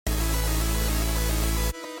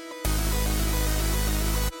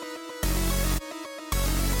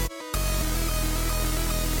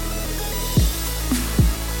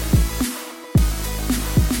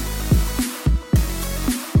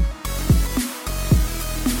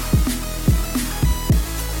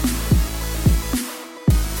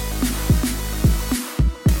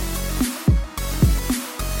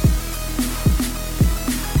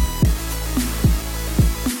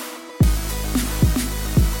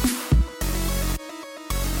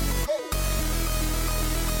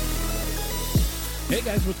Hey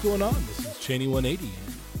guys, what's going on? This is Cheney 180.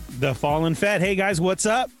 The Fallen Fed. Hey guys, what's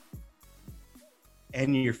up?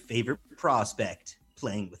 And your favorite prospect,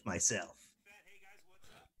 playing with myself.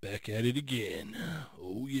 Back at it again.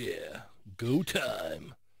 Oh yeah, go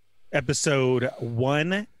time. Episode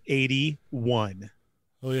 181.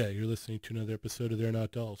 Oh yeah, you're listening to another episode of They're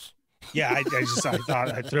Not Dolls. Yeah, I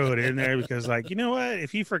thought I'd throw it in there because, like, you know what?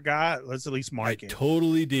 If he forgot, let's at least mark it.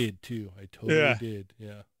 Totally did too. I totally did.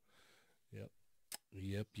 Yeah.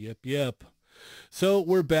 Yep. So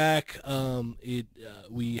we're back.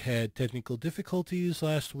 We had technical difficulties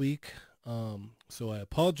last week. So I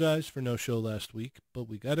apologize for no show last week, but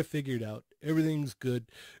we got it figured out. Everything's good.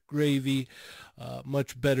 Gravy.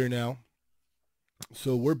 Much better now.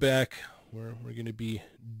 So we're back. We're going to be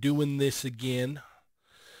doing this again.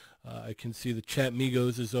 I can see the chat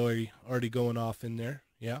Migos is already going off in there.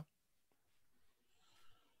 Yeah.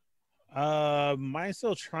 Mine's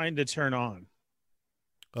still trying to turn on.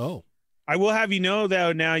 Oh. I will have you know,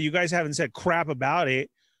 though, now you guys haven't said crap about it,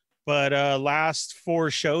 but last 4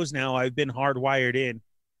 shows now I've been hardwired in.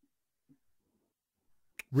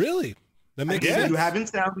 Really? That makes sense. You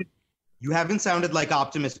haven't sounded like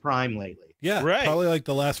Optimus Prime lately. Yeah, right. Probably like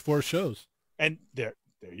the last 4 shows. And there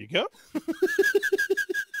you go.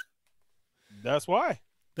 That's why.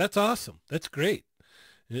 That's awesome. That's great.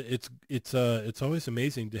 It's always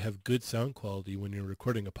amazing to have good sound quality when you're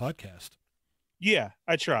recording a podcast. Yeah,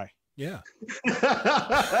 I try. Yeah.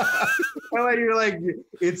 Well, you're like,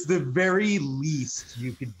 it's the very least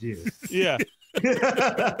you could do. Yeah.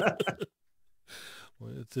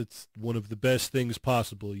 Well, it's one of the best things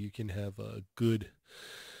possible. You can have a good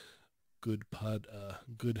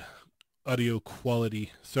audio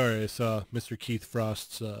quality. Sorry, I saw Mr. Keith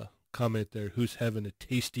Frost's comment there. Who's having a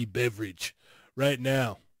tasty beverage right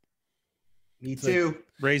now? Me too.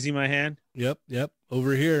 Raising my hand. Yep.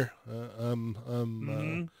 Over here,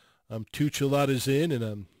 I'm 2 chiladas in, and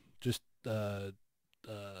I'm just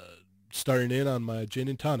starting in on my gin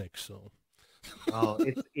and tonic. So. Oh,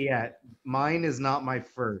 mine is not my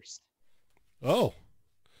first. Oh.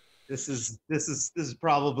 This is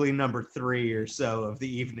probably number 3 or so of the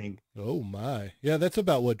evening. Oh my. Yeah, that's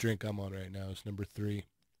about what drink I'm on right now. It's number 3.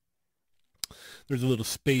 There's a little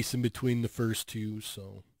space in between the first 2,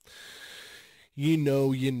 so you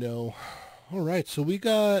know. All right, so we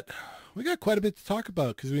got quite a bit to talk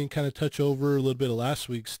about because we can kind of touch over a little bit of last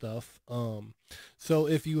week's stuff. So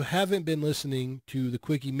if you haven't been listening to the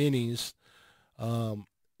Quickie Minis,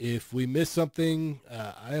 if we missed something,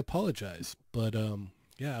 I apologize. But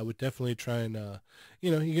yeah, I would definitely try and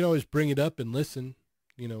you can always bring it up and listen,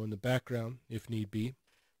 in the background if need be.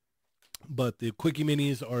 But the Quickie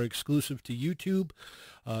Minis are exclusive to YouTube.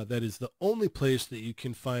 That is the only place that you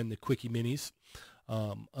can find the Quickie Minis.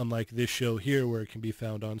 Unlike this show here, where it can be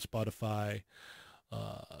found on Spotify,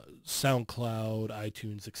 SoundCloud,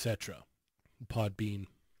 iTunes, etc., Podbean,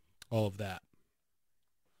 all of that.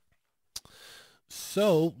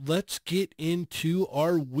 So let's get into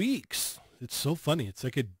our weeks. It's so funny. It's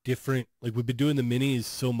like a different, like we've been doing the minis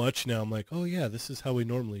so much now. I'm like, oh yeah, this is how we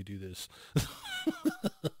normally do this.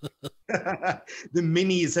 The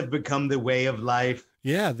minis have become the way of life.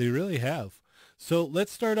 Yeah, they really have. So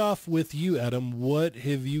let's start off with you, Adam. What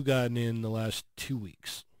have you gotten in the last 2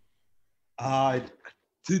 weeks? 2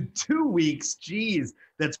 weeks, geez,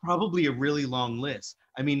 that's probably a really long list.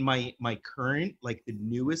 I mean, my current, like the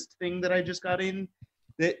newest thing that I just got in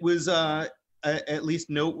that was at least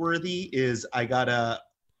noteworthy is I got a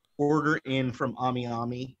order in from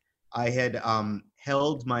AmiAmi. I had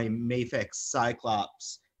held my Mafex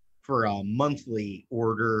Cyclops for a monthly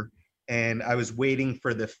order, and I was waiting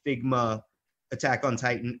for the Figma Attack on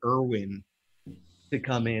Titan Irwin to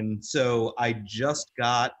come in. So I just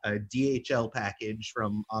got a DHL package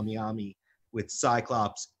from AmiAmi with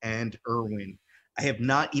Cyclops and Irwin. I have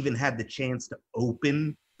not even had the chance to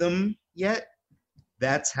open them yet.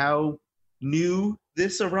 That's how new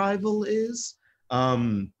this arrival is.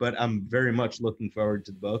 But I'm very much looking forward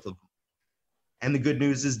to both of them. And the good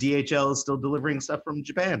news is DHL is still delivering stuff from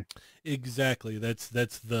Japan. Exactly. That's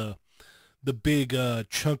the big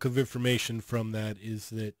chunk of information from that is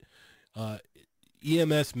that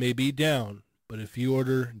EMS may be down, but if you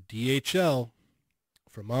order DHL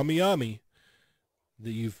from AmiAmi, that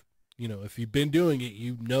if you've been doing it,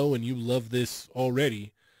 and you love this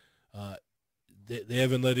already, they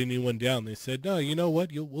haven't let anyone down. They said, no, you know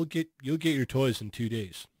what? You'll get your toys in 2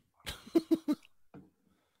 days.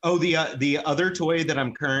 Oh, the other toy that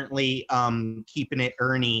I'm currently keeping at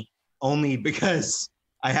Ernie only because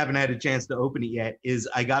I haven't had a chance to open it yet is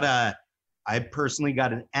I personally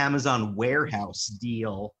got an Amazon warehouse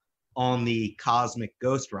deal on the Cosmic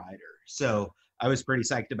Ghost Rider. So I was pretty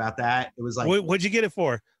psyched about that. It was like, What'd you get it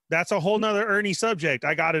for? That's a whole nother Ernie subject.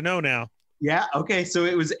 I got to know now. yeah, okay. So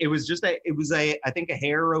it was I think a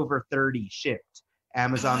hair over 30 shipped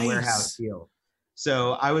Amazon Nice. warehouse deal.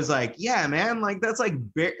 So I was like, yeah, man, like that's like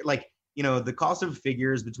the cost of a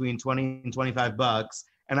figure is between 20 and 25 bucks.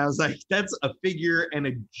 And I was like, that's a figure and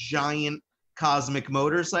a giant cosmic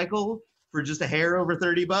motorcycle for just a hair over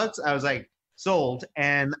 30 bucks. I was like, sold.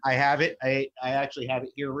 And I have it. I actually have it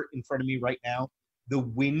here in front of me right now. The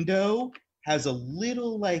window has a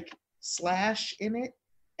little like slash in it,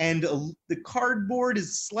 and the cardboard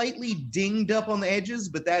is slightly dinged up on the edges,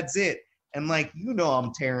 but that's it. And like,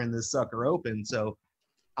 I'm tearing this sucker open. So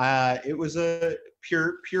it was a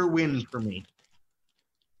pure win for me.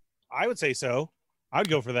 I would say so. I'd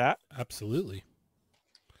go for that. Absolutely.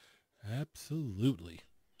 Absolutely.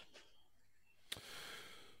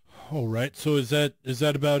 All right. So is that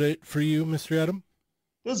about it for you, Mr. Adam?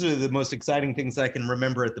 Those are the most exciting things I can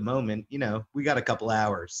remember at the moment. We got a couple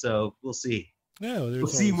hours, so we'll see. Yeah, we'll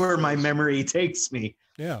see where my memory takes me.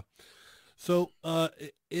 Yeah. So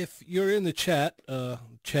if you're in the chat,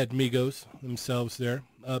 Chad Migos themselves there,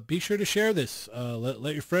 be sure to share this.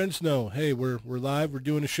 Let your friends know, hey, we're live. We're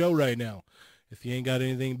doing a show right now. If you ain't got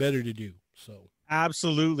anything better to do. So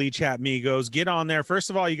absolutely, chat Migos. Get on there. First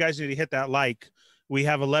of all, you guys need to hit that like. We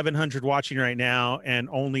have 1,100 watching right now and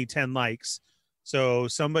only 10 likes. So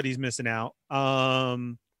somebody's missing out.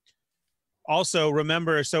 Also,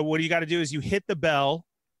 remember, so what you got to do is you hit the bell,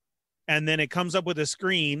 and then it comes up with a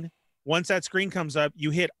screen. Once that screen comes up,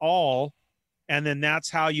 you hit all, and then that's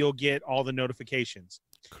how you'll get all the notifications.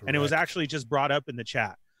 Correct. And it was actually just brought up in the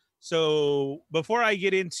chat. So before I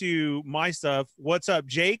get into my stuff, what's up,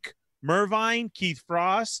 Jake, Mervine, Keith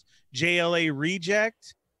Frost, JLA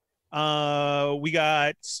Reject. We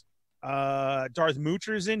got Darth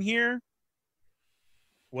Moocher's in here.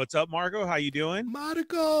 What's up, Marco? How you doing?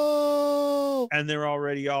 Marco! And they're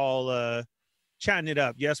already all chatting it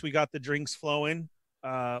up. Yes, we got the drinks flowing.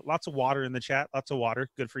 Lots of water in the chat. Lots of water.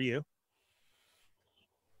 Good for you.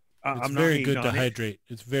 It's very good to hydrate.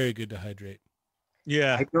 It's very good to hydrate.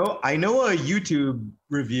 Yeah. I know a YouTube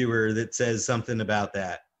reviewer that says something about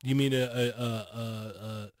that. You mean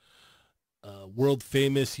a world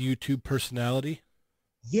famous YouTube personality?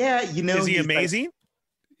 Yeah, is he amazing?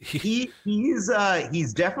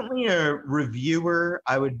 He's definitely a reviewer.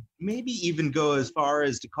 I would maybe even go as far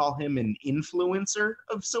as to call him an influencer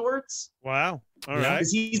of sorts. Wow. All right.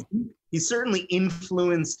 He's certainly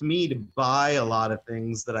influenced me to buy a lot of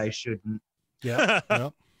things that I shouldn't. Yeah.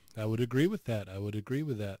 Yep. I would agree with that.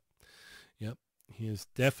 Yep. He has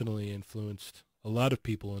definitely influenced a lot of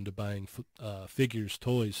people into buying figures,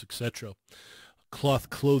 toys, etc.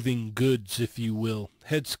 Clothing goods, if you will,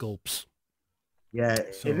 head sculpts. Yeah,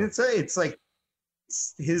 so, and it's like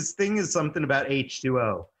his thing is something about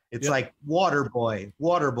H2O. It's like water boy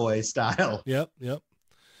style. Yep. Yeah.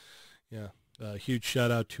 Huge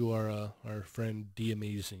shout out to our friend D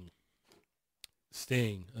Amazing.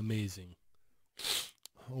 Staying amazing.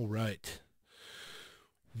 All right.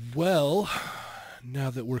 Well, now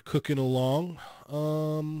that we're cooking along,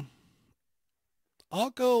 I'll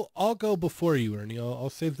go before you, Ernie. I'll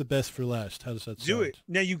save the best for last. How does that sound? Do it.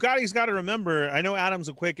 Now you guys got to remember, I know Adam's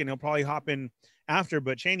a quick and he'll probably hop in after,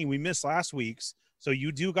 but Cheney, we missed last week's, so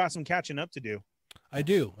you do got some catching up to do. I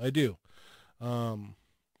do.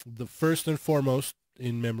 The first and foremost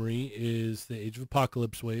in memory is the Age of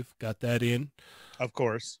Apocalypse wave. Got that in. Of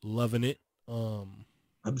course. Loving it.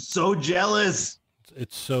 I'm so jealous.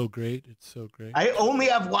 It's so great. I only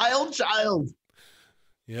have Wild Child.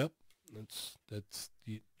 Yep. That's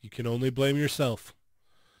you can only blame yourself.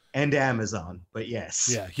 And Amazon, but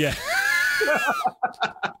yes. Yeah.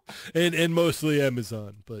 and mostly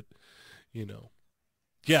Amazon, but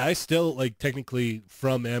yeah, I still technically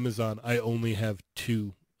from Amazon I only have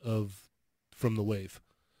 2 from the wave.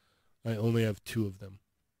 I only have 2 of them.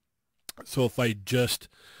 So if I just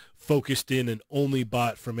focused in and only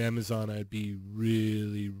bought from Amazon, I'd be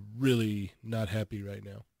really, really not happy right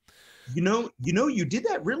now. You did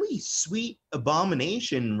that really sweet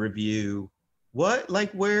Abomination review.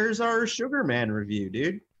 Where's our Sugar Man review,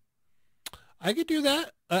 dude? I could do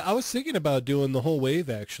that. I was thinking about doing the whole wave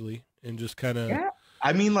actually, and just kind of. Yeah.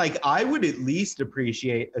 I mean, I would at least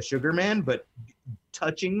appreciate a Sugar Man, but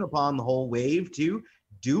touching upon the whole wave too,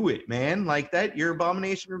 do it, man. Like that, your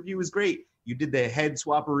Abomination review was great. You did the head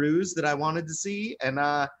swapperoos that I wanted to see, and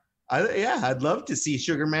I'd love to see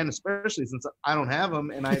Sugar Man, especially since I don't have them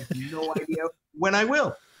and I have no idea when I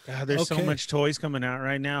will. God, there's so much toys coming out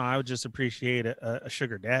right now. I would just appreciate a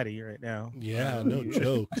sugar daddy right now. Yeah, no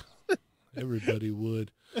joke. Everybody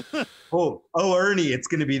would. Oh, Ernie, it's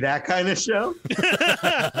going to be that kind of show.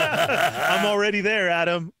 I'm already there,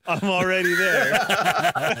 Adam. I'm already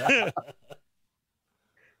there.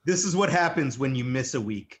 This is what happens when you miss a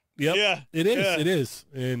week. Yep. Yeah, It is. yeah. It is.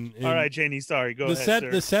 And All right, Janie. Sorry. Go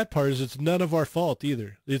ahead. the sad part is it's none of our fault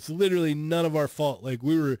either. It's literally none of our fault. Like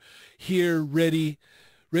we were here ready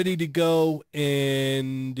to go,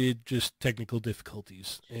 and it just technical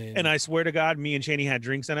difficulties. And I swear to God, me and Janie had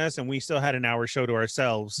drinks on us, and we still had an hour show to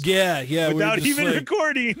ourselves. yeah, we were Without just even like,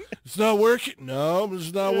 recording. it's not working. No,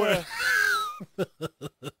 it's not Yeah. working.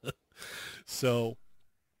 So,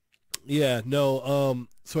 yeah, no.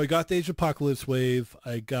 So I got the Age of Apocalypse Wave.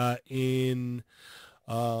 I got in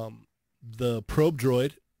the Probe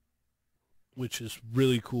Droid, which is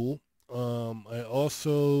really cool. I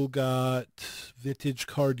also got Vintage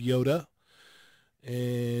Card Yoda,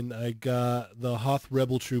 and I got the Hoth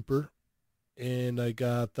Rebel Trooper, and I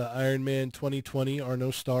got the Iron Man 2020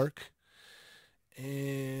 Arno Stark,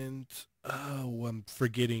 and I'm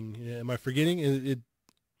forgetting. Am I forgetting? I'm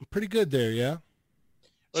pretty good there, yeah.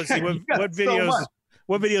 Let's see You got what so videos. much.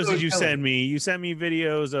 What videos So did you killing. send me? You sent me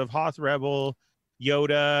videos of Hoth Rebel,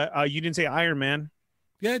 Yoda. You didn't say Iron Man.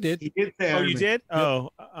 Yeah, I did. He did say Oh, Iron you Man. did? Oh,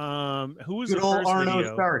 who was Good the old first Arno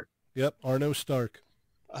video? Stark. Yep, Arno Stark.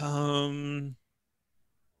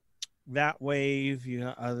 That wave. You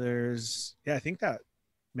got others. Yeah, I think that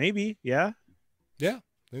maybe. Yeah, I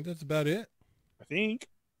think that's about it. I think.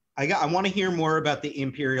 I want to hear more about the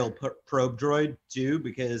Imperial probe droid too,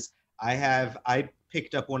 because I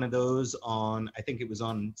picked up one of those on, I think it was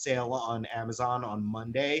on sale on Amazon on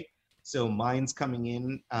Monday. So mine's coming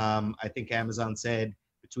in. I think Amazon said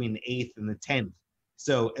between the 8th and the 10th.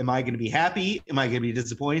 So am I going to be happy? Am I going to be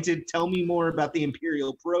disappointed? Tell me more about the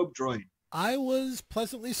Imperial probe droid. I was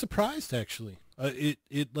pleasantly surprised, actually.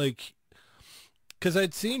 It like, because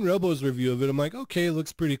I'd seen Robo's review of it. I'm like, okay, it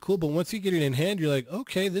looks pretty cool. But once you get it in hand, you're like,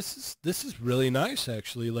 okay, this is really nice,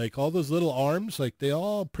 actually. Like all those little arms, like they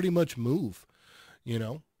all pretty much move, you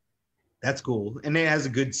know. That's cool. And it has a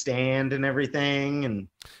good stand and everything. And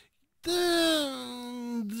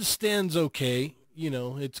The stand's okay, you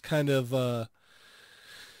know. It's kind of an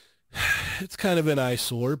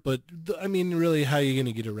eyesore, but I mean, really, how are you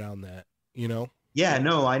gonna get around that, you know? yeah,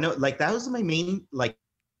 no, I know. Like that was my main, like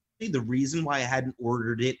the reason why I hadn't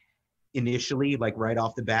ordered it initially, like right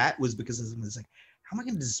off the bat, was because I was like, how am I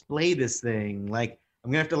going to display this thing? Like,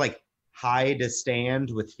 I'm going to have to like hide a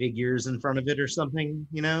stand with figures in front of it or something,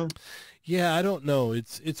 you know? Yeah, I don't know.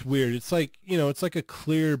 It's weird. It's like, you know, it's like a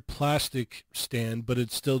clear plastic stand, but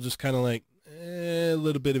it's still just kind of like a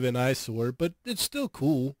little bit of an eyesore, but it's still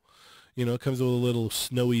cool. You know, it comes with a little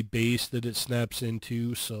snowy base that it snaps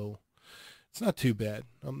into, so it's not too bad.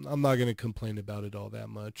 I'm not going to complain about it all that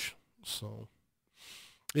much. So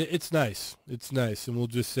it's nice. It's nice. And we'll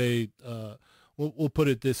just say, we'll put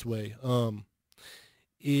it this way.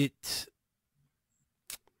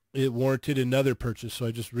 It warranted another purchase, so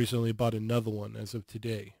I just recently bought another one as of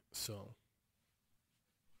today. So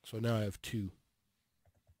now I have two.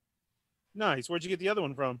 Nice. Where'd you get the other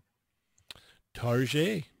one from?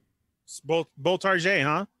 Target. It's both Target,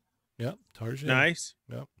 huh? Yep, Target. Nice.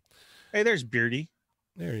 Yep. Hey, there's Beardy.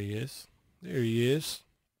 There he is. There he is.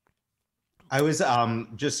 I was,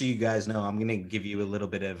 just so you guys know, I'm going to give you a little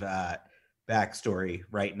bit of backstory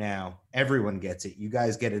right now. Everyone gets it. You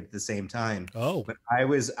guys get it at the same time. Oh, But I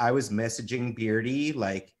was messaging Beardy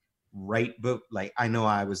like like I know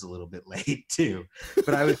I was a little bit late too,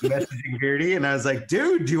 but I was messaging Beardy and I was like,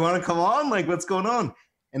 dude, do you want to come on? Like, what's going on?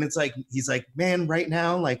 And it's like, he's like, man, right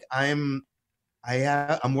now, like I'm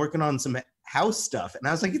working on some house stuff. And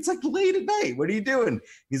I was like, it's like late at night. What are you doing?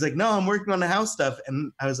 He's like, no, I'm working on the house stuff.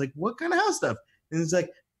 And I was like, what kind of house stuff? And he's like,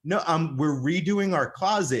 no, we're redoing our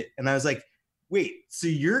closet. And I was like, wait, so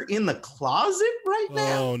you're in the closet right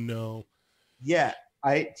now? oh no. Yeah,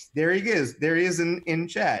 there he is. There he is in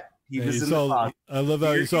chat. He Yeah, was he's in the all- closet. I love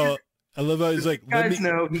how he's all. I love how he's like. You guys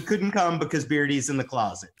know he couldn't come because Beardy's in the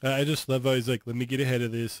closet. I just love how he's like. Let me get ahead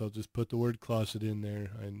of this. I'll just put the word closet in there.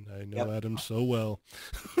 I know Yep. Adam so well.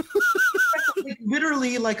 Like,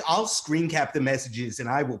 literally, like I'll screen cap the messages and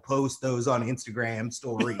I will post those on Instagram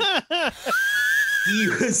story.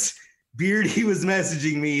 Beardy was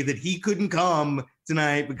messaging me that he couldn't come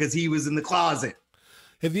tonight because he was in the closet.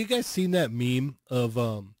 Have you guys seen that meme of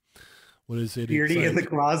what is it? It's Beardy in the like-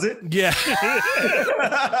 closet. Yeah.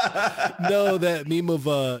 No, that meme of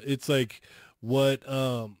it's like what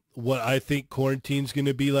I think quarantine's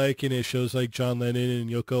gonna be like, and it shows like John Lennon and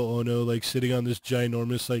Yoko Ono like sitting on this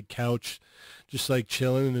ginormous like couch, just like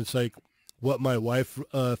chilling, and it's like what my wife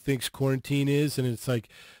thinks quarantine is, and it's like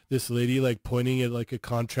this lady like pointing at like a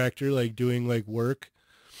contractor like doing like work.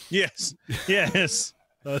 Yes. Yes.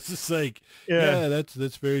 I was just like, Yeah. yeah,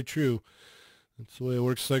 that's very true. That's the way it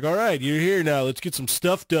works. It's like, all right, you're here now. Let's get some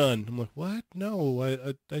stuff done. I'm like, what? No,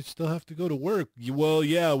 I still have to go to work. Well,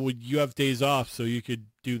 yeah, you have days off, so you could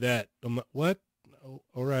do that. I'm like, what? Oh,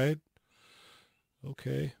 all right.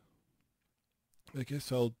 Okay. I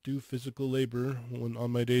guess I'll do physical labor when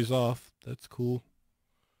on my days off. That's cool.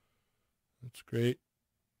 That's great.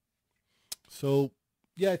 So,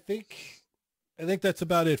 yeah, I think that's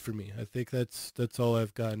about it for me. I think that's all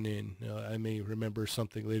I've gotten in. I may remember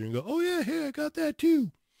something later and go, oh yeah, hey, I got that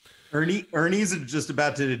too. Ernie's just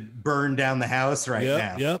about to burn down the house right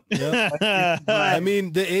now. Yep. I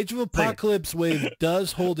mean, the Age of Apocalypse wave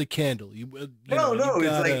does hold a candle. No,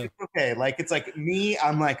 it's okay. Like it's like me.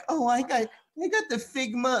 I'm like, oh, I got the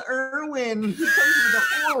Figma Irwin. He comes with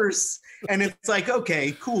a horse, and it's like,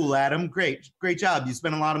 okay, cool, Adam, great job. You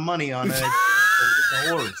spent a lot of money on a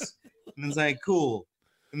horse, and it's like, cool.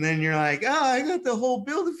 And then you're like, oh, I got the whole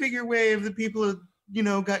Build-A-Figure wave that people have,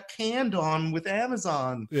 got canned on with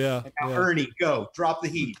Amazon. Yeah. And now, Ernie, go drop the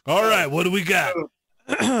heat. All right, what do we got?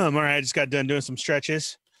 All right, I just got done doing some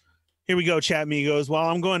stretches. Here we go, chat amigos. While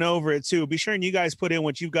I'm going over it too, be sure and you guys put in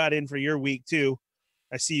what you got in for your week too.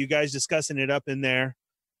 I see you guys discussing it up in there.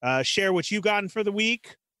 Share what you've gotten for the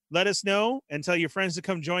week. Let us know and tell your friends to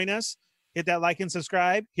come join us. Hit that like and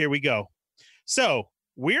subscribe. Here we go. So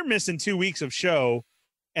we're missing 2 weeks of show.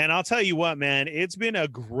 And I'll tell you what, man, it's been a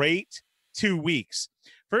great 2 weeks.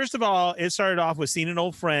 First of all, it started off with seeing an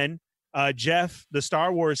old friend, Jeff, the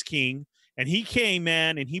Star Wars King. And he came,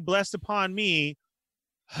 man, and he blessed upon me.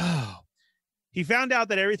 He found out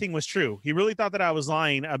that everything was true. He really thought that I was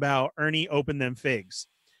lying about Ernie opened them figs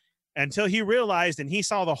until he realized and he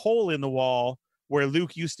saw the hole in the wall where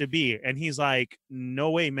Luke used to be. And he's like,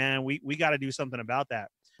 no way, man, we got to do something about that.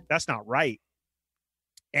 That's not right.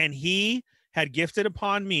 And he had gifted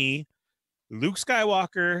upon me Luke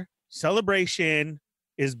Skywalker Celebration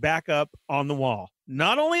is back up on the wall.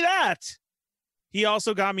 Not only that, he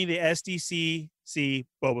also got me the SDCC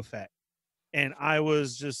Boba Fett. And I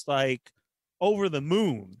was just like over the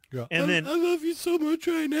moon. Yeah. And then I love you so much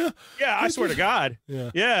right now. Yeah, I swear to God.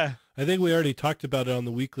 Yeah. I think we already talked about it on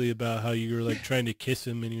the weekly about how you were like trying to kiss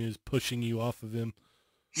him and he was pushing you off of him.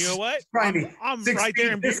 You know what? I'm 6 right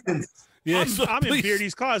there in distance. Yeah, I'm in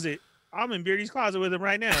Beardy's closet. I'm in Beardy's closet with him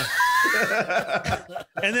right now.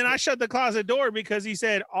 And then I shut the closet door because he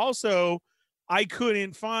said, also, I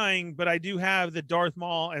couldn't find, but I do have the Darth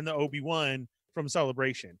Maul and the Obi-Wan from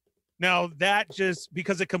Celebration. Now, that just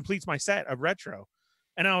because it completes my set of retro.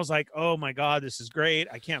 And I was like, oh, my God, this is great.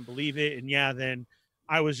 I can't believe it. And yeah, then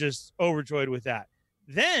I was just overjoyed with that.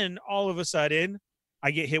 Then all of a sudden,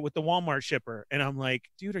 I get hit with the Walmart shipper. And I'm like,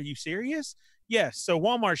 dude, are you serious? Yes. So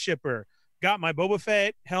Walmart shipper. Got my Boba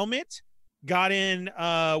Fett helmet, got in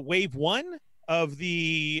wave 1 of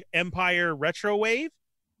the Empire retro wave,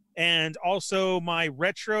 and also my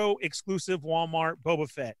retro exclusive Walmart Boba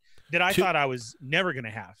Fett that I thought I was never going to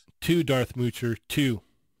have. 2, Darth Moocher, 2.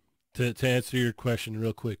 To answer your question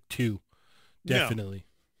real quick, 2. Definitely.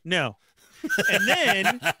 No. And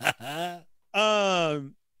then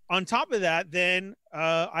on top of that, then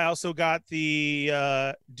I also got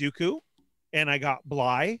the Dooku, and I got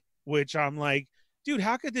Bly, which I'm like, dude,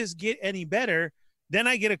 how could this get any better? Then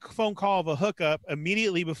I get a phone call of a hookup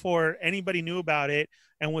immediately before anybody knew about it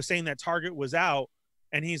and was saying that Target was out.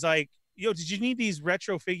 And he's like, yo, did you need these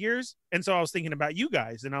retro figures? And so I was thinking about you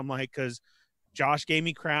guys. And I'm like, because Josh gave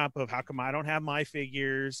me crap of how come I don't have my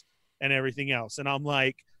figures and everything else. And I'm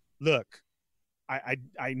like, look,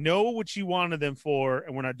 I know what you wanted them for,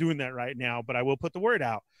 and we're not doing that right now, but I will put the word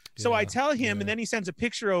out. So I tell him, and then he sends a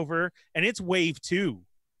picture over, and it's wave 2.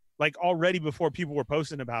 Like already before people were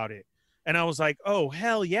posting about it. And I was like, oh,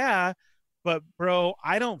 hell yeah. But bro,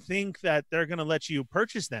 I don't think that they're going to let you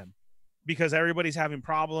purchase them because everybody's having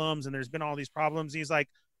problems and there's been all these problems. He's like,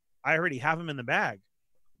 I already have them in the bag.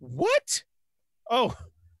 What? Oh,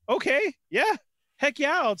 okay. Yeah. Heck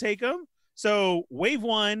yeah. I'll take them. So wave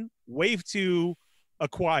 1, wave 2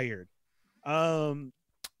 acquired. Boba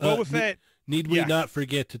Fett. Need we not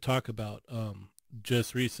forget to talk about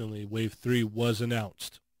just recently, wave 3 was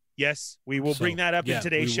announced. Yes, we will bring that up in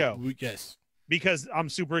today's show. Yes, because I'm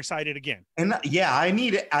super excited again. And yeah, I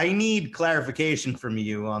need clarification from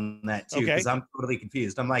you on that too, because I'm totally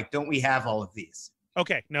confused. I'm like, don't we have all of these?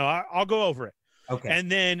 Okay, no, I'll go over it. Okay,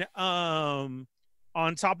 and then on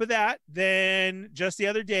top of that, then just the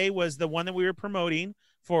other day was the one that we were promoting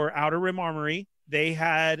for Outer Rim Armory. They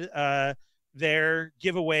had their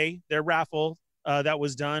giveaway, their raffle that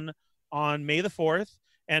was done on May the 4th.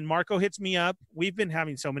 and Marco hits me up. We've been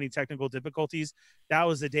having so many technical difficulties. That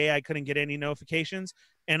was the day I couldn't get any notifications,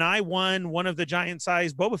 and I won one of the giant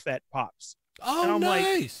size Boba Fett pops. Oh, And I'm like,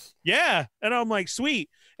 nice. Yeah. And I'm like, sweet.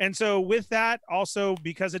 And so with that, also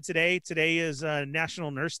because of today is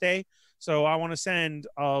National Nurse Day. So I want to send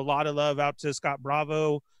a lot of love out to Scott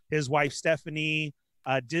Bravo, his wife, Stephanie,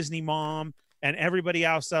 Disney mom, and everybody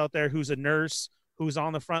else out there who's a nurse, who's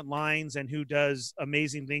on the front lines and who does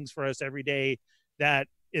amazing things for us every day that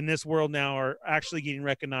in this world now are actually getting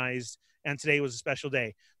recognized. And today was a special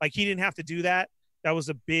day. Like, he didn't have to do that. That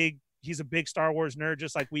was he's a big Star Wars nerd,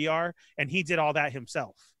 just like we are. And he did all that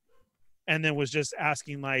himself. And then was just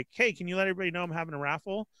asking like, hey, can you let everybody know I'm having a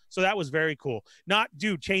raffle? So that was very cool.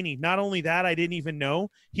 Cheney, not only that, I didn't even know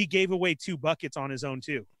he gave away 2 buckets on his own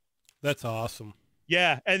too. That's awesome.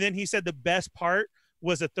 Yeah. And then he said the best part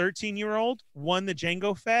was a 13-year-old won the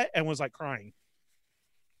Jango Fett and was like crying.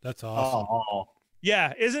 That's awesome. Oh,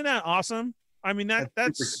 Yeah. Isn't that awesome? I mean,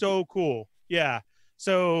 that's so cool. Yeah.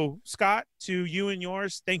 So Scott, to you and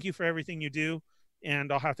yours, thank you for everything you do.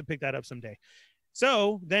 And I'll have to pick that up someday.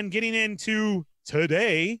 So then getting into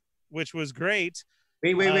today, which was great.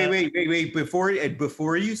 Wait.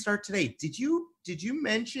 Before you start today, did you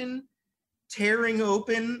mention tearing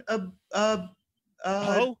open the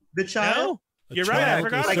child? No, you're right. I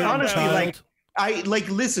forgot. Like, honestly,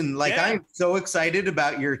 listen, Yeah. I'm so excited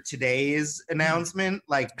about your today's announcement.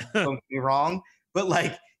 Like, don't get me wrong, but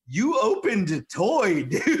like, you opened a toy,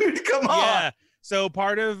 dude. Come on. Yeah. So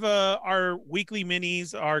part of our weekly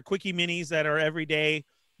minis, our quickie minis that are every day,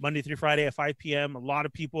 Monday through Friday at 5 p.m. A lot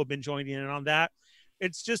of people have been joining in on that.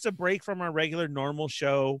 It's just a break from our regular normal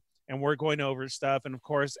show, and we're going over stuff. And of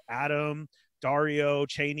course, Adam, Dario,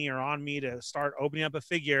 Cheney are on me to start opening up a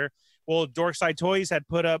figure. Well, Dorkside Toys had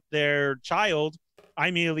put up their child. I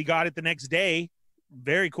immediately got it the next day.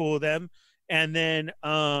 Very cool of them. And then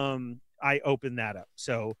I opened that up.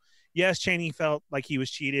 So yes, Cheney felt like he was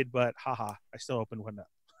cheated, but haha, I still opened one up.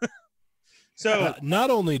 So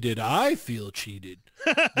not only did I feel cheated,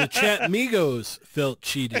 the chat amigos felt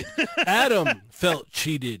cheated. Adam felt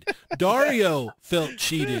cheated. Dario felt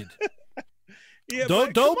cheated. yeah,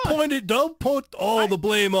 Don't put all the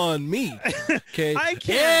blame on me. Okay, I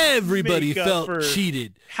can't everybody make up felt for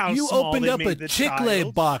cheated. how You small opened they up made a the Chick-fil-A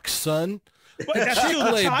child. box, son. But that's still a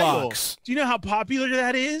Chick-fil-A child. box. Do you know how popular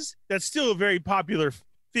that is? That's still a very popular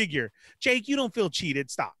figure. Jake, you don't feel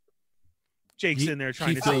cheated. Stop. Jake's in there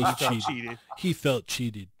trying to say you felt cheated. He felt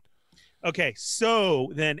cheated. Okay,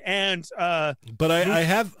 so then, and But I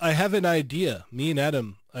have an idea. Me and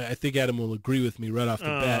Adam, I think Adam will agree with me right off the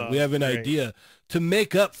bat. We have an great. idea to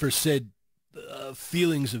make up for said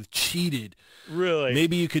feelings of cheated. really,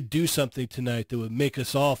 Maybe you could do something tonight that would make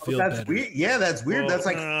us all feel That's better. weird. Yeah, that's weird. Well, That's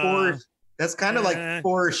like that's kind of like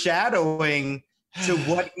foreshadowing to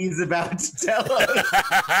what he's about to tell us.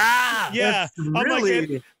 yeah. That's I'm like,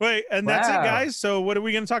 really wait, and that's it, Wow. guys. So what are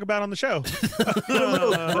we going to talk about on the show? a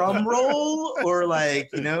little drum roll, or like,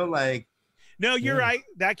 No, you're Yeah. right.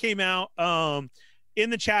 That came out. In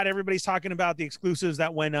the chat, everybody's talking about the exclusives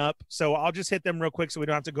that went up. So I'll just hit them real quick so we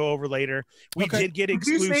don't have to go over later. We Okay. did get would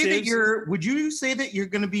you exclusives. say that you're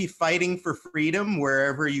going to be fighting for freedom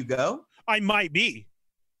wherever you go? I might be.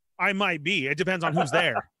 It depends on who's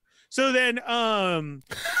there. So then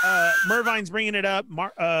Mervine's bringing it up.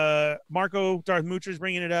 Marco Darth Moocher's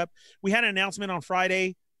bringing it up. We had an announcement on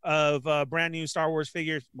Friday of brand new Star Wars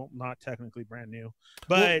figures. Well, not technically brand new,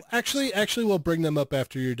 but Well, actually, we'll bring them up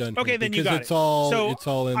after you're done. Okay, here, then you because got it's it. all So, it's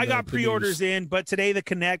all in. I got the pre-orders news. in, but today the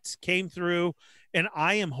Connect came through, and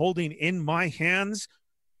I am holding in my hands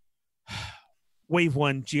Wave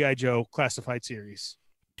 1 G.I. Joe Classified Series.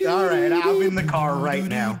 All right, I'm in the car right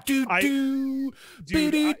now. I- Dude,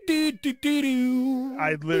 Dude,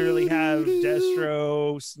 I literally have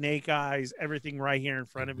Destro, Snake Eyes, everything right here in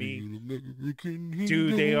front of me.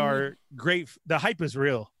 Dude, they are great. The hype is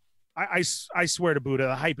real. I swear to Buddha,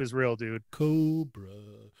 the hype is real, dude. Cobra.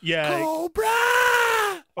 Yeah. Cobra.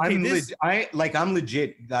 Okay, I'm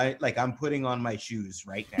legit. I'm putting on my shoes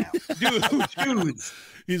right now. dude. Shoes.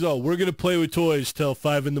 He's all. We're gonna play with toys till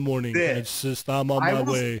 5 in the morning. Yeah. It's just I'm on my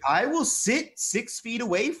way. I will sit 6 feet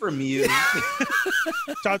away from you.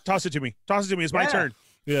 Toss it to me. It's my Yeah. turn.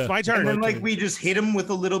 Yeah. It's my turn. And then Okay. like we just hit him with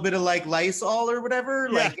a little bit of like Lysol or whatever.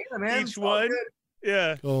 Yeah, Like, yeah, man. each it's all one. good.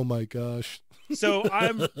 Yeah. Oh my gosh. So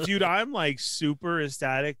I'm like super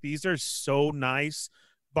ecstatic. These are so nice.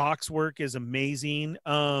 Box work is amazing.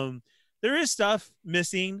 There is stuff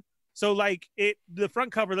missing. So like the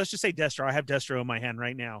front cover, let's just say Destro. I have Destro in my hand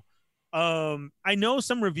right now. I know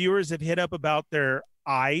some reviewers have hit up about their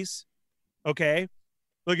eyes. Okay.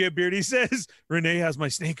 Look at Beardy says Renee has my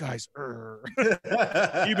snake eyes.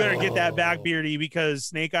 You better get that back, Oh. Beardy, because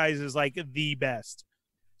Snake Eyes is like the best.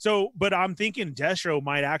 So, but I'm thinking Destro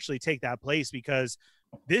might actually take that place because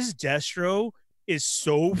this Destro is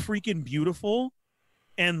so freaking beautiful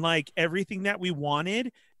and like everything that we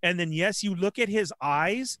wanted. And then, yes, you look at his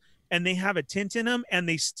eyes and they have a tint in them and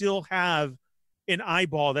they still have an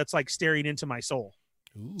eyeball that's like staring into my soul.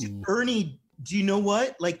 Ooh. Ernie, do you know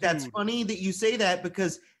what? Like, that's Dude. funny that you say that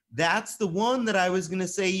because that's the one that I was going to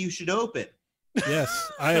say you should open.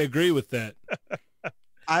 Yes, I agree with that.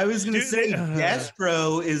 I was going to Dude, say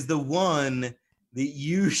Destro is the one that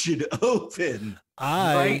you should open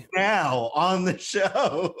right now on the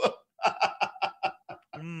show.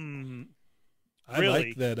 Mm, I Really?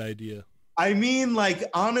 like that idea. I mean, like,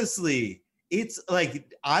 honestly, it's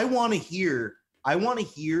like I want to hear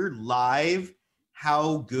live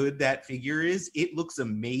how good that figure is. It looks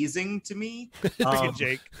amazing to me. look at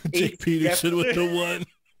Jake. Jake it's Peterson with the one.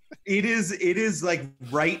 It is like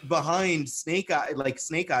right behind Snake Eye, like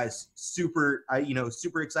Snake Eyes, super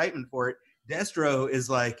super excitement for it. Destro is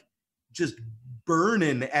like just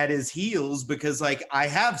burning at his heels because like I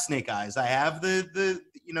have Snake Eyes. I have the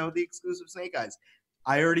exclusive Snake Eyes.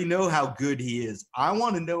 I already know how good he is. I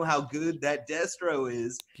want to know how good that Destro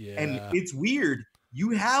is. Yeah. And it's weird. You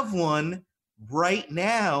have one right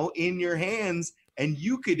now in your hands and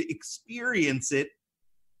you could experience it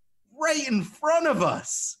right in front of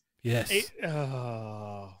us. Yes.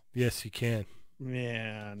 Oh, Yes, you can.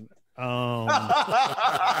 man. Oh,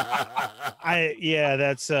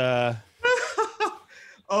 That's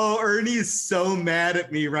Ernie is so mad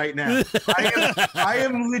at me right now. I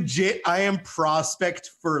am legit. I am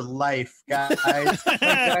prospect for life, guys.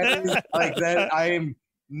 Like that. I am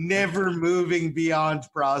never moving beyond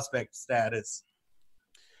prospect status.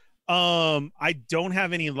 I don't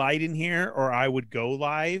have any light in here, or I would go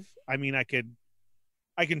live. I mean, I can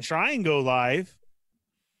try and go live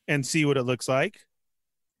and see what it looks like.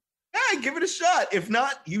 Yeah, give it a shot. If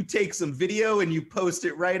not, you take some video and you post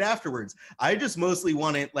it right afterwards. I just mostly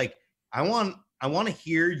want it like I want to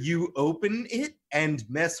hear you open it and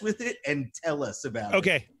mess with it and tell us about it.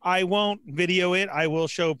 Okay, I won't video it. I will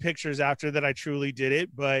show pictures after that I truly did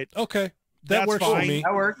it, but Okay. That That's works fine. for me.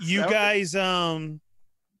 That works. you That works. guys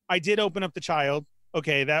I did open up the child.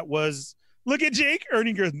 Okay, that was look at Jake.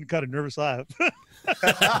 Ernie got a nervous laugh.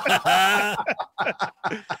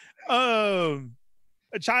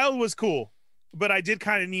 A child was cool, but I did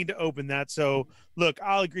kind of need to open that. So look,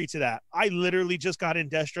 I'll agree to that. I literally just got in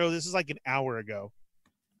Destro. This is like an hour ago.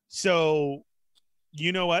 So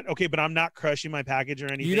you know what? Okay, but I'm not crushing my package or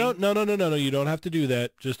anything. You don't. No. You don't have to do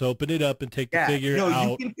that. Just open it up and take the figure no,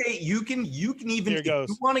 out. you can even Here if goes.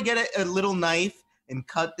 you want to get a little knife and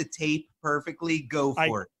cut the tape perfectly, go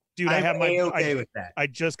for it. Dude, I'm I have my okay with that. I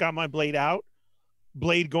just got my blade out.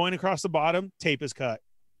 Blade going across the bottom, tape is cut.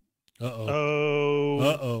 Uh-oh. Oh,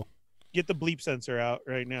 Uh-oh. get the bleep sensor out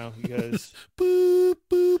right now because Boop,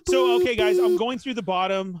 boop, so okay guys, I'm boop. going through the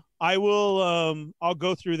bottom. I will I'll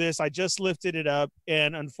go through this. I just lifted it up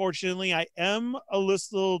and unfortunately I am a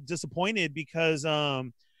little disappointed because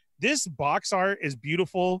this box art is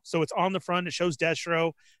beautiful. So it's on the front, it shows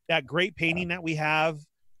Destro, that great painting that we have,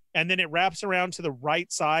 and then it wraps around to the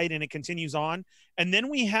right side and it continues on. And then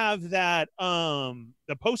we have that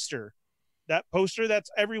the poster. That poster that's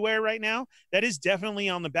everywhere right now, that is definitely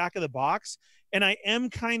on the back of the box. And I am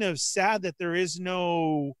kind of sad that there is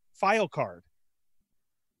no file card.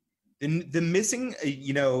 The missing,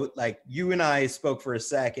 like you and I spoke for a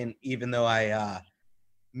second, even though I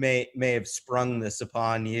may have sprung this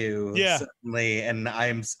upon you suddenly, and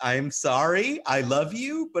I'm sorry. I love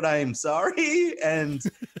you, but I am sorry, and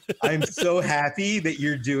I'm so happy that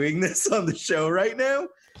you're doing this on the show right now.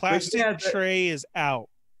 Plastic tray is out.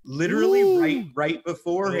 Literally Ooh. right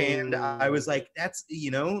beforehand, Ooh. I was like, that's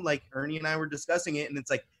like Ernie and I were discussing it, and it's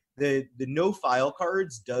like the no file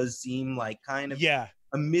cards does seem like kind of Yeah.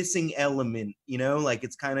 a missing element, like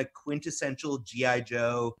it's kind of quintessential G.I.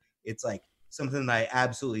 Joe. It's like something that I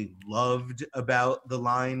absolutely loved about the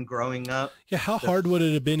line growing up. Yeah, how hard would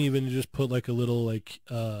it have been even to just put like a little like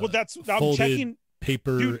Well, that's I'm folded checking.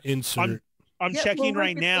 paper Dude, insert? I'm Yeah, checking well,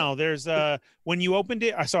 right now. There's when you opened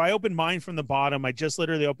it, so I opened mine from the bottom. I just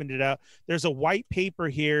literally opened it out. There's a white paper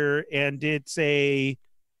here, and it's a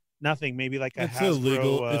nothing, maybe like a It's Hasbro,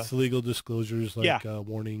 illegal. It's legal disclosures like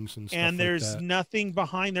warnings and stuff. and there's like that. nothing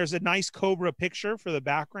behind. There's a nice Cobra picture for the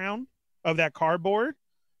background of that cardboard.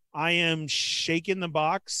 I am shaking the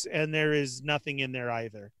box, and there is nothing in there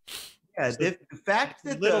either. Yeah, So the fact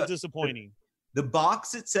that Little disappointing. the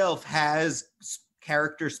box itself has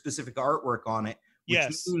character specific artwork on it, which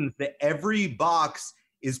Yes. means that every box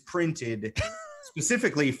is printed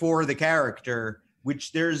specifically for the character,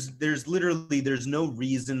 which there's no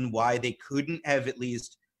reason why they couldn't have at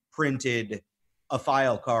least printed a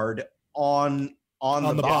file card on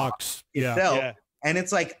the box itself. Yeah. And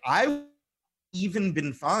it's like, I've even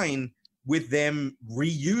been fine with them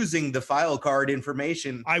reusing the file card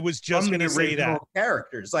information. I was just going to say that.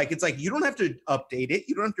 Characters. Like, it's like, you don't have to update it.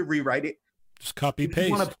 You don't have to rewrite it. Just copy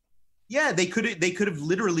paste. Yeah, they could have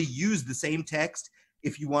literally used the same text.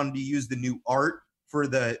 If you wanted to use the new art for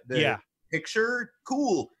the picture,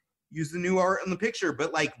 cool. Use the new art on the picture,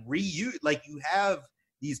 but like reuse, like you have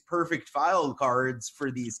these perfect file cards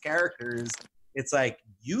for these characters. It's like,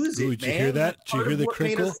 use it, Did man. you hear that? Did you hear the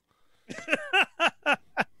crinkle?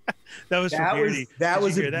 That was Beardy. That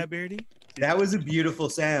was Did you hear that, Beardy? That was a beautiful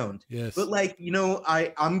sound. Yes. But like, you know,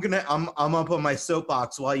 I'm up on my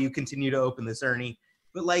soapbox while you continue to open this, Ernie.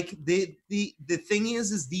 But like the thing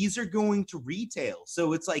is these are going to retail.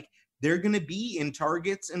 So it's like they're gonna be in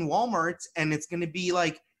Targets and Walmarts, and it's gonna be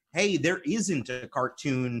like, hey, there isn't a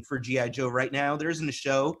cartoon for G.I. Joe right now. There isn't a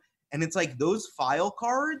show. And it's like those file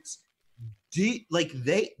cards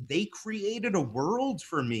they created a world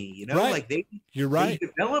for me, you know, right. Like you're right. They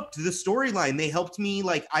developed the storyline. They helped me.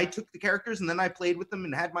 Like, I took the characters and then I played with them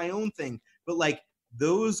and had my own thing. But like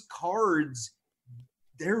those cards,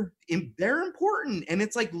 they're important. And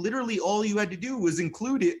it's like literally all you had to do was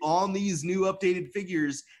include it on these new updated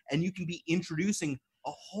figures, and you can be introducing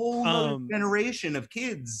a whole other generation of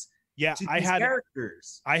kids. Yeah, to these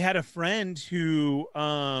characters. I had a friend who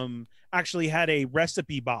actually had a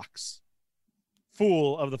recipe box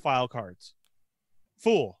full of the file cards.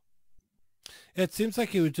 Full. It seems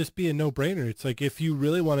like it would just be a no-brainer. It's like, if you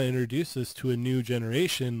really want to introduce this to a new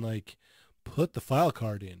generation, like, put the file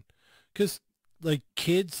card in. Because, like,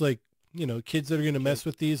 kids, like, you know, kids that are going to mess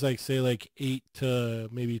with these, like, say, like, 8 to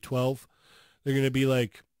maybe 12, they're going to be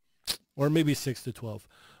like, or maybe 6 to 12.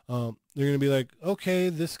 They're going to be like, okay,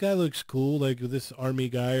 this guy looks cool, like this army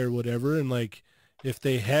guy or whatever. And, like, if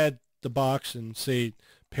they had the box and, say,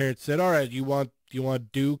 parents said, all right, you want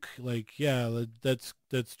Duke? Like, yeah, that's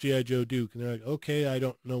G.I. Joe Duke. And they're like, okay, I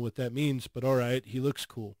don't know what that means, but all right, he looks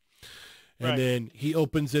cool. And then he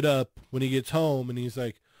opens it up when he gets home, and he's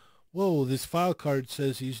like, whoa, this file card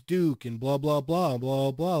says he's Duke and blah, blah, blah,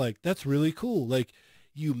 blah, blah. Like, that's really cool. Like,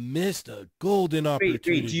 you missed a golden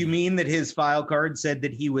opportunity. Wait, do you mean that his file card said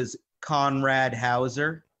that he was Conrad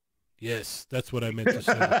Hauser? Yes, that's what I meant to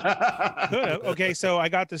say. Okay, so I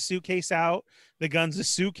got the suitcase out. The gun's a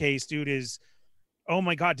suitcase, dude. Oh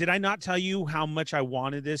my God, did I not tell you how much I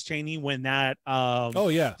wanted this, Cheney, when that 3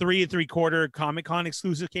 3/4 Comic-Con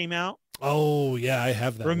exclusive came out? Oh yeah, I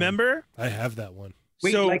have that. Remember? I have that one.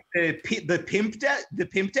 Wait, so, like the Pimp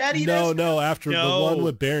Daddy? No, after the one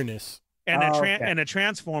with Baroness. And and a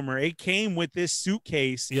Transformer. It came with this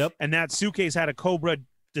suitcase. Yep. And that suitcase had a Cobra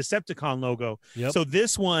Decepticon logo. Yep. So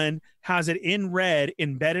this one has it in red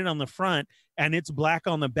embedded on the front, and it's black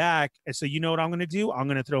on the back. And so you know what I'm going to do? I'm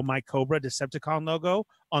going to throw my Cobra Decepticon logo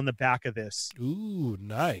on the back of this. Ooh,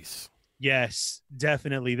 nice. Yes,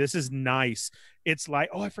 definitely. This is nice. It's like,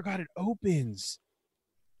 oh, I forgot it opens.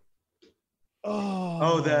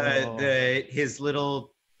 Oh, the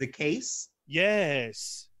case?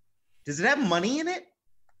 Yes. Does it have money in it?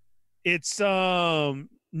 It's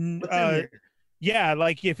yeah,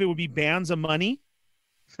 like if it would be bands of money.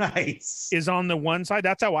 Nice. Is on the one side.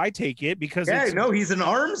 That's how I take it, because he's an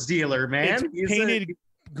arms dealer, man. It's painted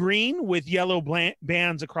green with yellow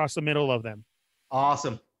bands across the middle of them.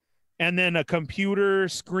 Awesome. And then a computer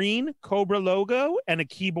screen, Cobra logo, and a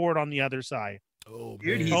keyboard on the other side. Oh,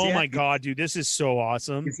 dude! My God, dude, this is so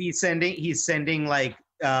awesome. He's sending like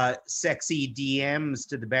sexy DMs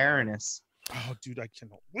to the Baroness. Oh, dude, I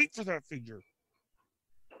cannot wait for that figure.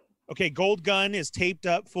 Okay, Gold Gun is taped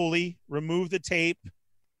up fully. Remove the tape.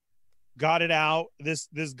 Got it out. This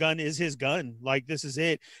gun is his gun. Like, this is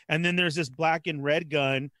it. And then there's this black and red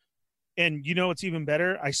gun. And you know what's even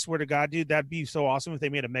better? I swear to God, dude, that'd be so awesome if they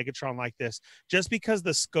made a Megatron like this. Just because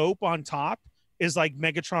the scope on top is like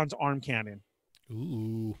Megatron's arm cannon.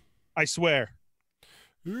 Ooh. I swear.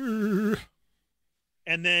 And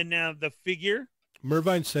then the figure.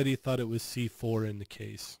 Mervine said he thought it was C4 in the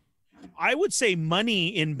case. I would say money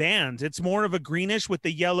in bands. It's more of a greenish with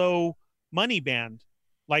the yellow money band,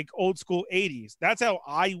 like old school 80s. That's how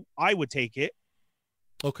I would take it.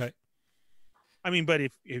 Okay. I mean, but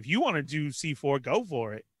if you want to do C4, go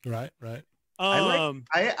for it. Right.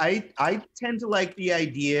 I tend to like the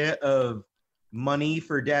idea of money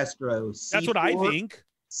for Destro. C4, that's what I think.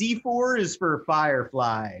 C4 is for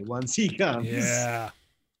Firefly once he comes. Yeah.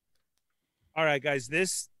 All right, guys.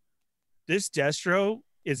 This Destro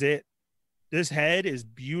is it. This head is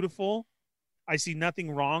beautiful. I see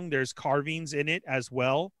nothing wrong. There's carvings in it as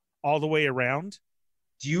well, all the way around.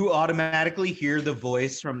 Do you automatically hear the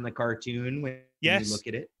voice from the cartoon when Yes. you look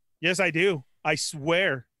at it? Yes, I do. I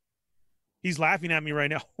swear. He's laughing at me right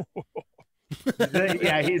now.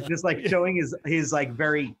 Yeah, he's just like showing his like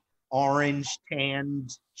very orange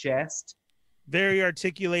tanned chest. Very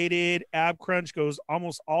articulated. Ab crunch goes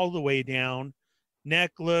almost all the way down.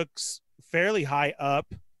 Neck looks fairly high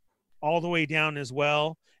up, all the way down as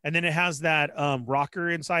well. And then it has that rocker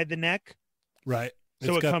inside the neck. Right.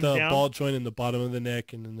 So It's it got comes the down? ball joint in the bottom of the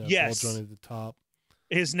neck and then the Yes. ball joint at the top.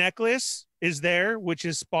 His necklace is there, which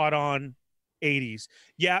is spot on 80s.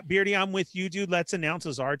 Yeah, Beardy, I'm with you, dude. Let's announce a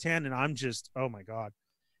Zartan. And I'm just, oh my God.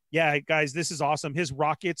 Yeah, guys, this is awesome. His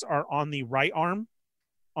rockets are on the right arm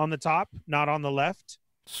on the top, not on the left.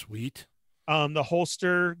 Sweet. The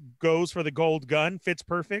holster goes for the gold gun, fits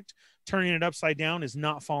perfect. Turning it upside down is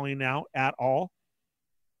not falling out at all.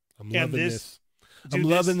 I'm And loving this- this. Dude, I'm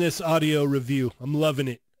loving this audio review. I'm loving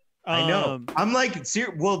it. I know. Um, I'm like,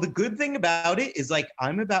 well, the good thing about it is like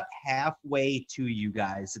I'm about halfway to you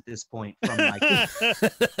guys at this point. From like,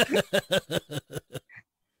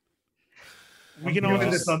 we can I'm all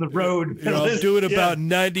doing just, this on the road. You know, I'm doing Yeah. about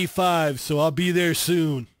 95, so I'll be there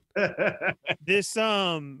soon. this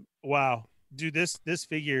wow, dude, this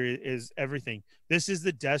figure is everything. This is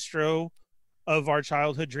the Destro of our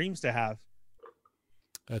childhood dreams to have.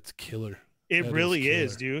 That's killer. It That is really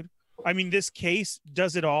is, killer. dude. I mean, this case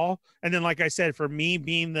does it all. And then, like I said, for me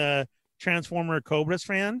being the Transformer Cobras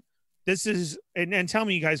fan, this is, and tell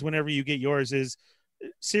me, you guys, whenever you get yours, is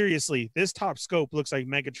seriously, this top scope looks like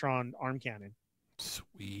Megatron arm cannon.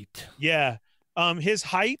 Sweet. Yeah. His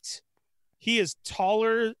height, he is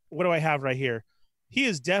taller. What do I have right here? He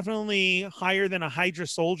is definitely higher than a Hydra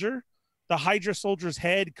soldier. The Hydra soldier's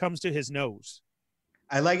head comes to his nose.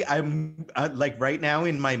 I'm like right now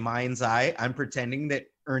in my mind's eye, I'm pretending that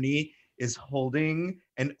Ernie is holding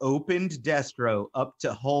an opened Destro up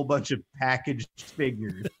to a whole bunch of packaged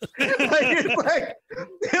figures.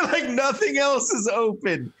 It's like nothing else is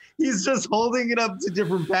open. He's just holding it up to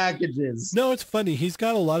different packages. No, it's funny. He's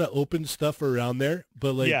got a lot of open stuff around there,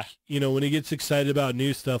 but like, Yeah. you know, when he gets excited about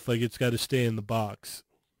new stuff, like it's got to stay in the box.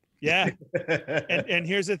 Yeah. and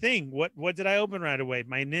here's the thing. What did I open right away?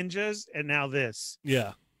 My ninjas, and now this.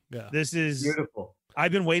 Yeah. Yeah. This is Beautiful.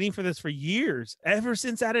 I've been waiting for this for years, ever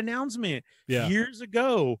since that announcement Yeah. years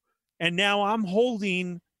ago. And now I'm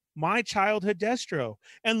holding my childhood Destro.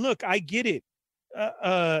 And look, I get it.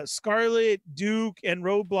 Scarlet, Duke, and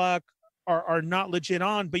Roadblock are not legit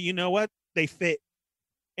on, but you know what? They fit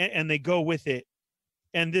and they go with it.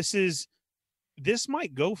 And this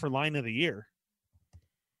might go for line of the year.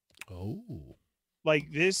 Oh.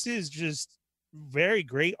 Like, this is just very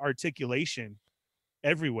great articulation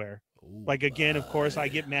everywhere. Oh, Like, again, of course, I my.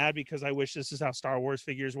 get mad because I wish this is how Star Wars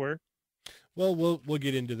figures were. Well, we'll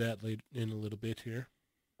get into that later in a little bit here.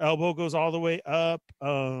 Elbow goes all the way up.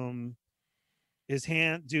 His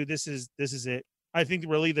hand, dude, this is it. I think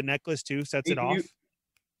really the necklace too sets it off.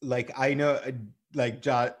 Like I know, like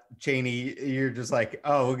John Cheney, you're just like,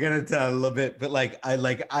 oh, we're gonna tell a little bit, but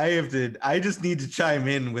I just need to chime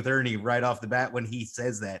in with Ernie right off the bat when he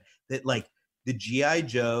says that like the G.I.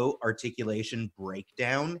 Joe articulation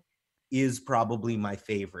breakdown is probably my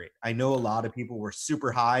favorite. I know a lot of people were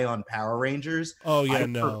super high on Power Rangers. Oh yeah, I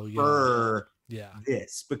no, prefer yeah.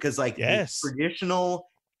 this because like Yes. the traditional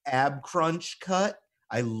ab crunch cut,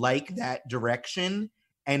 I like that direction.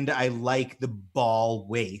 And I like the ball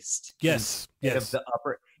waist. Yes, instead yes. of the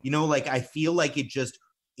upper, like I feel like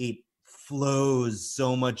it flows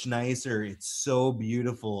so much nicer. It's so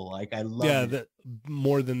beautiful. Like I love Yeah, it. that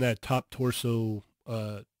more than that top torso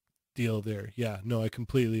deal there. Yeah, no, I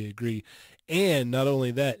completely agree. And not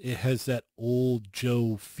only that, it has that old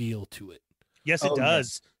Joe feel to it. Yes, it Oh, yeah.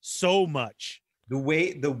 does. So much. The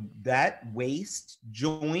way that waist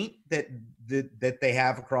joint that they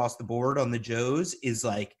have across the board on the Joes is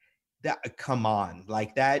like that. Come on,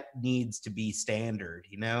 like that needs to be standard.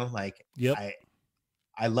 Like Yep.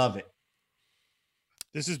 I love it.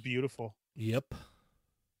 This is beautiful. Yep.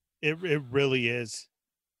 It really is.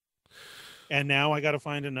 And now I got to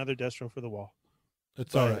find another Destro for the wall.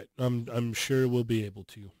 That's all But- right. I'm sure we'll be able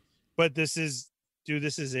to. But this is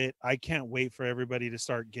it. I can't wait for everybody to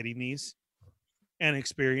start getting these and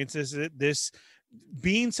experiences it. This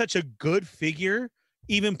being such a good figure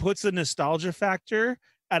even puts the nostalgia factor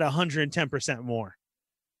at 110% more.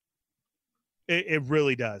 It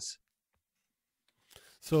really does.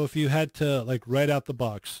 So if you had to like right out the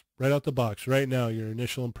box right now, your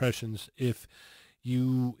initial impressions, if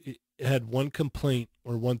you had one complaint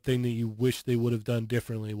or one thing that you wish they would have done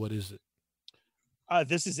differently, what is it?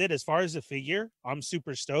 this is it. As far as the figure, I'm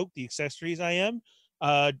super stoked. The accessories, I am.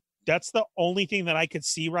 That's the only thing that I could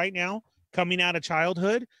see right now coming out of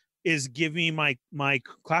childhood is give me my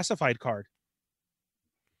classified card.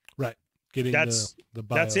 Right. Getting That's the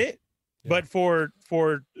bio. that's it. Yeah. But for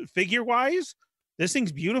figure wise, this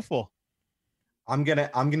thing's beautiful. I'm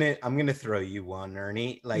gonna throw you one,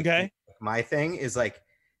 Ernie. Like Okay. my thing is like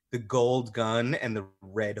the gold gun and the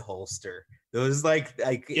red holster. Those like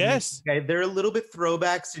Yes. they're a little bit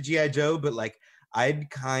throwbacks to G.I. Joe, but like I'd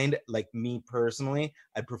kind like me personally,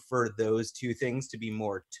 I prefer those two things to be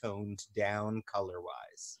more toned down color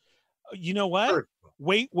wise. You know what? Sure.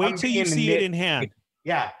 Wait I'm till you being see it in hand.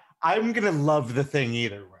 Yeah, I'm gonna love the thing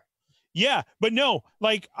either way. Yeah, but no,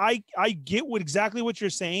 like I get exactly what you're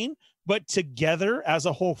saying, but together as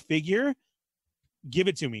a whole figure, give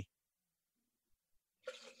it to me.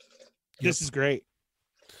 This is great.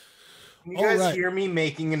 Can you guys Alright. hear me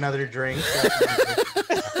making another drink?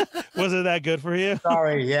 Was it that good for you?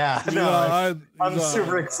 Sorry, yeah. No, Yeah, I'm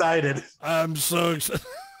super excited. I'm so excited.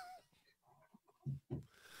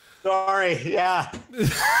 Sorry, yeah.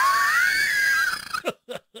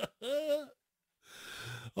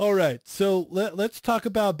 All right, so let's talk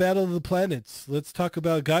about Battle of the Planets. Let's talk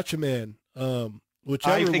about Gotcha Man. I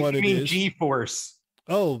Whichever think one you it mean is. G-Force.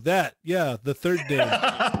 Oh, that. Yeah, the third name.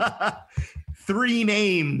 3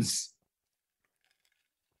 names.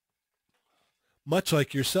 Much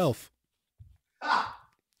like yourself. Ah,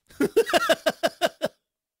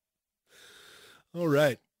 All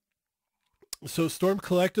right. So Storm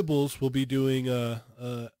Collectibles will be doing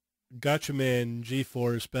Gotcha Man,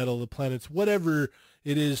 G-Force, Battle of the Planets, whatever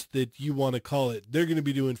it is that you want to call it. They're going to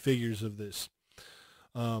be doing figures of this.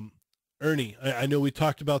 Ernie, I know we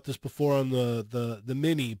talked about this before on the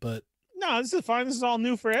mini, but No, this is fine. This is all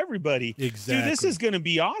new for everybody. exactly. Dude, this is going to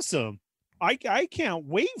be awesome. I can't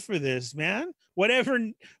wait for this, man. Whatever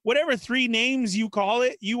 3 names you call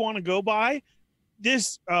it, you want to go by.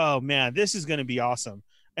 This, oh man, this is going to be awesome.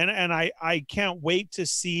 And I can't wait to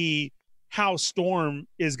see how Storm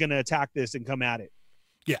is going to attack this and come at it.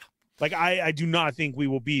 Yeah. Like I do not think we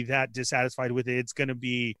will be that dissatisfied with it. It's going to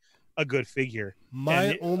be a good figure.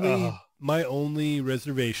 My And my only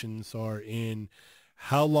reservations are in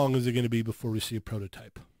how long is it going to be before we see a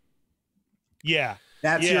prototype? Yeah.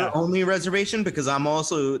 That's Yeah. your only reservation? Because I'm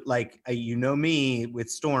also like, you know me with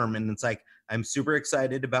Storm, and it's like, I'm super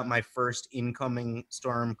excited about my first incoming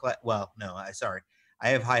Storm. Well, no, I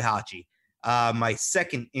have Heihachi. My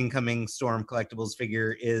second incoming Storm Collectibles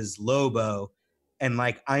figure is Lobo. And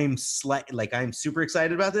like, I'm super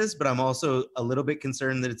excited about this, but I'm also a little bit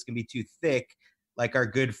concerned that it's going to be too thick. Like our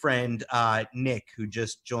good friend, Nick, who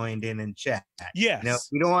just joined in chat. Yes. No,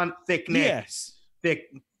 we don't want thick Nick. Yes.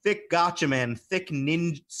 Thick Gotcha Man, thick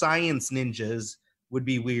science ninjas would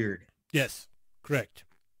be weird. Yes, correct.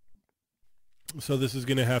 So this is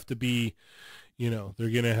going to have to be, they're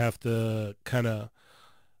going to have to kind of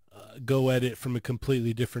go at it from a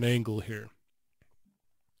completely different angle here.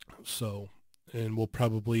 So, and we'll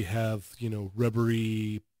probably have,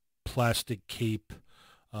 rubbery plastic cape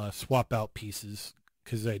swap out pieces,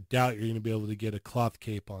 because I doubt you're going to be able to get a cloth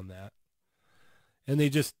cape on that. And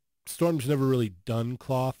Storm's never really done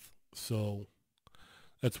cloth, so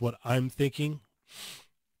that's what I'm thinking.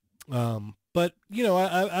 But,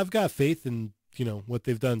 I've got faith in, what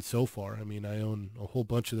they've done so far. I mean, I own a whole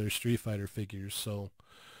bunch of their Street Fighter figures, so,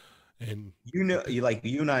 and you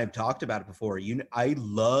and I have talked about it before. I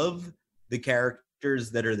love the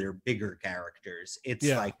characters that are their bigger characters. It's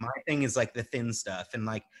like, my thing is like the thin stuff, and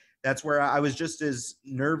like that's where I was just as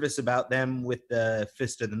nervous about them with the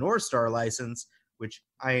Fist of the North Star license, which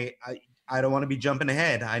I don't want to be jumping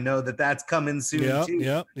ahead. I know that that's coming soon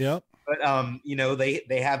too. Yeah. But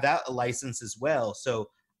they have that license as well. So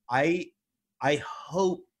I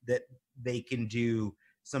hope that they can do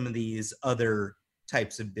some of these other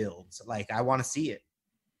types of builds. Like, I want to see it.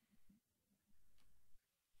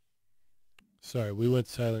 Sorry, we went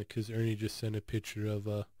silent because Ernie just sent a picture of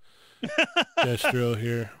Destro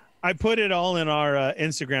here. I put it all in our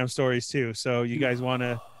Instagram stories too. So you guys want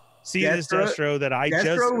to see this Destro that I just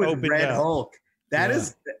with opened Red up. Hulk. That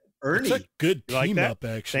is Ernie. It's a good You like team that? up,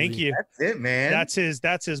 actually. Thank you. That's it, man. That's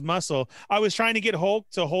his muscle. I was trying to get Hulk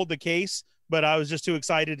to hold the case, but I was just too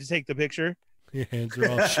excited to take the picture. Your hands are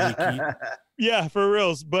all shaky. Yeah, for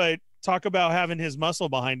reals. But talk about having his muscle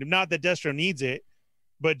behind him. Not that Destro needs it,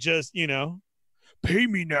 but just, pay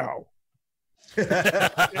me now. That's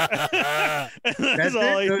all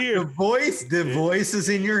I hear. The voice is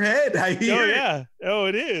in your head. I hear. Oh yeah. Oh,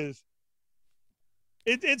 it is.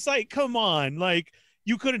 It's like, come on, like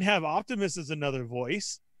you couldn't have Optimus as another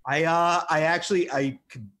voice. I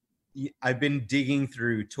I've been digging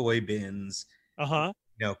through toy bins, Uh-huh.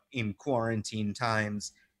 in quarantine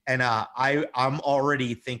times, and I'm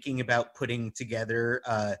already thinking about putting together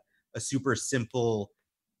a super simple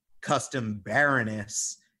custom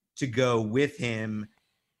Baroness to go with him.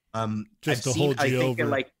 Just to hold you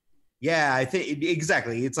over. Yeah, I think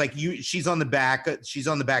exactly. It's like she's on the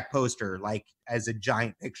back poster, like as a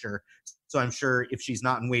giant picture. So I'm sure if she's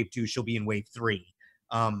not in wave 2, she'll be in wave 3.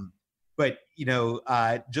 But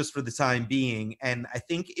just for the time being, and I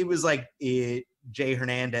think it was like Jay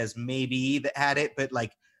Hernandez maybe that had it, but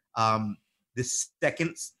like the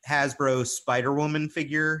second Hasbro Spider-Woman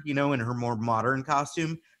figure, in her more modern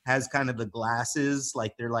costume, has kind of the glasses,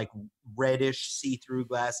 like they're like reddish see-through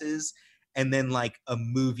glasses, and then like a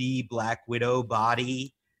movie Black Widow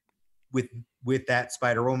body with that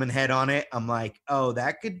Spider-Woman head on it. I'm like, oh,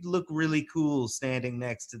 that could look really cool standing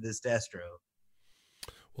next to this Destro.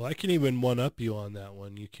 Well, I can even one-up you on that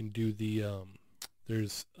one. You can do the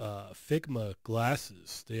there's Figma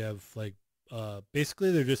glasses. They have like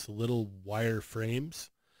basically they're just little wire frames,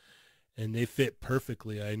 and they fit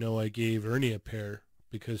perfectly. I know I gave Ernie a pair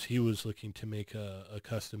because he was looking to make a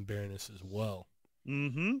custom Baroness as well.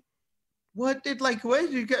 Mm-hmm. What you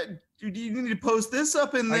got? Do you need to post this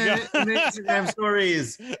up in the Instagram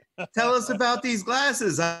stories? Tell us about these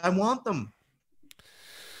glasses. I want them.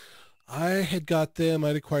 I had got them.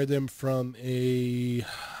 I'd acquired them from a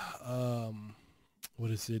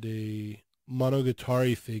what is it? A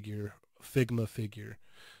Monogatari Figma figure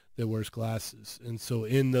that wears glasses. And so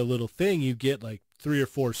in the little thing, you get like 3 or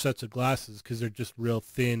 4 sets of glasses because they're just real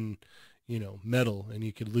thin, metal, and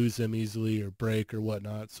you could lose them easily or break or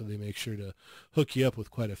whatnot. So they make sure to hook you up with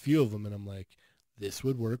quite a few of them. And I'm like, this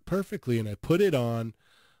would work perfectly. And I put it on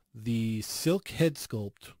the silk head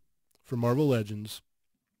sculpt for Marvel Legends.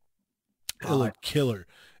 It looked killer.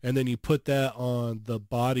 And then you put that on the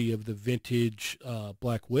body of the vintage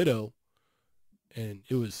Black Widow, and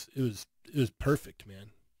it was perfect, man.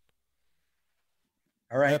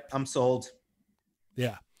 All right, I'm sold.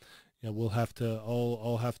 Yeah. We'll have to.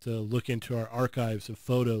 I'll have to look into our archives of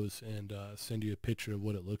photos and send you a picture of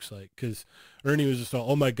what it looks like. Because Ernie was just all,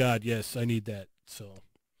 oh my God, yes, I need that. So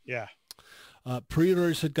yeah.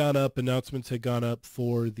 Pre-orders had gone up. Announcements had gone up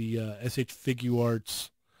for the SH Figuarts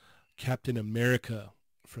Captain America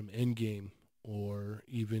from Endgame, or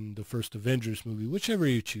even the first Avengers movie, whichever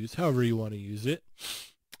you choose, however you want to use it.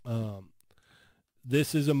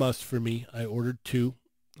 This is a must for me. I ordered 2.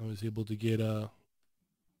 I was able to get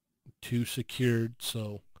 2 secured,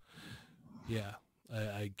 so yeah,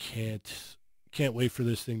 I can't wait for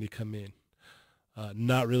this thing to come in.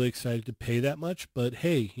 Not really excited to pay that much, but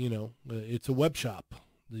hey, it's a web shop.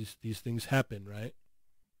 These things happen, right?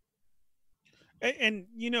 And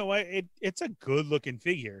what? It's a good looking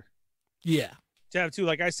figure. Yeah. To have too,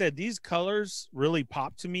 like I said, these colors really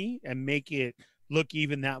pop to me and make it look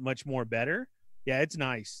even that much more better. Yeah, it's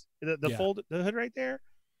nice. The hood right there.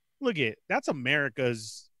 Look at that's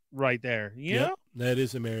America's right there. Yeah, that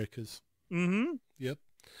is America's. Mm-hmm. Yep.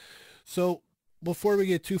 So before we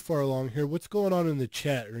get too far along here, what's going on in the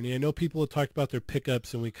chat, Ernie? I know people have talked about their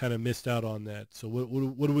pickups and we kind of missed out on that. So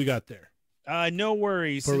what do we got there? No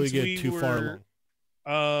worries. Before we get too far along.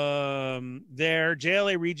 There,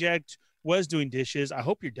 JLA Reject was doing dishes. I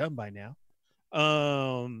hope you're done by now.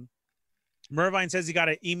 Mervine says he got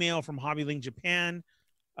an email from HobbyLink Japan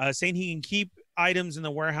saying he can keep items in the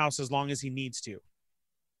warehouse as long as he needs to.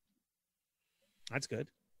 That's good.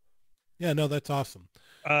 Yeah, no, that's awesome.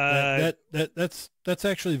 That's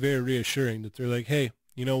actually very reassuring that they're like, hey,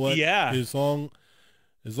 you know what? Yeah. As long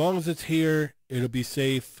as it's here, it'll be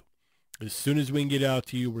safe. As soon as we can get out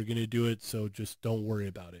to you, we're going to do it. So just don't worry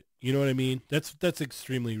about it. You know what I mean? That's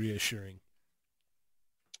extremely reassuring.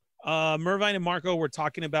 Mervine and Marco were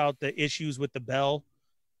talking about the issues with the bell.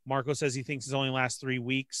 Marco says he thinks it only lasts 3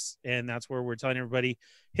 weeks. And that's where we're telling everybody,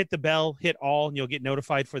 hit the bell, hit all, and you'll get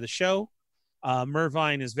notified for the show.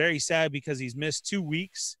 Mervine is very sad because he's missed 2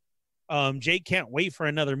 weeks. Jake can't wait for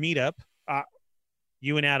another meetup.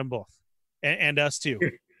 You and Adam both, and us too.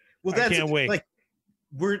 Well, I can't wait. Like,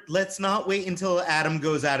 let's not wait until Adam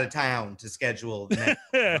goes out of town to schedule the next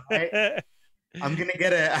one, right? I'm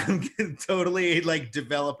gonna totally like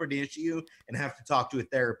develop an issue and have to talk to a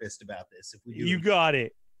therapist about this if we do. You got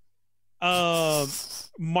it.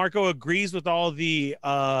 Marco agrees with all the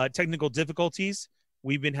technical difficulties.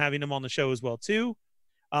 We've been having them on the show as well too.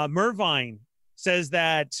 Mervine says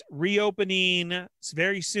that reopening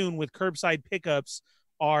very soon with curbside pickups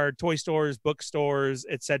are toy stores, bookstores,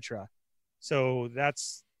 etc. So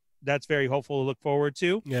that's very hopeful to look forward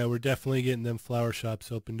to. Yeah, we're definitely getting them flower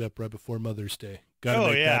shops opened up right before Mother's Day. Got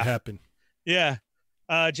to make that happen. Yeah.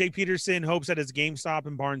 Jay Peterson hopes that it's GameStop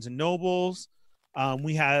and Barnes and Nobles.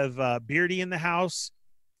 We have Beardy in the house.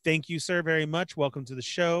 Thank you, sir, very much. Welcome to the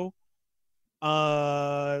show.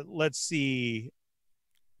 Let's see.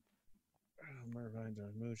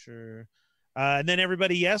 And then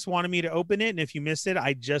everybody, yes, wanted me to open it. And if you missed it,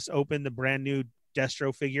 I just opened the brand new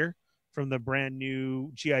Destro figure from the brand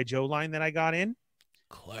new G.I. Joe line that I got in.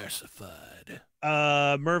 Classified.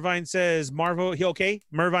 Mervine says Marvel. Okay.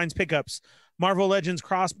 Mervine's pickups. Marvel Legends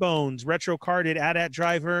Crossbones, retro carded AT-AT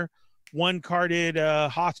driver, 1 carded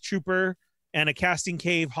Hoth Trooper, and a Casting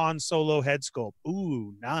Cave Han Solo head sculpt.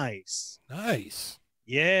 Ooh, nice. Nice.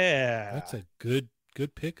 Yeah. That's a good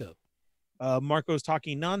pickup. Marco's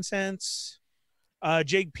talking nonsense.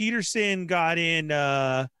 Jake Peterson got in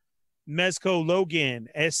Mezco Logan,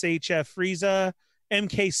 SHF Frieza,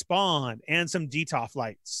 MK Spawn, and some DTOF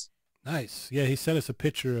lights. Nice. Yeah, he sent us a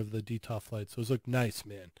picture of the DTOF lights. Those look nice,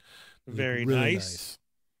 man. Those Very look really nice.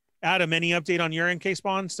 Adam, any update on your MK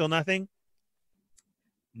Spawn? Still nothing?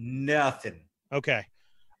 Nothing. Okay.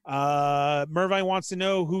 Mervine wants to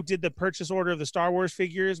know who did the purchase order of the Star Wars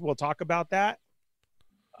figures. We'll talk about that.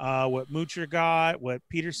 What Moocher got, what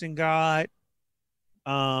Peterson got.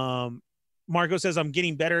 Marco says, I'm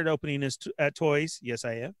getting better at opening at toys. Yes,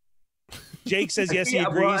 I am. Jake says, yes, he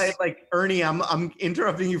agrees. Well, like Ernie, I'm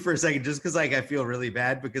interrupting you for a second just because like I feel really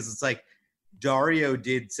bad because it's like Dario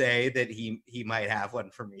did say that he might have one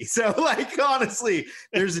for me. So like honestly,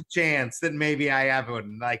 there's a chance that maybe I have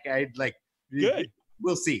one. Like I'd like good.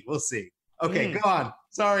 We'll see. Okay, go on.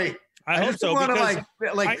 Sorry. I hope just so. want to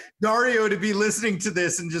Because Dario to be listening to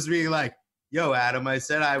this and just be like, "Yo, Adam, I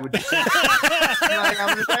said I would." I'm just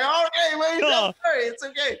like, "Okay, wait, no, sorry, it's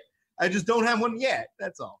okay. I just don't have one yet.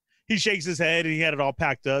 That's all." He shakes his head and he had it all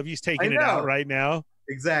packed up. He's taking it out right now.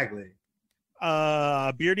 Exactly.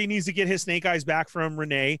 Beardy needs to get his snake eyes back from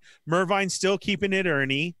Renee. Mervine's still keeping it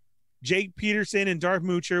Ernie. Jake Peterson and Darth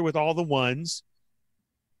Moocher with all the ones.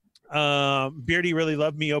 Beardy really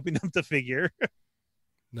loved me opening up the figure.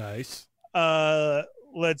 Nice.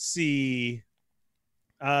 Let's see.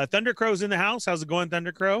 Thunder Crow's in the house. How's it going,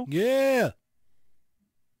 Thunder Crow? Yeah.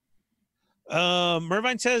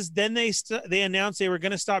 Mervine says then they announced they were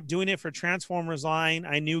going to stop doing it for Transformers line.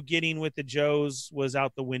 I knew getting with the Joes was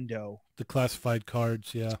out the window. The classified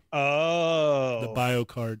cards, yeah. Oh. The bio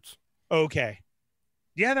cards. Okay.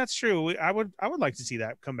 Yeah, that's true. I would like to see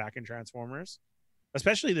that come back in Transformers,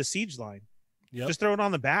 especially the Siege line. Yep. Just throw it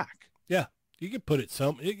on the back. Yeah. You could put it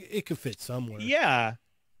it could fit somewhere. Yeah.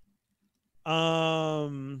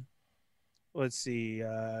 Let's see.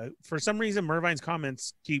 For some reason, Mervine's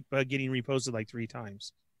comments keep getting reposted like 3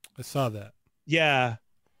 times. I saw that. Yeah.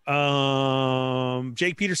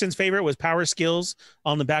 Jake Peterson's favorite was Power Skills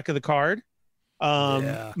on the back of the card.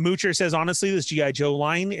 Yeah. Moocher says, honestly, this G.I. Joe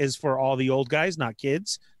line is for all the old guys, not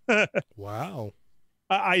kids. Wow.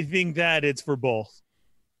 I think that it's for both.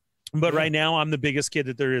 But right now, I'm the biggest kid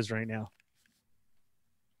that there is right now.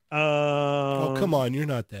 Oh, come on. You're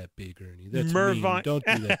not that big, Ernie. That's mean. Don't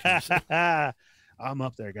do that to yourself. I'm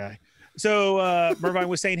up there, guy. So Mervine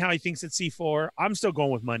was saying how he thinks it's C4. I'm still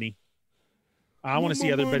going with money. I want to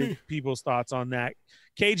see other people's thoughts on that.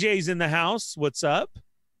 KJ's in the house. What's up?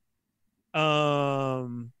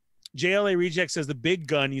 JLA Reject says the big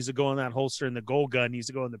gun needs to go in that holster and the gold gun needs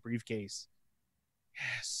to go in the briefcase.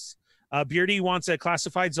 Yes. Beardy wants a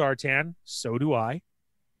classified Zartan. So do I.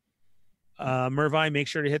 Mervine, make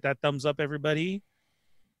sure to hit that thumbs up, everybody.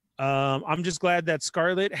 I'm just glad that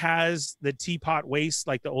Scarlet has the teapot waist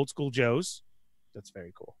like the old school Joes. That's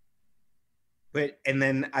very cool. And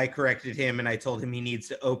then I corrected him and I told him he needs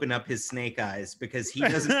to open up his snake eyes because he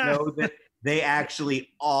doesn't know that they actually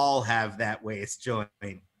all have that waist joint.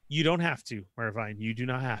 You don't have to, Mervine. You do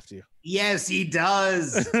not have to. Yes, he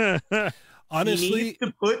does. Honestly, he needs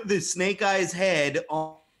to put the snake eyes head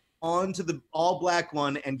onto the all black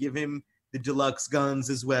one and give him the deluxe guns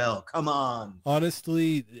as well. Come on.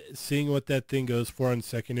 Honestly, seeing what that thing goes for on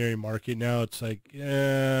secondary market now, it's like,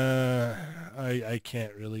 I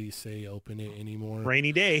can't really say open it anymore.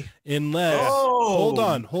 Rainy day. Unless, hold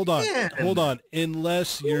on.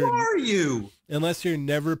 Unless unless you're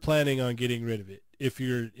never planning on getting rid of it. If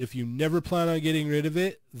you never plan on getting rid of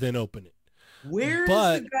it, then open it. Where's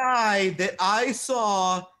the guy that I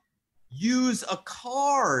saw use a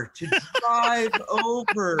car to drive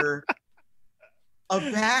over a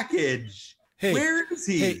package? Hey, where is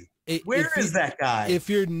he? Where is that guy? If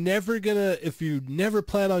you never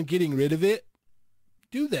plan on getting rid of it,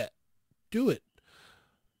 do that. Do it.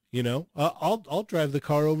 You know, I'll drive the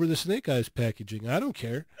car over the Snake Eyes packaging. I don't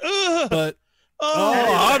care. But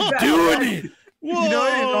I'm doing it. Whoa. You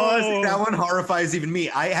know, honestly, that one horrifies even me.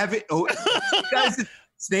 I have it. Oh, guys,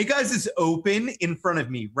 Snake Eyes is open in front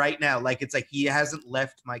of me right now. Like it's like he hasn't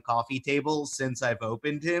left my coffee table since I've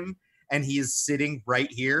opened him, and he is sitting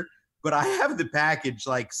right here. But I have the package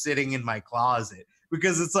like sitting in my closet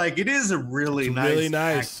because it's like it is a really It's nice, really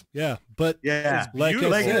nice. package. Yeah, but Yeah, like I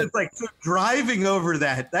like said, it's like so driving over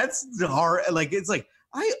that's hard. Like it's like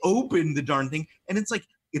I opened the darn thing, and it's like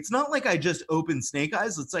it's not like I just opened Snake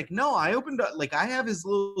Eyes. It's like no, I opened like I have his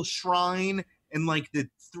little shrine and like the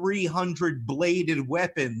 300 bladed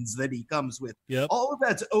weapons that he comes with. yep. All of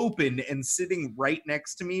that's open and sitting right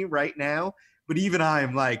next to me right now. But even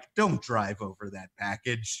I'm like, don't drive over that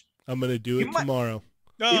package. I'm gonna do it tomorrow.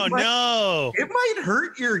 Oh It might- no! It might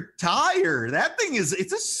hurt your tire. That thing it's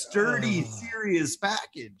a sturdy, serious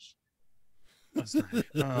package.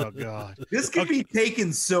 Oh god! This could be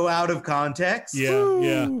taken so out of context. Yeah,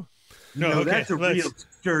 yeah, No, okay, that's a let's- real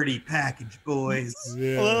sturdy package, boys.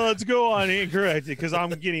 yeah. Well, let's go on incorrect because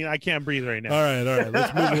I can't breathe right now. All right.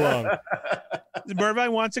 Let's move along.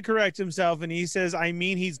 Mervine wants to correct himself, and he says, "I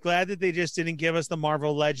mean, he's glad that they just didn't give us the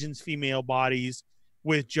Marvel Legends female bodies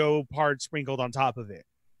with Joe part sprinkled on top of it."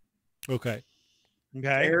 Okay.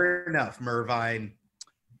 Okay. Fair enough, Mervine.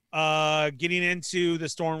 Getting into the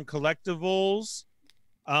Storm collectibles.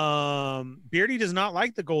 Beardy does not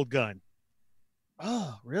like the gold gun.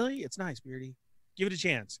 Oh, really? It's nice, Beardy. Give it a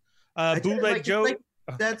chance. Bootleg Like, Joe. like,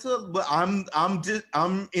 that's a. But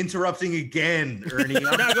I'm interrupting again, Ernie.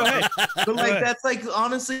 No, go ahead. But Go like ahead. that's like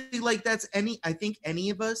honestly like that's I think any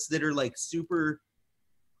of us that are like super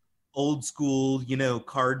old school,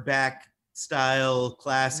 card back style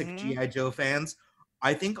classic Mhm. GI Joe fans,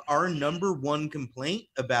 I think our number one complaint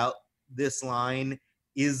about this line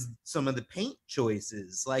is some of the paint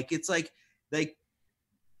choices. Like it's like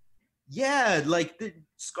yeah, like the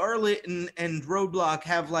Scarlet and Roadblock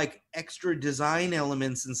have like extra design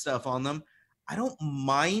elements and stuff on them. I don't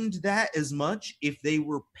mind that as much if they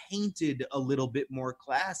were painted a little bit more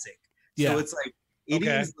classic. Yeah. So it's like it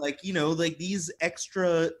is Okay. like like these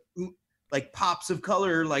extra like pops of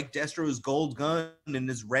color, like Destro's gold gun and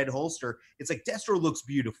his red holster. It's like Destro looks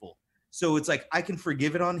beautiful. So it's like I can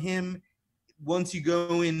forgive it on him once you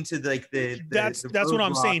go into like the That's what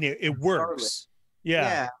I'm Roadblock saying. It and works.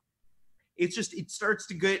 Yeah. It's just it starts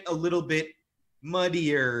to get a little bit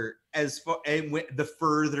muddier as far and the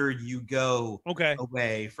further you go Okay.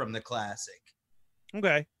 away from the classic.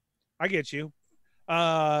 Okay. I get you.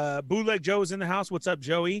 Bootleg Joe is in the house. What's up,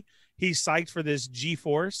 Joey? He's psyched for this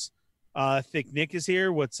G-Force. Thick Nick is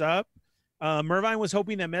here. What's up? Mervine was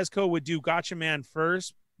hoping that Mezco would do Gotcha Man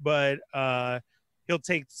first, but he'll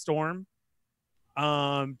take Storm.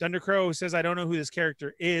 Thundercrow says, I don't know who this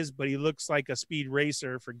character is, but he looks like a speed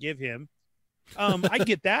racer. Forgive him. I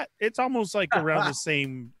get that. It's almost like around the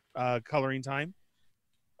same coloring time.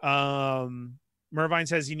 Mervine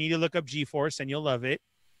says you need to look up G-Force and you'll love it.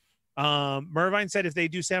 Mervine said if they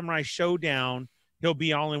do Samurai Showdown, he'll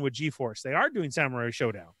be all in with G-Force. They are doing Samurai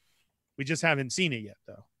Showdown. We just haven't seen it yet,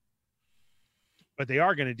 though. But they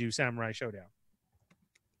are going to do Samurai Showdown.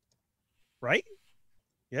 Right?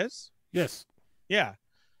 Yes? Yes. Yeah.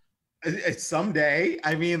 Someday,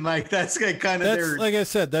 I mean, like that's kind of That's their like I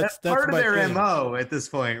said. That's part of my their thing. MO at this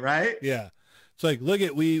point, right? Yeah. It's like, look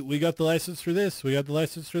at we got the license for this. We got the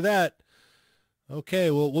license for that. Okay,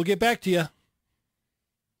 well we'll get back to you.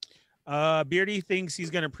 Beardy thinks he's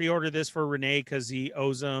going to pre-order this for Renee because he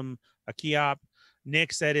owes him a Keop.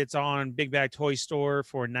 Nick said it's on Big Bag Toy Store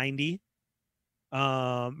for $90.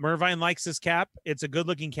 Mervine likes this cap. It's a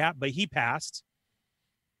good-looking cap, but he passed.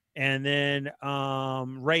 And then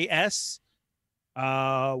Ray S.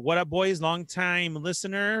 What up, boys? Long-time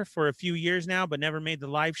listener for a few years now, but never made the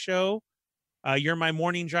live show. You're my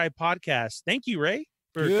morning drive podcast. Thank you, Ray,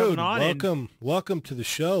 for coming on. Welcome to the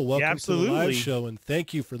show. Welcome to the live absolutely. show, and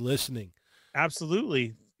thank you for listening.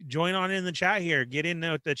 Absolutely. Join on in the chat here. Get in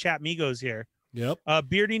with the chat Migos here. Yep.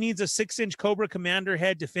 Beardy needs a 6-inch Cobra Commander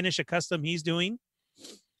head to finish a custom he's doing.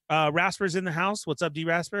 Rasper's in the house. What's up, D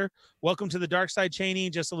Rasper? Welcome to the dark side, Cheney.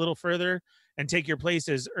 Just a little further and take your place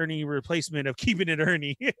as Ernie replacement of keeping it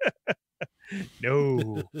Ernie.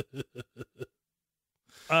 No.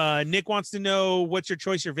 Nick wants to know what's your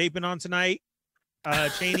choice you're vaping on tonight,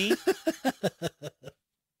 Cheney.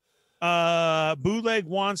 Bootleg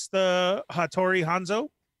wants the Hattori Hanzo.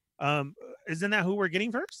 Isn't that who we're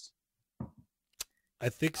getting first? I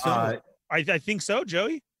think so. I think so,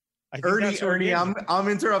 Joey. I think that's who we're Ernie, getting. I'm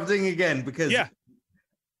interrupting again because Yeah.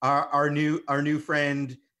 our new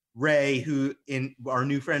friend Ray, our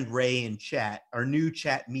new chat, our new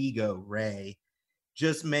chat Migo Ray,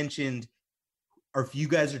 just mentioned, or if you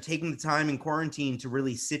guys are taking the time in quarantine to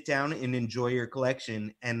really sit down and enjoy your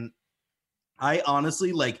collection, and I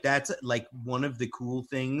honestly like that's like one of the cool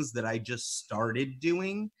things that I just started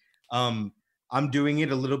doing. Um, I'm doing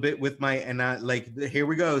it a little bit with my and I like here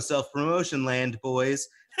we go, self-promotion land, boys.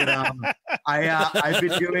 But I've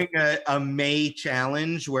been doing a May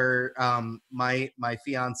challenge where my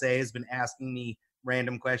fiance has been asking me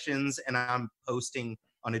random questions and I'm posting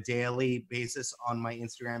on a daily basis on my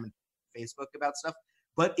Instagram and Facebook about stuff.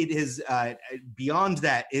 But it has beyond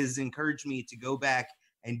that is encouraged me to go back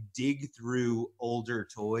and dig through older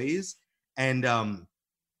toys. And I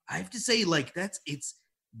have to say, like, it's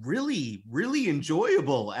really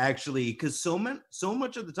enjoyable actually, because so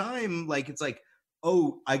much of the time, like, it's like,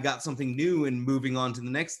 oh, I got something new and moving on to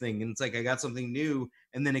the next thing. And it's like I got something new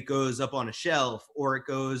and then it goes up on a shelf or it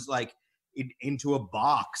goes like into a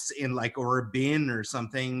box in like or a bin or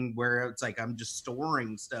something where it's like I'm just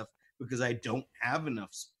storing stuff because I don't have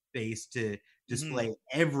enough space to display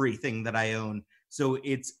everything that I own. So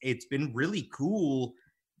it's been really cool,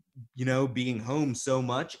 you know, being home so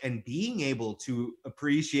much and being able to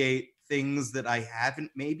appreciate things that I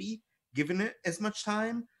haven't maybe given it as much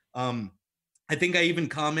time. I think I even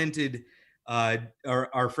commented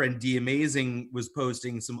our friend D Amazing was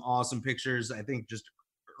posting some awesome pictures, I think just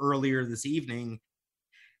earlier this evening.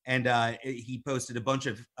 And he posted a bunch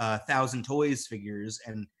of Thousand Toys figures,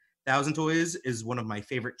 and Thousand Toys is one of my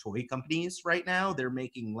favorite toy companies right now. They're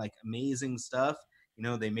making like amazing stuff. You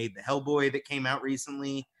know, they made the Hellboy that came out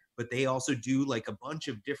recently, but they also do like a bunch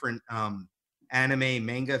of different anime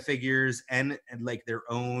manga figures and like their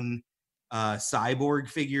own cyborg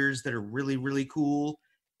figures that are really cool.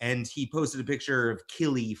 And he posted a picture of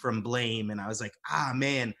Killy from Blame, and I was like, ah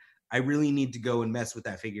man, I really need to go and mess with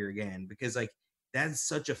that figure again, because like that's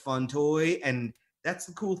such a fun toy. And that's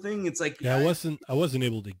the cool thing. It's like, Yeah, I wasn't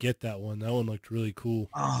able to get that one. That one looked really cool.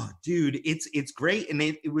 oh dude, it's great. And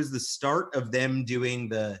it was the start of them doing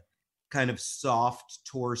the kind of soft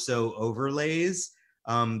torso overlays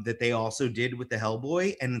that they also did with the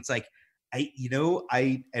Hellboy. And it's like,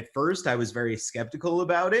 I at first I was very skeptical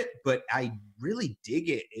about it, but I really dig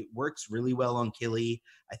it. It works really well on Killy.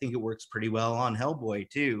 I think it works pretty well on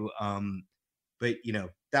Hellboy too. But you know,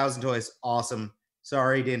 Thousand Toys, awesome.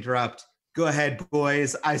 Sorry to interrupt. Go ahead,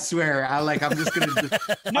 boys. I swear, I'm just gonna.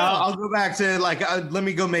 I'll go back to like. Let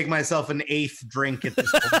me go make myself an 8th drink at this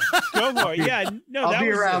point. Go for it. Yeah, no, I'll be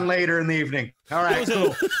around later in the evening. All right,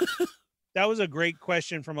 cool. That was a great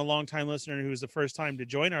question from a longtime listener who was the first time to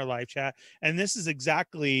join our live chat. And this is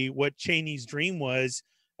exactly what Cheney's dream was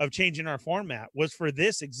of changing our format, was for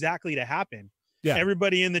this exactly to happen. Yeah.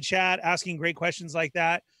 Everybody in the chat asking great questions like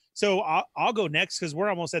that. So I'll go next because we're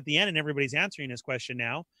almost at the end and everybody's answering this question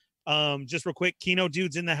now. Just real quick, Kino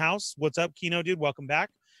Dude's in the house. What's up, Kino Dude? Welcome back.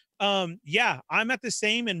 Yeah, I'm at the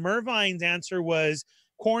same. And Mervine's answer was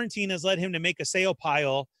quarantine has led him to make a sale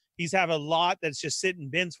pile. He's have a lot that's just sitting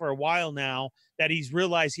bins for a while now that he's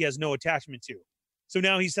realized he has no attachment to. So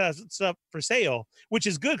now he has stuff for sale, which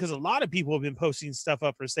is good because a lot of people have been posting stuff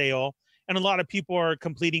up for sale. And a lot of people are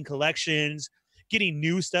completing collections, getting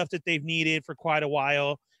new stuff that they've needed for quite a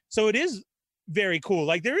while. So it is very cool.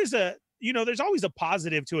 Like there is there's always a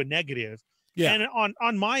positive to a negative. Yeah. And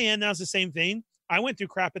on my end, that's the same thing. I went through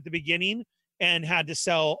crap at the beginning and had to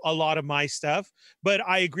sell a lot of my stuff. But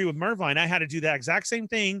I agree with Mervine. I had to do that exact same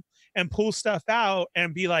thing and pull stuff out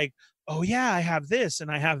and be like, oh yeah, I have this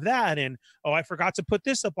and I have that. And, oh, I forgot to put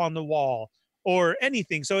this up on the wall or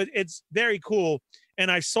anything. So it's very cool.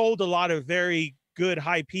 And I've sold a lot of very good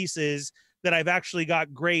high pieces that I've actually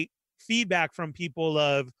got great feedback from people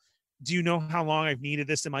of, do you know how long I've needed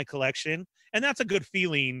this in my collection? And that's a good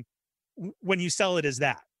feeling when you sell it as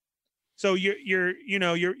that. So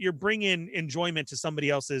you're bringing enjoyment to somebody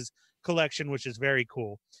else's collection, which is very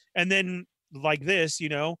cool. And then like this,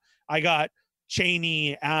 I got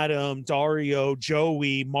Cheney, Adam, Dario,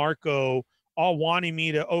 Joey, Marco, all wanting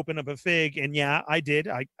me to open up a fig. And yeah, I did.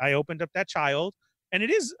 I opened up that child, and it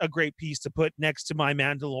is a great piece to put next to my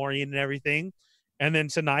Mandalorian and everything. And then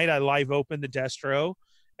tonight I live opened the Destro,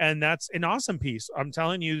 and that's an awesome piece. I'm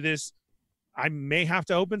telling you this, I may have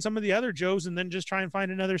to open some of the other Joes and then just try and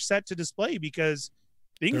find another set to display because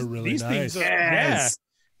these nice. Things are, yes.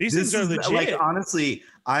 These things are legit. Like, honestly,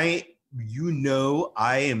 I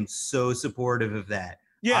am so supportive of that.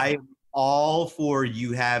 Yeah. I'm all for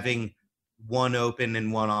you having one open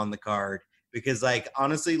and one on the card, because like,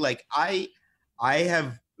 honestly, like I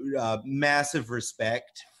have massive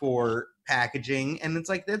respect for packaging, and it's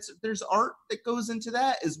like there's art that goes into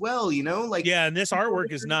that as well, like, yeah, and this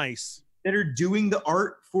artwork is nice, that are doing the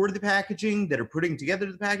art for the packaging, that are putting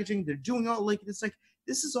together the packaging, they're doing all, like, it's like,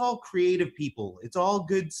 this is all creative people, it's all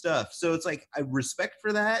good stuff. So it's like, I respect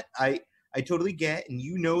for that. I totally get, and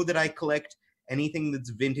that I collect anything that's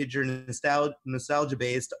vintage or nostalgia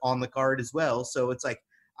based on the card as well. So it's like,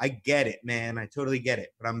 I get it, man. I totally get it.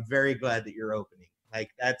 But I'm very glad that you're opening. Like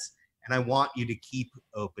that's, and I want you to keep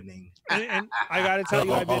opening. And I got to tell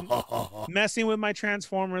you, I've been messing with my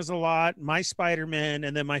Transformers a lot, my Spider-Man,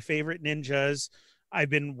 and then my favorite ninjas. I've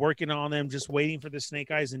been working on them, just waiting for the Snake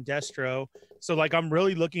Eyes and Destro. So like, I'm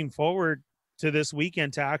really looking forward to this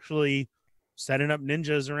weekend to actually setting up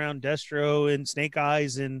ninjas around Destro and Snake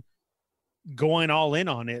Eyes and going all in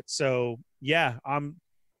on it. So yeah, I'm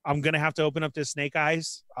gonna have to open up this Snake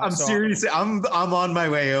Eyes. I'm seriously, I'm on my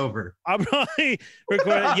way over. I'm probably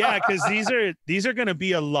recording, yeah, because these are gonna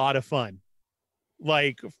be a lot of fun,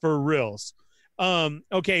 like for reals.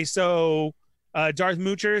 Okay, so Darth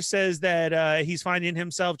Moocher says that he's finding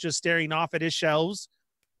himself just staring off at his shelves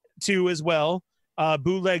too as well.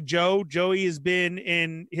 Bootleg Joey has been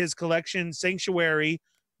in his collection Sanctuary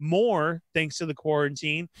more thanks to the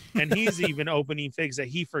quarantine, and he's even opening figs that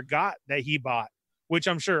he forgot that he bought, which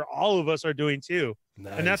I'm sure all of us are doing too.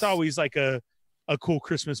 Nice. And that's always like a cool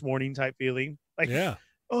Christmas morning type feeling. Like, yeah,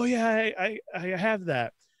 oh yeah, I have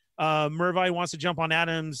that. Mervi wants to jump on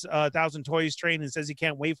Adam's 1,000 Toys train and says he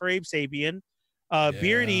can't wait for Abe Sapien.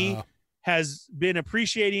 Beardy has been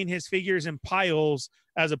appreciating his figures in piles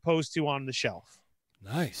as opposed to on the shelf.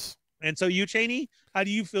 Nice. And so you, Cheney, how do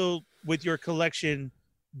you feel with your collection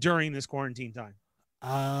during this quarantine time?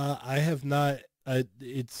 I have not.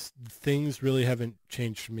 It's things really haven't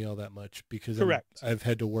changed for me all that much because I've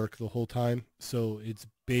had to work the whole time. So it's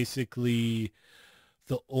basically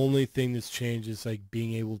the only thing that's changed is like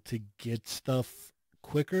being able to get stuff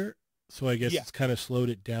quicker. So I guess it's kind of slowed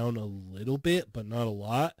it down a little bit, but not a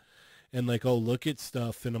lot. And like, I'll look at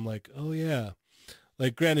stuff and I'm like, oh yeah.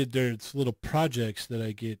 Like granted, there's little projects that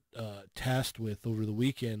I get tasked with over the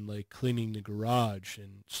weekend, like cleaning the garage.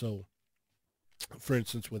 And so, for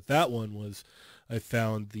instance, with that one was I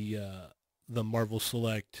found the Marvel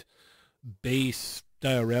Select base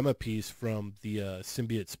diorama piece from the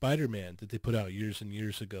Symbiote Spider-Man that they put out years and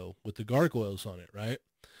years ago with the gargoyles on it, right?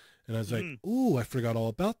 And I was like, ooh, I forgot all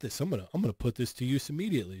about this. I'm gonna put this to use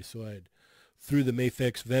immediately. So I threw the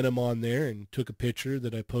Mafex Venom on there and took a picture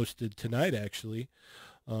that I posted tonight, actually.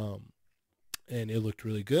 And it looked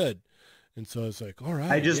really good. And so I was like, all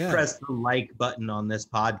right. I just pressed the like button on this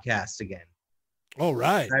podcast again. All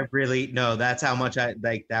right. I really, no, that's how much I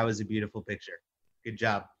like. That was a beautiful picture. Good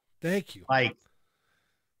job. Thank you. Like,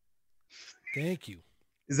 thank you.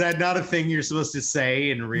 Is that not a thing you're supposed to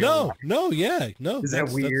say in real life? No, yeah, no. Is that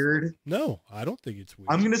weird? No, I don't think it's weird.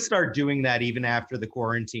 I'm gonna start doing that even after the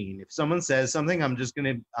quarantine. If someone says something, I'm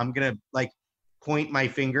gonna like point my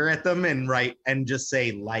finger at them and write and just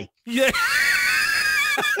say like. Yeah.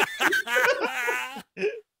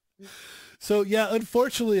 So yeah,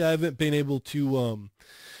 unfortunately, I haven't been able to,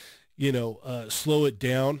 slow it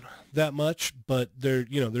down that much. But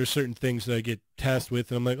there's certain things that I get tasked with,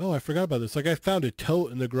 and I'm like, oh, I forgot about this. Like I found a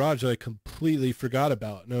tote in the garage that I completely forgot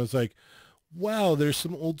about, and I was like, wow, there's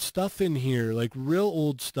some old stuff in here, like real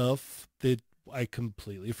old stuff that I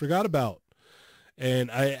completely forgot about. And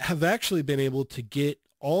I have actually been able to get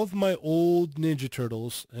all of my old Ninja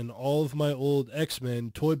Turtles and all of my old X-Men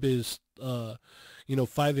Toy Biz,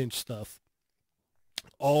 5-inch stuff,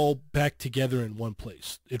 all back together in one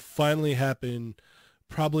place. It finally happened.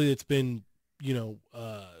 Probably it's been,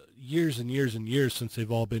 years and years and years since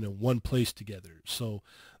they've all been in one place together. So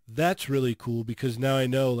that's really cool because now I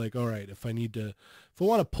know, like, all right, if I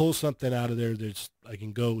want to pull something out of there, I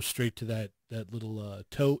can go straight to that little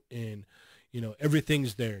tote and,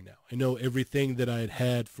 everything's there now. I know everything that I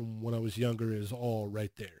had from when I was younger is all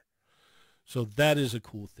right there. So that is a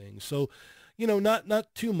cool thing. So,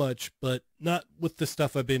 not too much, but not with the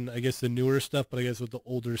stuff I've been, I guess the newer stuff, but I guess with the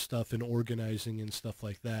older stuff and organizing and stuff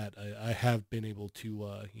like that, I have been able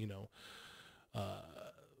to,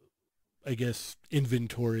 I guess,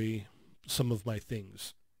 inventory some of my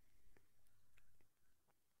things.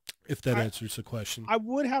 If that answers the question. I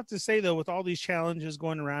would have to say, though, with all these challenges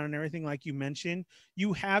going around and everything, like you mentioned,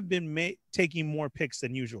 you have been taking more pics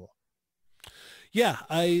than usual. Yeah,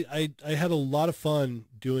 I had a lot of fun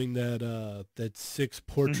doing that 6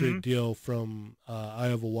 portrait deal from Eye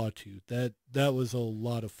of Uatu. That was a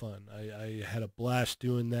lot of fun. I had a blast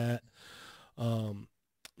doing that.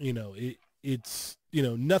 It's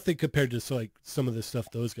nothing compared to some of the stuff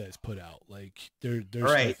those guys put out. Like their all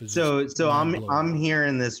right. So I'm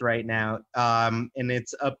hearing this right now. And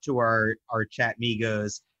it's up to our chat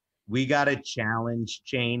migos. We got to challenge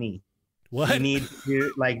Cheney. What? We need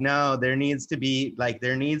to there needs to be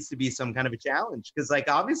some kind of a challenge because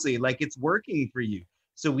obviously it's working for you.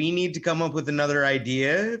 So we need to come up with another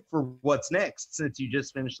idea for what's next since you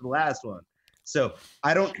just finished the last one. So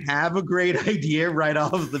I don't have a great idea right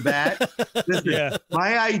off the bat. Listen, Yeah.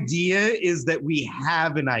 my idea is that we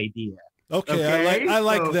have an idea. Okay, I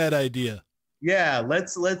like So, that idea. yeah,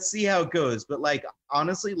 let's see how it goes. But like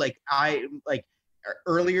honestly, like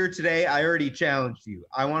earlier today, I already challenged you.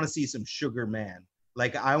 I want to see some Sugar Man.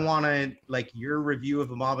 Like I want to like your review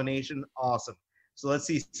of Abomination. Awesome. So let's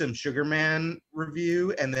see some Sugar Man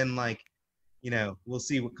review, and then like, we'll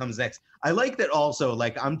see what comes next. I like that also.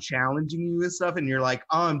 Like I'm challenging you with stuff, and you're like,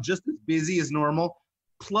 oh, I'm just as busy as normal.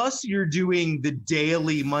 Plus, you're doing the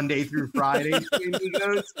daily Monday through Friday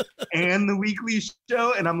videos and the weekly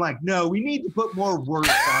show, and I'm like, no, we need to put more work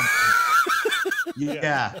on.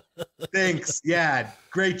 Yeah. Thanks. Yeah.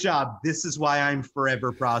 Great job. This is why I'm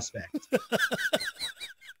forever Prospect.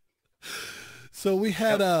 So we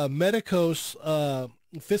had Medicos,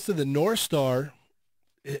 Fist of the North Star.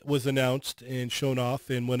 It was announced and shown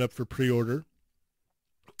off and went up for pre-order.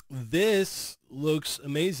 This looks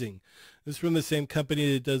amazing. This is from the same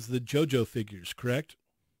company that does the JoJo figures, correct?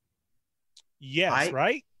 Yes,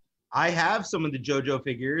 right? I have some of the JoJo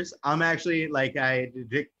figures. I'm actually like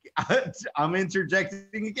I'm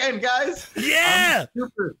interjecting again, guys. Yeah.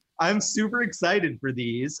 I'm super excited for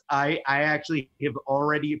these. I actually have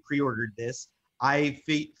already pre-ordered this. I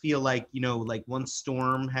feel like, like once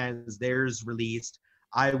Storm has theirs released,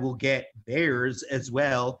 I will get theirs as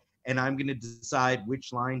well, and I'm going to decide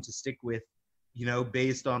which line to stick with,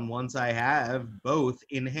 based on once I have both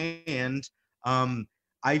in hand.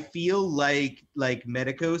 I feel like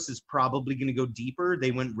Medicos is probably going to go deeper.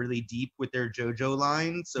 They went really deep with their JoJo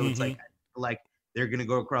line, so it's like they're going to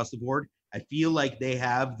go across the board. I feel like they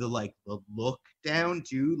have the look down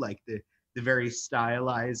too, like the very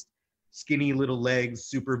stylized, skinny little legs,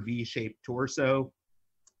 super V-shaped torso,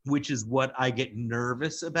 which is what I get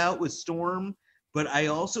nervous about with Storm. But I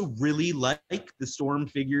also really like the Storm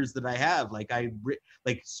figures that I have. Like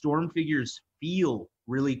Storm figures feel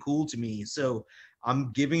really cool to me. So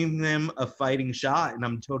I'm giving them a fighting shot, and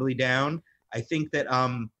I'm totally down. I think that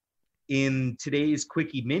in today's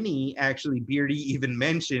Quickie Mini, actually, Beardy even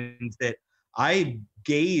mentioned that I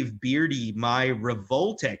gave Beardy my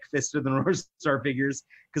Revoltech Fist of the North Star figures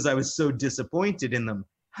because I was so disappointed in them.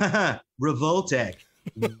 Haha, Revoltech.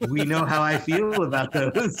 We know how I feel about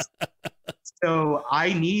those. So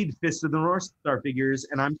I need Fist of the North Star figures,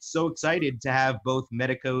 and I'm so excited to have both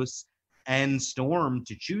Medicos and Storm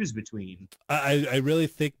to choose between. I really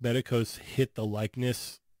think Medicos hit the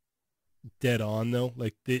likeness dead on, though.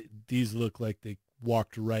 Like these look like they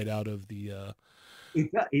walked right out of the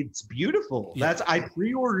It's beautiful. Yeah. I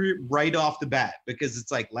pre-ordered it right off the bat because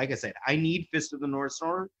it's like I said, I need Fist of the North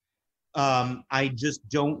Star. I just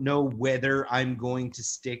don't know whether I'm going to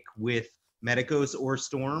stick with Medicos or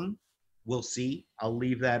Storm. We'll see. I'll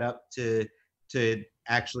leave that up to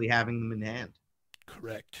actually having them in hand.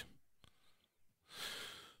 Correct.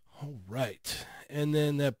 All right. And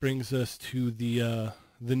then that brings us to the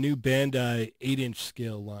new Bandai 8-inch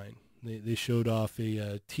scale line. They showed off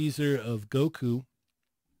a teaser of Goku,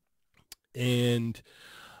 and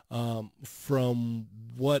from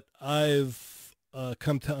what I've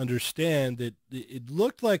come to understand, that it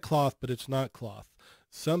looked like cloth, but it's not cloth.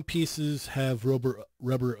 Some pieces have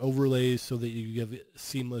rubber overlays so that you have a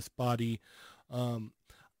seamless body. I'm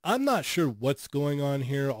not sure what's going on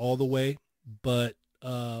here all the way, but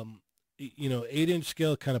 8-inch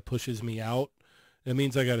scale kind of pushes me out. It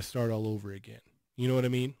means I got to start all over again. You know what I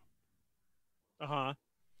mean?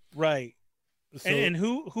 Right. So, And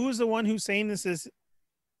who is the one who's saying this is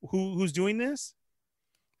who's doing this?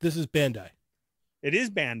 This is Bandai. It is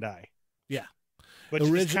Bandai. Yeah. But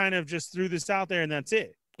you just kind of just threw this out there and that's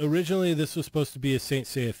it. Originally, this was supposed to be a Saint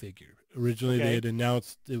Seiya figure. Originally, Okay. they had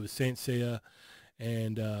announced it was Saint Seiya,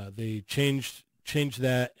 and they changed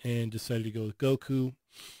that and decided to go with Goku.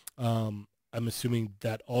 I'm assuming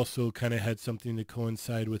that also kind of had something to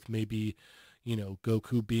coincide with maybe,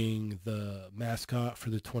 Goku being the mascot for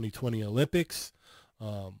the 2020 Olympics.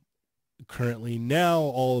 Currently now,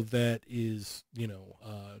 all of that is,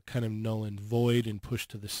 kind of null and void and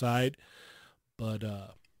pushed to the side. But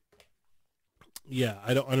yeah,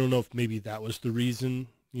 I don't know if maybe that was the reason,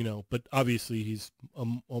 but obviously he's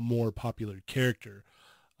a more popular character.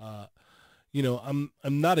 I'm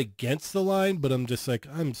not against the line, but I'm just like,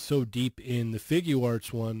 I'm so deep in the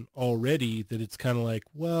Figuarts one already that it's kind of like,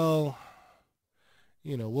 well,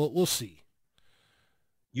 we'll see.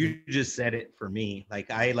 You just said it for me.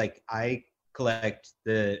 I collect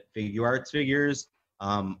the Figuarts figures.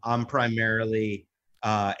 I'm primarily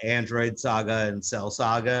Android Saga and Cell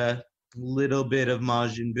Saga, little bit of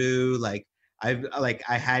Majin Buu.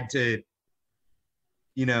 I had to,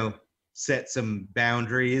 set some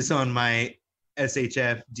boundaries on my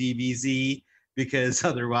SHF DBZ, because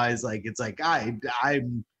otherwise, like, it's like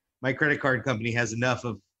I'm my credit card company has enough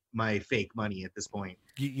of my fake money at this point.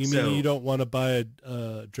 You So- mean you don't want to buy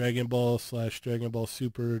a Dragon Ball / Dragon Ball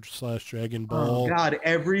Super / Dragon Ball? Oh God,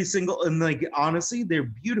 every single, and like honestly, they're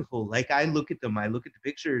beautiful. Like I look at them, I look at the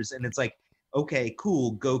pictures, and it's like, okay,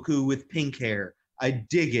 cool, Goku with pink hair. I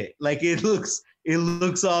dig it. Like it looks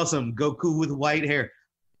awesome. Goku with white hair,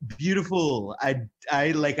 beautiful. I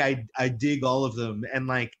dig all of them, and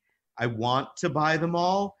like I want to buy them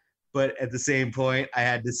all, but at the same point, I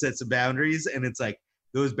had to set some boundaries, and it's like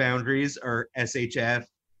those boundaries are SHF,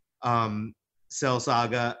 Cell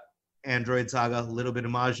Saga, Android Saga, a little bit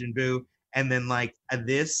of Majin Buu, and then like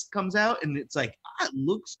this comes out, and it's like it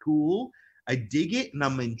looks cool. I dig it, and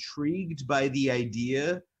I'm intrigued by the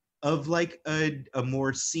idea of like a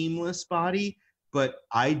more seamless body, but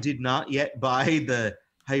I did not yet buy the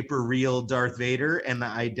hyper real Darth Vader, and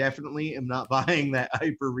I definitely am not buying that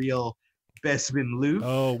hyper real Bespin Luke.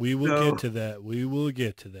 Oh, we will So- get to that. We will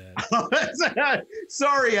get to that.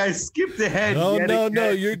 Sorry, I skipped ahead. No, yet no,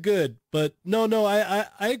 again. you're good. But no, I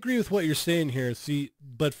agree with what you're saying here. See,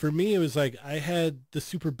 but for me, it was like I had the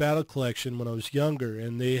Super Battle Collection when I was younger,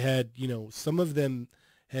 and they had, some of them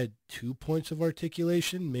had 2 points of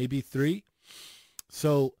articulation, maybe 3.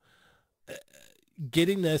 So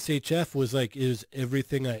getting the SHF was like, is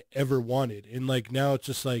everything I ever wanted. And like now it's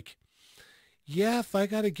just like, yeah, if I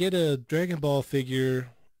got to get a Dragon Ball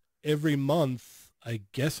figure every month, I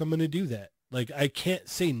guess I'm going to do that. Like I can't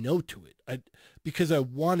say no to it. Because I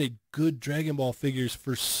wanted good Dragon Ball figures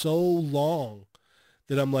for so long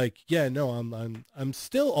that I'm like, yeah, no, I'm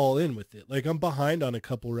still all in with it. Like I'm behind on a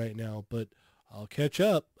couple right now, but I'll catch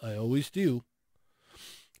up. I always do.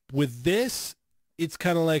 With this, it's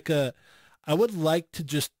kind of like I would like to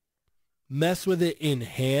just mess with it in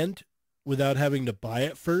hand without having to buy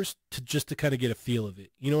it first to kind of get a feel of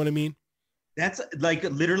it. You know what I mean? That's like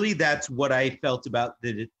literally that's what I felt about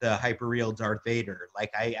the hyperreal Darth Vader.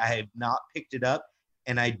 Like I have not picked it up,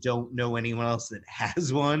 and I don't know anyone else that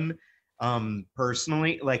has one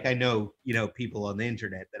personally. Like I know people on the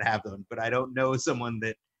internet that have them, but I don't know someone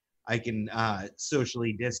that I can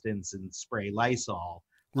socially distance and spray Lysol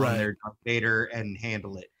on their Darth Vader and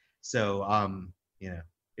handle it. So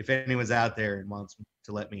if anyone's out there and wants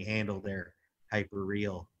to let me handle their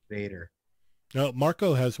hyperreal Vader. No,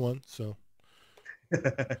 Marco has one, so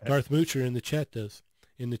Darth Moocher in the chat does,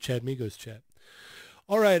 in the Chad Migos chat.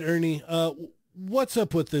 All right, Ernie, what's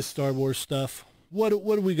up with this Star Wars stuff? What do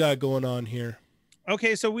we got going on here?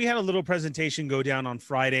 Okay, so we had a little presentation go down on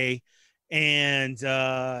Friday, and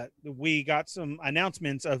we got some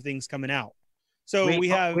announcements of things coming out. So wait,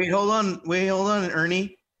 hold on,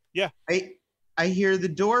 Ernie. Yeah. I hear the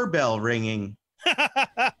doorbell ringing.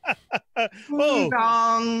 Oh,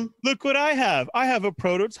 Dong. look what I have. I have a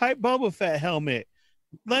prototype Boba Fett helmet.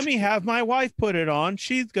 Let me have my wife put it on.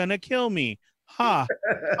 She's gonna kill me. Ha,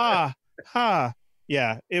 ha, ha.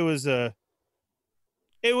 Yeah, it was it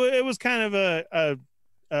was kind of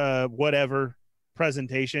a whatever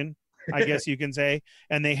presentation, I guess you can say.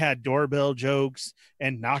 And they had doorbell jokes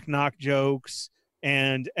and knock jokes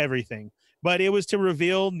and everything. But it was to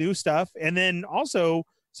reveal new stuff. And then also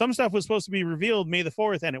some stuff was supposed to be revealed May the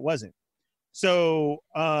 4th, and it wasn't. So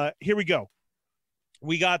here we go.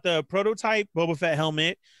 We got the prototype Boba Fett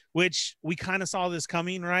helmet, which we kind of saw this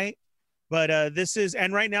coming, right? But this is,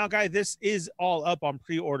 and right now, guys, this is all up on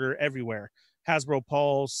pre-order everywhere. Hasbro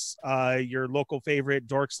Pulse, your local favorite,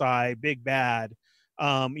 Dorkside, Big Bad.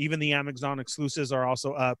 Even the Amazon exclusives are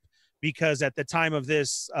also up, because at the time of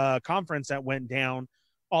this conference that went down,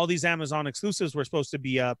 all these Amazon exclusives were supposed to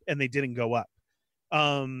be up, and they didn't go up.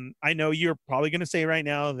 I know you're probably going to say right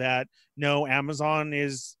now that no, Amazon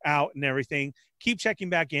is out and everything. Keep checking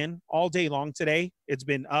back in all day long today. It's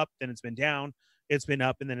been up, then it's been down. It's been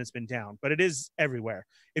up, and then it's been down. But it is everywhere.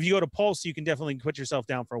 If you go to Pulse, you can definitely put yourself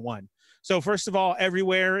down for one. So first of all,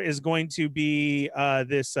 everywhere is going to be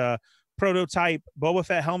this prototype Boba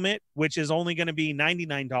Fett helmet, which is only going to be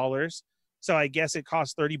 $99. So I guess it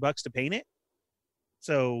costs $30 to paint it.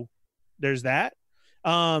 So there's that.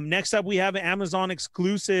 Next up, we have an Amazon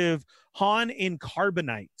exclusive Han in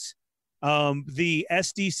Carbonite. The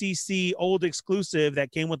SDCC old exclusive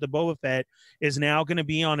that came with the Boba Fett is now going to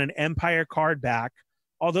be on an Empire card back.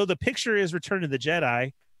 Although the picture is Return of the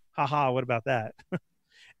Jedi. Haha, what about that?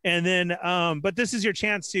 And then, but this is your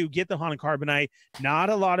chance to get the Han in Carbonite. Not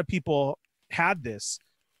a lot of people had this.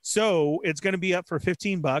 So it's going to be up for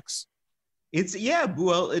 $15. It's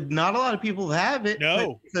well, not a lot of people have it.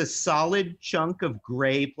 No. It's a solid chunk of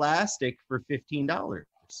gray plastic for $15.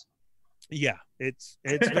 Yeah, it's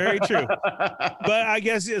very true. But I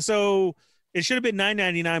guess so. It should have been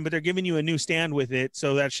 $9.99, but they're giving you a new stand with it,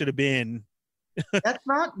 so that should have been. That's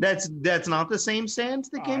not the same stand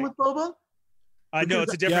that came with boba. No,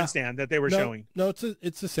 it's a different stand that they were showing. No,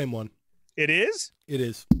 it's the same one. It is? It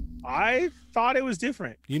is. I thought it was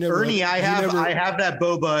different. Ernie, I have that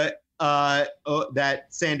boba, that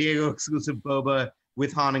San Diego exclusive boba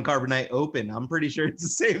with Han and Carbonite open. I'm pretty sure it's the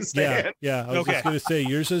same stand. Yeah. I was just gonna say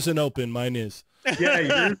yours isn't open, mine is.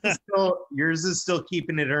 Yeah, yours is still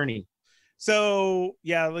keeping it, Ernie. So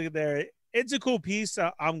yeah, look at there. It's a cool piece.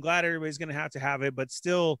 I'm glad everybody's gonna have to have it, but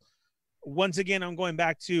still, once again, I'm going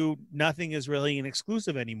back to nothing is really an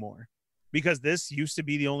exclusive anymore, because this used to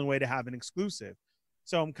be the only way to have an exclusive.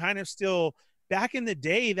 So I'm kind of still back in the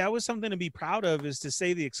day. That was something to be proud of, is to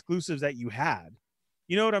say the exclusives that you had.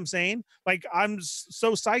 You know what I'm saying? Like, I'm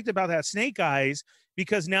so psyched about that Snake Eyes,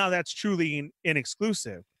 because now that's truly an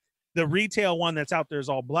exclusive. The retail one that's out there is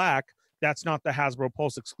all black. That's not the Hasbro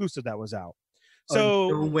Pulse exclusive that was out. So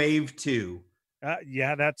until Wave 2.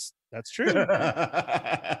 Yeah, that's true.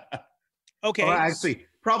 Okay. Well, actually,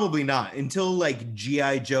 probably not until like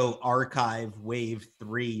G.I. Joe Archive Wave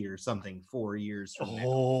 3 or something 4 years from now.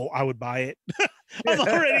 Oh, I would buy it. I'm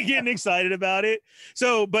already getting excited about it.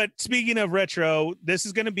 So, but speaking of retro, this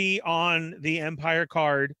is going to be on the Empire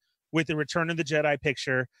card with the Return of the Jedi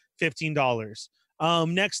picture, $15.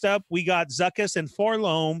 Next up, we got Zuckuss and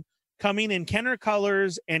Forlom coming in Kenner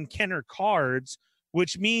colors and Kenner cards,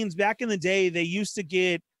 which means back in the day, they used to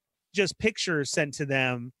get just pictures sent to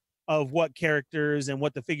them of what characters and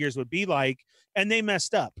what the figures would be like, and they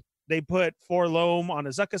messed up. They put Forlom on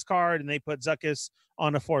a Zuckuss card, and they put Zuckuss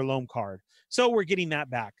on a Forlom card. So we're getting that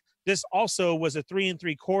back. This also was a 3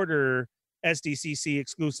 3/4 SDCC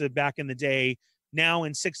exclusive back in the day, now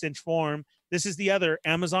in 6-inch form. This is the other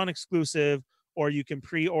Amazon exclusive, or you can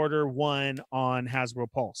pre-order one on Hasbro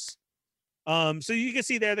Pulse. So you can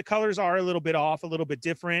see there, the colors are a little bit off, a little bit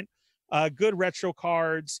different. Good retro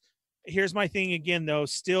cards. Here's my thing again, though.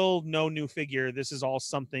 Still no new figure. This is all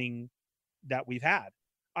something that we've had.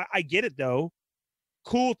 I get it, though.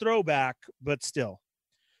 Cool throwback, but still.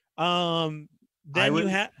 Then you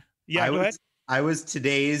had... Yeah, go ahead. I was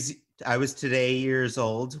today years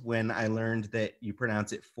old when I learned that you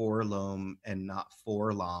pronounce it Forlom and not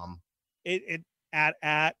Forlom. It at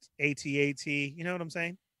ATAT. You know what I'm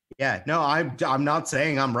saying? Yeah. No, I'm not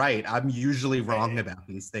saying I'm right. I'm usually wrong about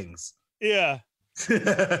these things. Yeah.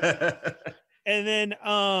 And then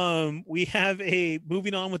we have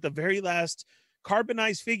moving on with the very last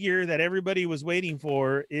carbonized figure that everybody was waiting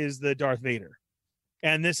for, is the Darth Vader.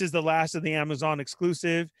 And this is the last of the Amazon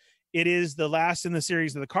exclusive. It is the last in the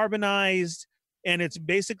series of the carbonized, and it's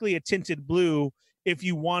basically a tinted blue if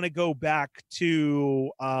you want to go back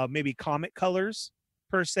to maybe comic colors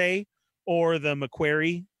per se, or the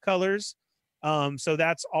McQuarrie colors. So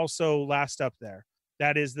that's also last up there.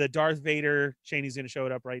 That is the Darth Vader. Shane's going to show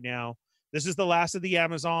it up right now. This is the last of the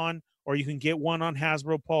Amazon, or you can get one on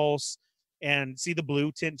Hasbro Pulse and see the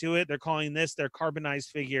blue tint to it. They're calling this their carbonized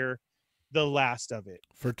figure, the last of it.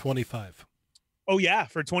 For $25. Oh, yeah,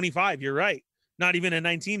 for $25. You're right. Not even a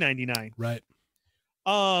 $19.99. Right.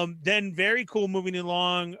 Then very cool. Moving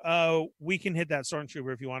along, we can hit that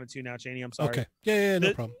Stormtrooper if you wanted to now, Cheney. I'm sorry. Okay. Yeah,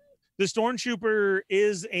 no problem. The Stormtrooper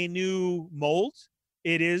is a new mold.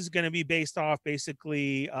 It is going to be based off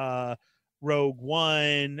basically Rogue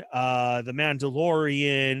One, the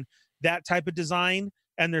Mandalorian, that type of design.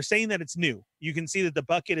 And they're saying that it's new. You can see that the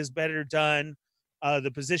bucket is better done.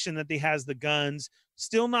 The position that they has the guns,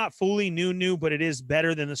 still not fully new, but it is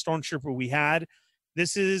better than the Stormtrooper we had.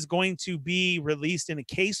 This is going to be released in a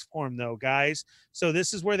case form, though, guys. So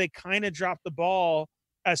this is where they kind of dropped the ball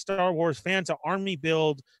as Star Wars fans to army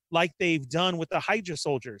build like they've done with the Hydra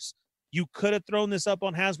soldiers. You could have thrown this up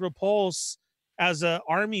on Hasbro Pulse as an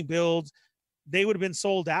army build. They would have been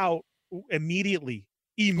sold out immediately.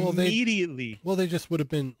 Well, they just would have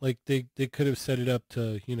been like, they could have set it up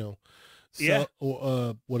to, sell,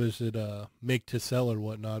 or what is it, make to sell or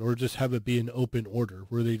whatnot, or just have it be an open order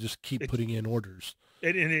where they just keep putting in orders.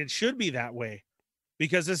 And it should be that way,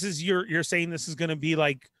 because this is you're saying this is going to be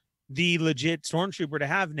like the legit Stormtrooper to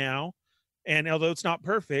have now. And although it's not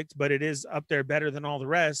perfect, but it is up there better than all the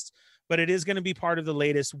rest, but it is going to be part of the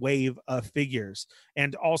latest wave of figures.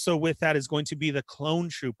 And also with that is going to be the Clone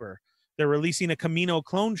Trooper. They're releasing a Camino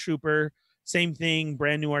Clone Trooper, same thing,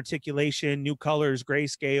 brand new articulation, new colors,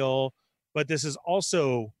 grayscale, but this is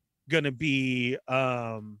also going to be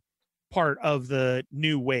part of the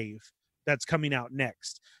new wave that's coming out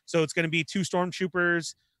next. So it's going to be 2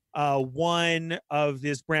 Stormtroopers, one of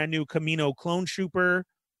this brand new Camino Clone Trooper,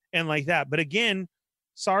 and like that. But again,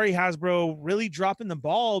 sorry, Hasbro, really dropping the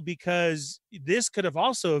ball, because this could have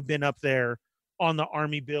also have been up there on the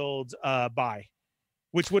Army build buy,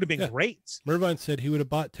 which would have been great. Mervine said he would have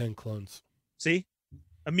bought 10 clones. See,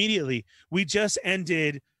 immediately. We just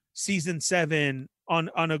ended season 7 on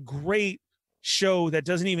a great show that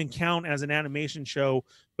doesn't even count as an animation show,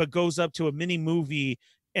 but goes up to a mini movie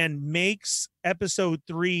and makes episode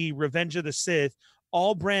 3, Revenge of the Sith,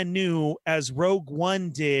 all brand new, as Rogue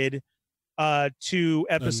One did to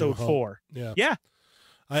episode 4. Yeah. Yeah.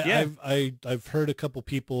 I've heard a couple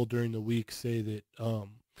people during the week say that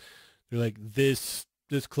they're like, this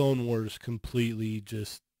Clone Wars completely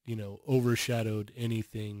just, you know, overshadowed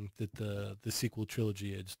anything that the sequel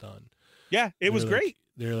trilogy has done. Yeah, it was great.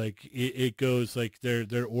 They're like, it goes like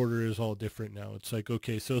their order is all different now. It's like,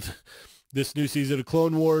 okay, so this new season of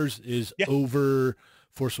Clone Wars is over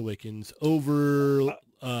Force Awakens, over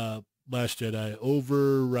Last Jedi,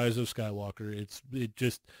 over Rise of Skywalker. It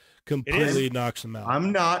just completely knocks them out.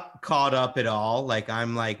 I'm not caught up at all. Like,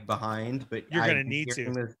 I'm like behind, but you're gonna need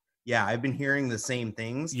to. Yeah, I've been hearing the same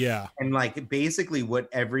things. Yeah. And like basically what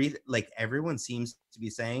everyone seems to be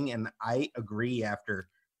saying, and I agree after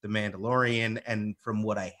The Mandalorian and from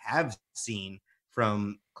what I have seen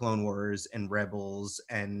from Clone Wars and Rebels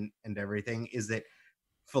and everything, is that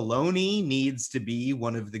Filoni needs to be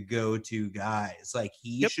one of the go-to guys. Like,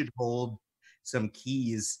 he should hold some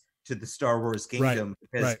keys to the Star Wars kingdom,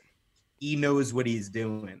 because he knows what he's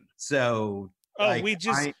doing. So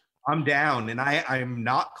I'm down, and I'm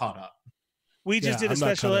not caught up. We just did a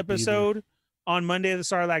special episode on Monday of the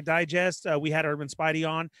Sarlacc Digest. We had Urban Spidey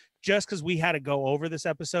on just because we had to go over this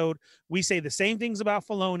episode. We say the same things about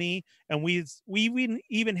Filoni, and we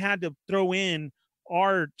even had to throw in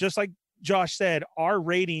our, just like Josh said, our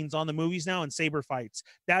ratings on the movies now and saber fights.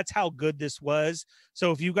 That's how good this was.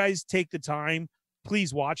 So if you guys take the time,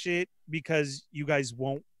 please watch it, because you guys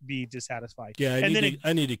won't be dissatisfied. Yeah,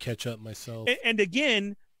 I need to catch up myself. And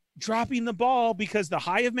again, dropping the ball, because the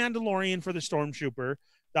high of Mandalorian for the Stormtrooper,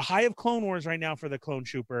 the high of Clone Wars right now for the Clone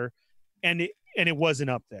Trooper, and it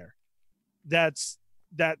wasn't up there. That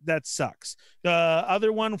sucks. The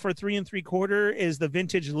other one for 3 3/4 is the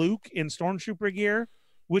vintage Luke in Stormtrooper gear,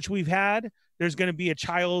 which we've had. There's going to be a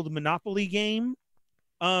child Monopoly game.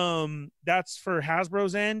 That's for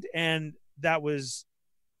Hasbro's end, and that was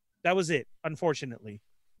it, unfortunately.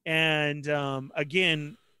 And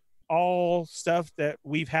again, all stuff that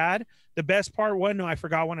we've had. The best part I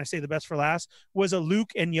forgot when I say the best for last, was a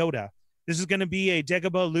Luke and Yoda. This is going to be a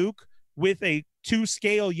Dagobah Luke with a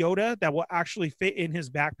 2-scale Yoda that will actually fit in his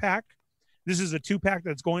backpack. This is a 2-pack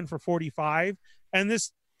that's going for $45, and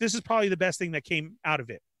this is probably the best thing that came out of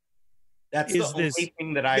it. That's the only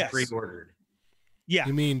thing that I pre-ordered. Yeah.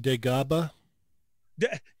 You mean Dagobah?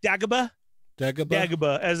 Dagobah?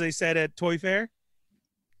 Dagobah, as they said at Toy Fair.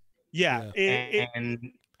 Yeah.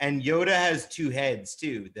 And Yoda has 2 heads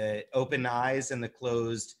too, the open eyes and the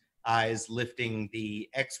closed eyes, lifting the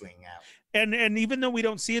X-Wing out. And even though we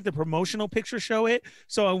don't see it, the promotional pictures show it.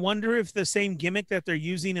 So I wonder if the same gimmick that they're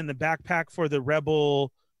using in the backpack for the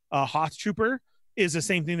Rebel Hoth Trooper is the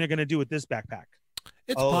same thing they're going to do with this backpack.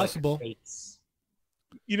 It's possible.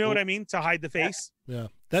 You know what I mean? To hide the face. Yeah.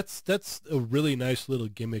 That's a really nice little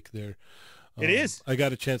gimmick there. It is. I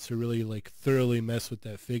got a chance to really thoroughly mess with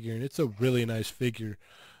that figure, and it's a really nice figure.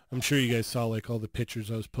 I'm sure you guys saw all the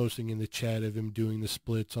pictures I was posting in the chat of him doing the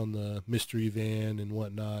splits on the mystery van and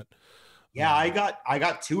whatnot. Yeah, I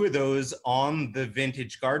got 2 of those on the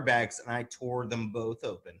vintage guard bags, and I tore them both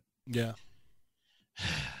open. Yeah.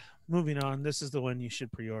 Moving on. This is the one you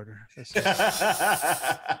should pre-order. This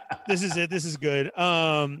is it. This is good.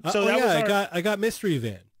 I got mystery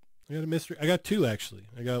van. I got 2 actually.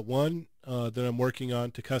 I got one that I'm working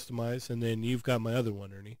on to customize, and then you've got my other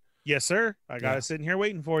one, Ernie. Yes, sir. I got it sitting here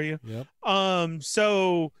waiting for you. Yep.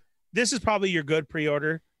 So this is probably your good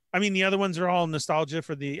pre-order. I mean, the other ones are all nostalgia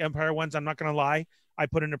for the Empire ones. I'm not going to lie. I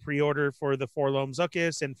put in a pre-order for the 4-Lom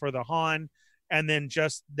Zuckuss and for the Han, and then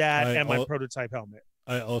just that and my prototype helmet.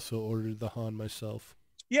 I also ordered the Han myself.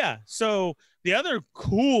 Yeah. So the other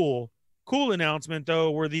cool announcement,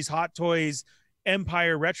 though, were these Hot Toys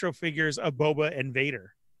Empire retro figures of Boba and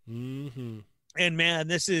Vader. Mm-hmm. And man,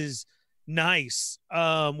 this is nice.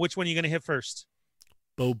 Which one are you going to hit first?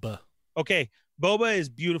 Boba. Okay. Boba is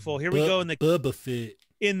beautiful. Here we go in the Boba Fett.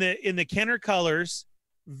 In the Kenner colors.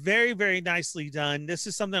 Very, very nicely done. This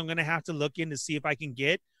is something I'm going to have to look in to see if I can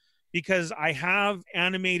get, because I have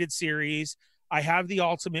animated series. I have the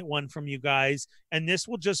ultimate one from you guys, and this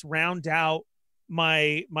will just round out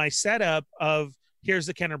my setup of here's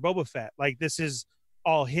the Kenner Boba Fett. Like, this is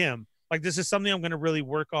all him. Like, this is something I'm going to really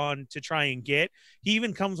work on to try and get. He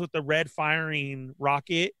even comes with the red firing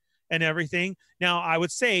rocket and everything. Now, I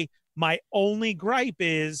would say my only gripe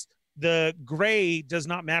is the gray does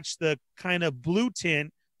not match the kind of blue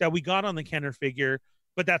tint that we got on the Kenner figure,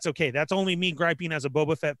 but that's okay. That's only me griping as a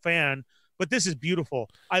Boba Fett fan, but this is beautiful.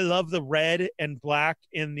 I love the red and black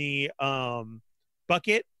in the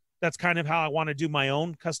bucket. That's kind of how I want to do my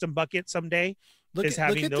own custom bucket someday. Look is at,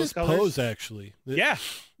 having look at those this colors. pose, actually. Yeah.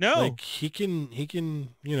 No. Like, he can,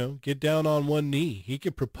 you know, get down on one knee. He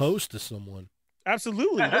could propose to someone.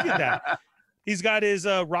 Absolutely. Look at that. He's got his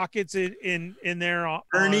rockets in there.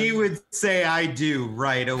 Ernie would say, "I do,"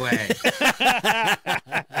 right away.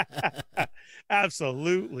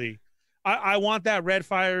 Absolutely. I want that red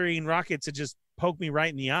firing rocket to just poke me right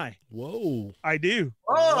in the eye. Whoa. I do.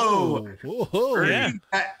 Whoa. Whoa. Ernie,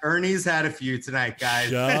 Ernie's had a few tonight, guys.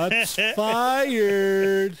 Shots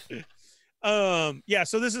fired. Yeah,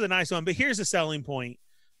 so this is a nice one, but here's a selling point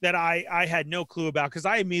that I had no clue about, because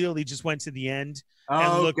I immediately just went to the end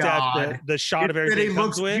and looked at the shot of everything it it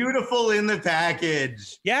comes looks with. beautiful in the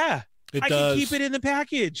package. Yeah, It I does. can keep it in the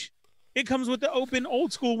package. It comes with the open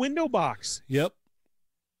old school window box. Yep.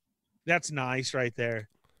 That's nice right there.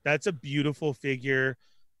 That's a beautiful figure.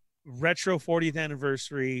 Retro 40th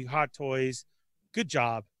anniversary, Hot Toys. Good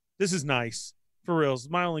job. This is nice. For reals.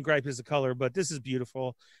 My only gripe is the color, but this is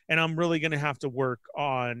beautiful. And I'm really going to have to work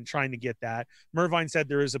on trying to get that. Mervine said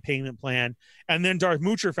there is a payment plan. And then Darth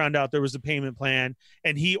Moocher found out there was a payment plan,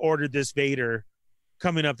 and he ordered this Vader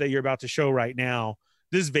coming up that you're about to show right now.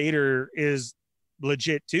 This Vader is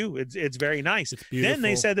legit too. It's very nice. It's beautiful. Then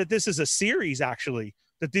they said that this is a series, actually,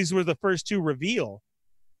 that these were the first two reveal.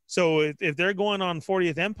 So if they're going on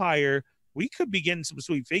 40th Empire, we could be getting some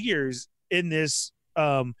sweet figures in this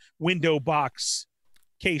window box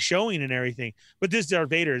case showing and everything. But this Darth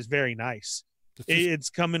Vader is very nice. It's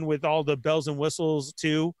coming with all the bells and whistles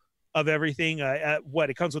too of everything. What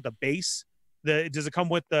it comes with the base. Does it come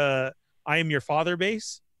with the "I Am Your Father"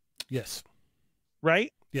 base? Yes.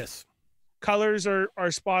 Right. Yes. Colors are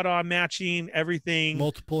spot on, matching everything.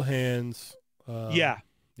 Multiple hands. Yeah.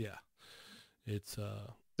 Yeah. It's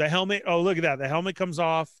The helmet. Oh, look at that. The helmet comes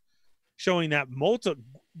off, showing that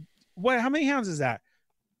how many hands is that?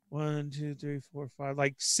 1, 2, 3, 4, 5,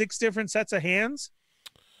 like 6 different sets of hands.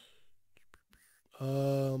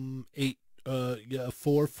 8. Yeah,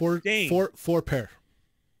 4 Dang. pair.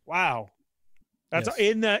 Wow. That's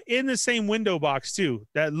Yes. in the same window box too.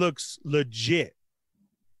 That looks legit.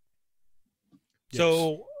 Yes.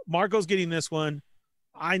 So Marco's getting this one.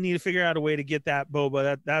 I need to figure out a way to get that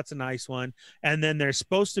Boba. That's a nice one. And then there's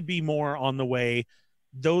supposed to be more on the way.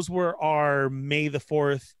 Those were our May the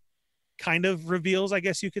 4th kind of reveals, I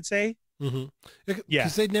guess you could say. Mm-hmm. Yeah.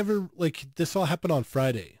 Because they never, like, this all happened on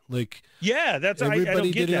Friday. Like, Yeah, that's I everybody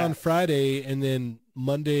don't get did it that. on Friday, and then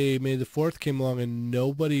Monday, May the 4th came along, and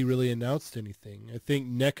nobody really announced anything. I think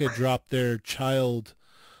NECA dropped their child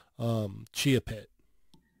Chia Pet.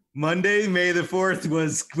 Monday, May the 4th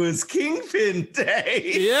was Kingpin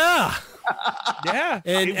Day. Yeah. Yeah,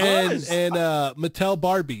 and it was. and Mattel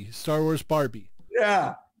Barbie, Star Wars Barbie.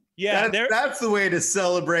 Yeah. Yeah, That's the way to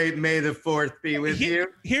celebrate May the 4th be with you.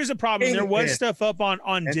 Here's a problem. There was Kingpin. stuff up on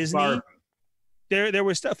And Disney. Barbie. There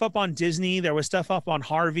was stuff up on Disney. There was stuff up on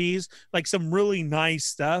Harvey's, like some really nice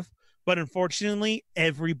stuff. But unfortunately,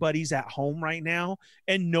 everybody's at home right now,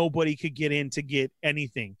 and nobody could get in to get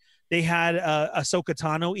anything. They had Ahsoka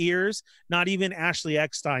Tano ears. Not even Ashley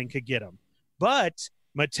Eckstein could get them. But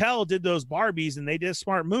Mattel did those Barbies, and they did a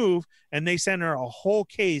smart move, and they sent her a whole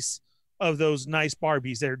case of those nice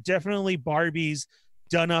Barbies. They're definitely Barbies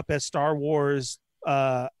done up as Star Wars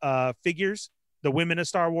figures. The women of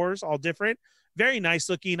Star Wars, all different. Very nice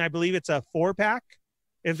looking. I believe it's a 4-pack,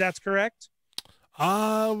 if that's correct.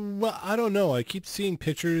 Well, I don't know. I keep seeing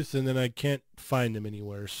pictures, and then I can't find them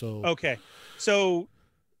anywhere. So Okay. So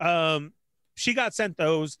she got sent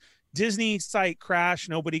those. Disney site crashed.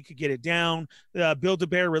 Nobody could get it down.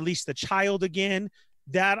 Build-A-Bear released the child again.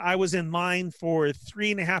 That I was in line for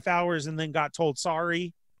 3.5 hours and then got told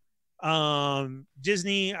sorry.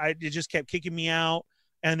 Disney, it just kept kicking me out.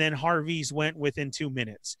 And then Harvey's went within 2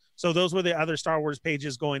 minutes. So those were the other Star Wars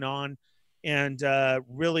pages going on. And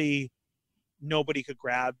really nobody could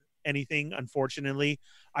grab anything, unfortunately.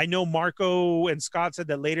 I know Marco and Scott said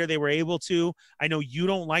that later they were able to. I know you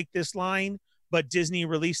don't like this line, but Disney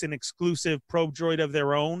released an exclusive probe droid of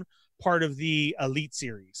their own, part of the Elite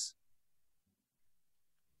series.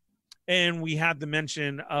 And we had the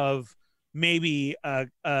mention of maybe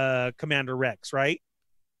Commander Rex, right?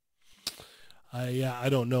 I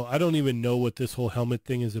don't know. I don't even know what this whole helmet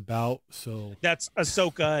thing is about. So That's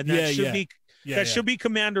Ahsoka, and that Yeah, should yeah. be Yeah, that yeah. should be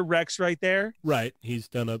Commander Rex right there. Right. He's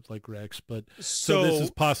done up like Rex, but So, so this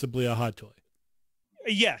is possibly a hot toy.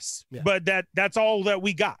 yes, Yeah. but that's all that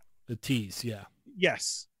we got. The tease, yeah.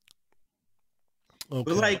 Yes. Okay.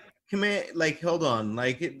 But like, hold on,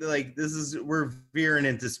 like this is we're veering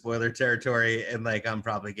into spoiler territory, and like I'm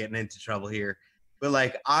probably getting into trouble here. But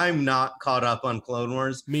like, I'm not caught up on Clone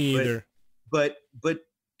Wars. Me but- either. But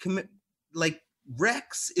like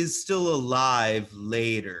Rex is still alive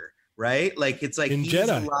later, right? Like it's like In he's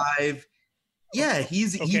Jedi. alive. Yeah,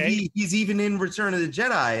 he's Okay. he's even in Return of the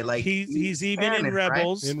Jedi. Like He's even in canon, right?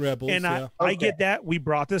 Rebels. In Rebels, And yeah. I Okay. get that. We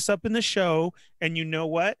brought this up in the show, and you know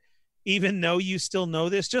what? Even though you still know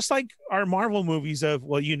this, just like our Marvel movies of,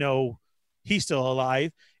 well, you know, he's still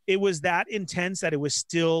alive. It was that intense that it was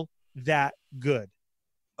still that good,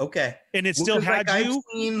 Okay. and it Well, still 'cause, had like, I've you.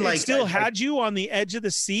 seen, It like, still I- had you on the edge of the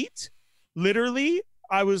seat. Literally,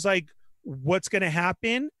 I was like, "What's going to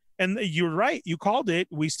happen?" And you're right. You called it.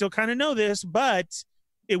 We still kind of know this, but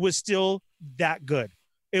it was still that good.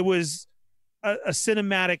 It was a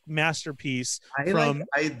cinematic masterpiece from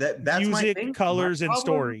that's my music, thing. colors, My and problem-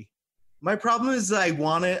 story. My problem is I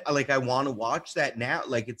want to watch that now.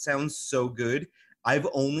 Like it sounds so good. I'm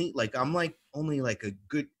only like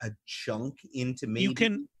a chunk into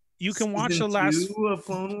maybe You can watch the season last. 2 of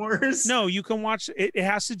Clone Wars. No, you can watch it. It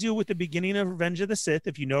has to do with the beginning of Revenge of the Sith.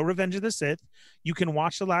 If you know Revenge of the Sith, you can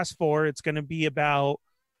watch the last 4. It's going to be about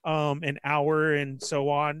an hour and so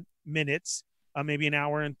on minutes, maybe an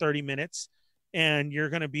hour and 30 minutes, and you're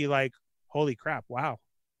going to be like, "Holy crap! Wow!"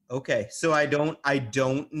 Okay, so I don't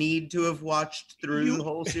need to have watched through You- the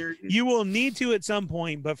whole series. You will need to at some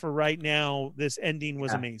point, but for right now, this ending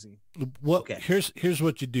was Yeah. amazing. What Okay. here's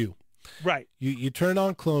what you do. Right. You turn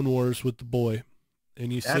on Clone Wars with the boy,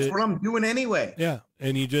 and you That's sit. what I'm doing anyway. Yeah,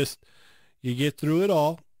 and you get through it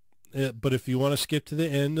all. But if you want to skip to the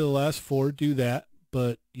end of the last 4, do that.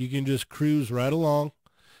 But you can just cruise right along,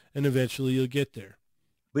 and eventually you'll get there.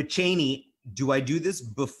 But Cheney, do I do this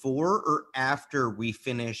before or after we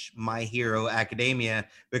finish My Hero Academia?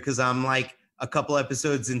 Because I'm like a couple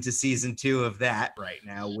episodes into season 2 of that right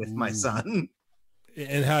now with my Ooh. son.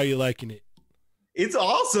 And how you liking it? It's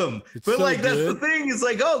awesome. It's But so like that's the good. thing is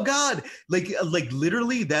like, oh God, like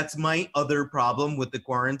literally that's my other problem with the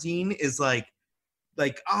quarantine is like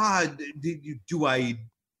do I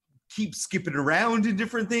keep skipping around in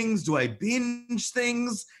different things? Do I binge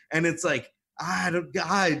things? And it's like,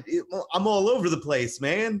 I'm all over the place,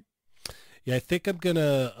 man. Yeah, I think I'm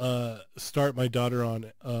gonna start my daughter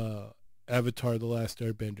on Avatar: The Last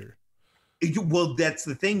Airbender. Well, that's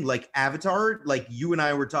the thing. Like Avatar, like you and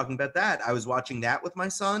I were talking about that. I was watching that with my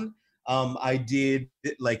son. I did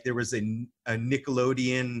like there was a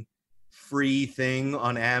Nickelodeon free thing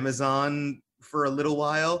on Amazon for a little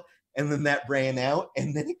while, and then that ran out,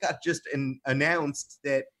 and then it got just announced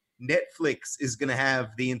that Netflix is going to have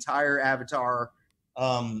the entire Avatar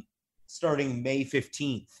starting May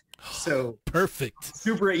 15th. So Perfect.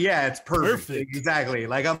 super, yeah, it's perfect. Perfect. Exactly.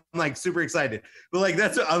 Like I'm like super excited. But like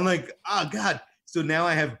that's I'm like, oh God. So now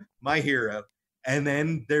I have My Hero, and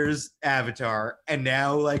then there's Avatar, and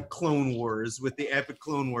now like Clone Wars with the epic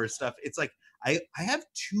Clone Wars stuff. It's like I have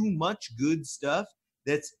too much good stuff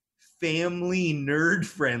that's family nerd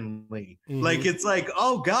friendly. Mhm. Like it's like,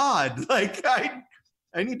 oh God, like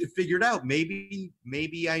I need to figure it out. Maybe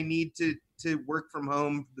I need to work from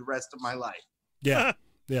home for the rest of my life. Yeah.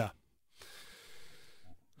 Yeah.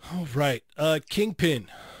 All right. Kingpin.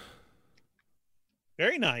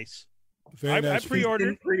 Very nice. Very I nice.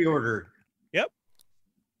 pre-ordered. Pre-ordered.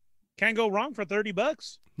 Can't go wrong for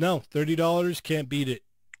 $30 No, $30 can't beat it.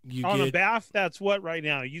 You on a get. bath. That's what right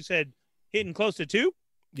now. You said hitting close to 2.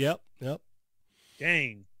 Yep.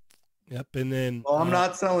 Dang. And then. Oh, I'm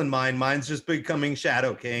not selling mine. Mine's just becoming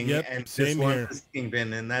Shadow King. Yep, and same this one here. is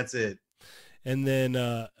Kingpin, and that's it. And then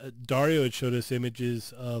Dario had showed us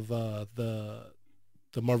images of the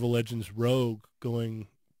Marvel Legends Rogue going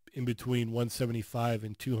in between $175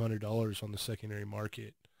 and $200 on the secondary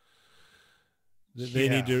market. They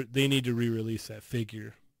need to re-release that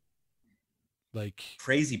figure. Like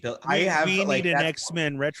Crazy bill. We like, need an that's-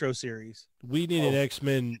 X-Men retro series. we need an Oh,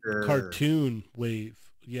 X-Men sure. cartoon wave.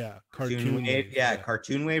 Yeah, cartoon Wave. wave. Yeah,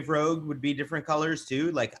 Cartoon Wave Rogue would be different colors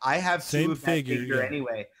too. Like I have Same two of that figure, figure yeah.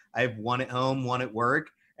 anyway. I have one at home, one at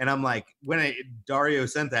work, and I'm like, when Dario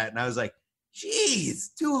sent that, and I was like,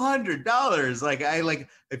 "Geez, $200!" Like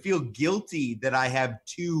I feel guilty that I have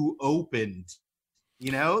two opened.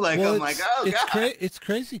 You know, like Well, I'm like, oh God. it's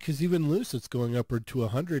crazy because even loose, it's going upward to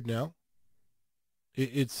 100 now.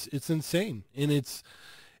 It's insane, and it's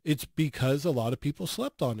because a lot of people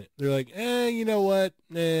slept on it. They're like, you know what?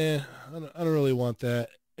 I don't really want that.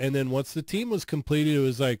 And then once the team was completed, it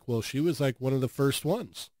was like, well, she was like one of the first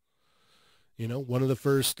ones, you know, one of the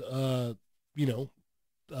first,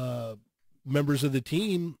 members of the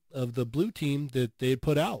team, of the blue team, that they had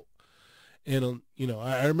put out. And,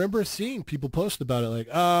 I remember seeing people post about it like,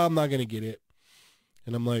 oh, I'm not going to get it.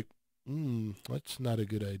 And I'm like, that's not a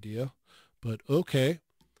good idea, but okay.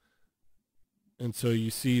 And so you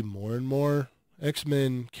see more and more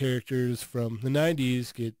X-Men characters from the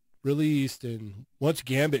 90s get released, and once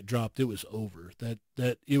Gambit dropped, it was over. That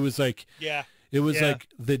it was like, Yeah. it was Yeah. like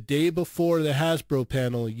the day before the Hasbro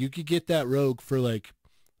panel, you could get that Rogue for like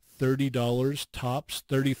 $30 tops,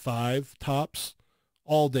 35 tops,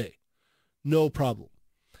 all day, no problem.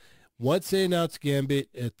 Once they announced Gambit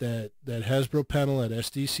at that Hasbro panel at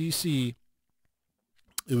SDCC,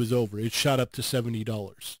 it was over. It shot up to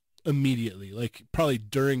 $70 immediately, like probably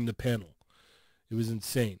during the panel. It was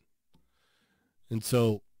insane. And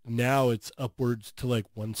so now it's upwards to like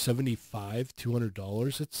 $175,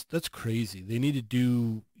 $200. That's crazy. They need to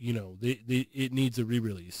do, it needs a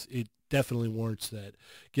re-release. It definitely warrants that.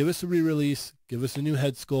 Give us a re-release. Give us a new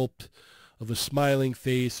head sculpt of a smiling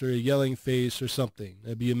face or a yelling face or something.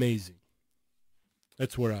 That'd be amazing.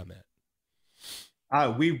 That's where I'm at.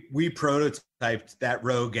 We prototyped that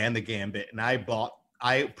Rogue and the Gambit, and I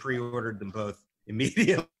pre-ordered them both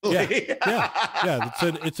immediately. Yeah.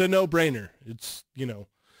 It's a no-brainer. It's,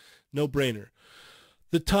 no-brainer.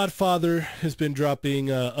 The Todd Father has been dropping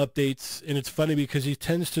updates, and it's funny because he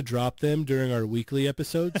tends to drop them during our weekly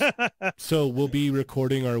episodes. So we'll be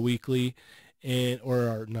recording our weekly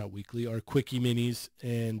our quickie minis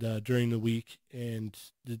and during the week, and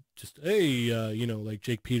just, hey, like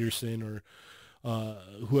Jake Peterson or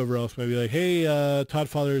whoever else might be like, hey, Todd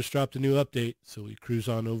Father has dropped a new update. So we cruise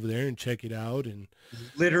on over there and check it out and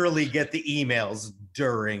literally get the emails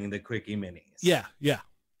during the quickie minis. Yeah.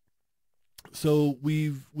 So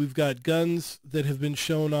we've got guns that have been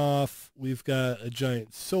shown off. We've got a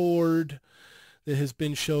giant sword that has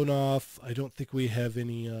been shown off. I don't think we have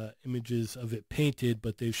any images of it painted,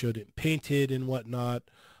 but they've showed it painted and whatnot.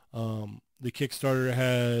 The Kickstarter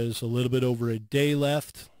has a little bit over a day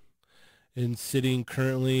left and sitting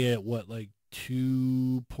currently at what, like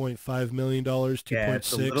 $2.5 million, 2.6? Yeah,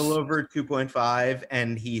 it's a little over 2.5,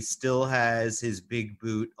 and he still has his big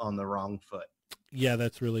boot on the wrong foot. Yeah,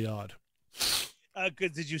 that's really odd.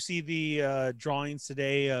 Because did you see the drawings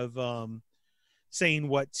today of saying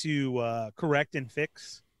what to correct and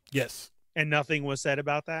fix? Yes. And nothing was said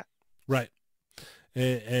about that? Right.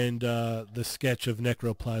 And the sketch of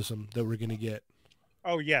necroplasm that we're going to get.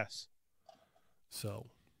 Oh, yes. So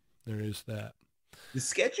there is that. The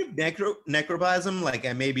sketch of necroplasm, like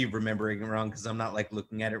I may be remembering it wrong because I'm not like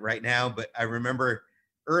looking at it right now, but I remember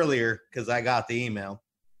earlier because I got the email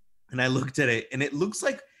and I looked at it and it looks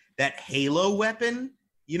like that Halo weapon,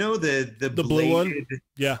 the blue one,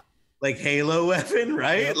 yeah, like Halo weapon,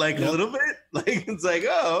 right? Yep, A little bit, like it's like,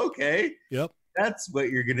 oh, okay, yep, that's what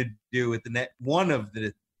you're gonna do with the net.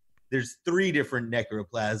 There's 3 different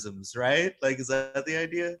necroplasms, right? Like, is that the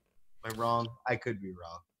idea? Am I wrong? I could be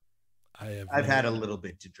wrong. I've had a little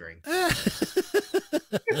bit to drink.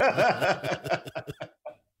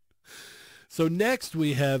 So next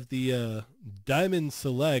we have the Diamond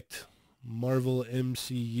Select Marvel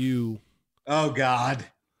MCU. Oh God.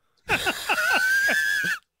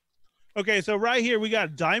 Okay, so right here we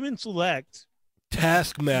got Diamond Select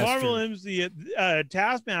Taskmaster. Marvel MCU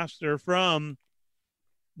Taskmaster from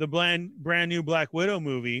the brand new Black Widow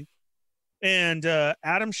movie. And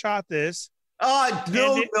Adam shot this. Oh,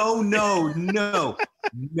 no.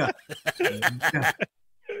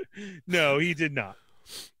 No, he did not.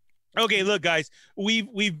 Okay, look, guys,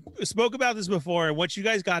 we've spoke about this before, and what you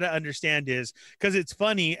guys got to understand is, because it's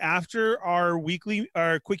funny, after our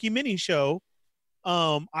quickie mini show,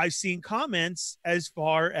 I've seen comments as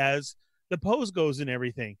far as the pose goes and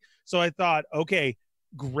everything. So I thought, okay,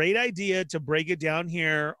 great idea to break it down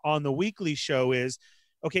here on the weekly show is,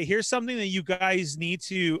 okay, here's something that you guys need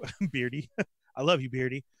to Beardy. I love you,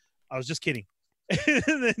 Beardy. I was just kidding. And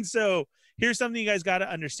then so here's something you guys got to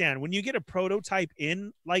understand. When you get a prototype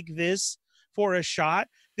in like this for a shot,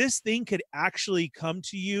 this thing could actually come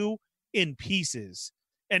to you in pieces.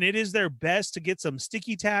 And it is their best to get some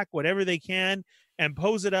sticky tack, whatever they can, and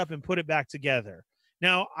pose it up and put it back together.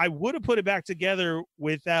 Now, I would have put it back together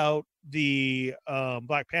without the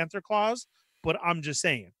Black Panther claws, but I'm just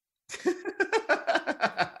saying.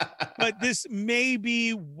 But this may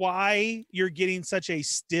be why you're getting such a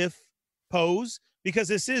stiff pose, because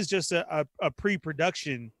this is just a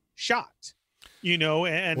pre-production shot,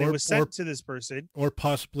 and it was sent to this person. Or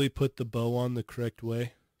possibly put the bow on the correct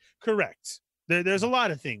way. Correct. There's a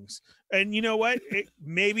lot of things. And you know what?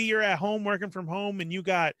 Maybe you're at home working from home and you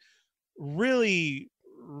got really,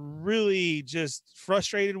 really just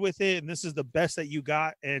frustrated with it. And this is the best that you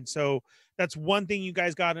got. And so that's one thing you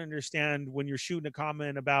guys got to understand when you're shooting a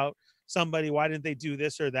comment about somebody. Why didn't they do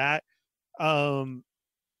this or that? Knowing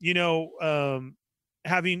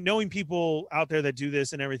people out there that do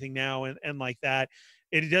this and everything now and like that,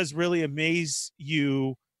 it does really amaze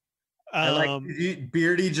you. I like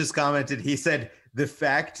Beardy just commented. He said the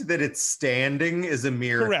fact that it's standing is a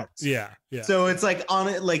miracle. Correct. Yeah. So it's like on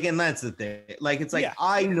it, like, and that's the thing. Like, it's like, Yeah.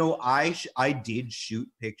 I know I did shoot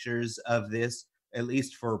pictures of this, at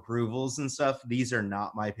least for approvals and stuff. These are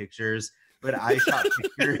not my pictures, but I shot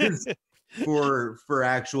pictures for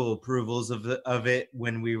actual approvals of it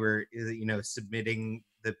when we were, submitting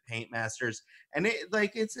the Paint Masters. And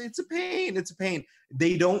it's a pain.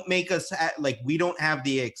 They don't make us we don't have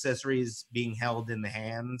the accessories being held in the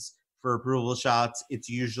hands for approval shots. It's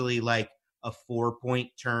usually like a 4-point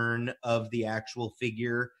turn of the actual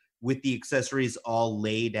figure with the accessories all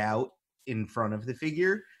laid out in front of the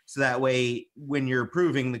figure. So that way, when you're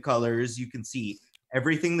approving the colors, you can see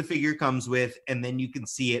everything the figure comes with, and then you can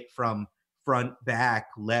see it from front, back,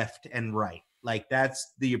 left, and right. Like,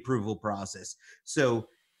 that's the approval process. So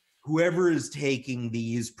whoever is taking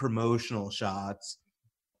these promotional shots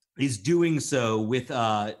is doing so with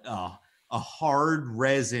a hard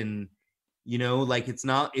resin, it's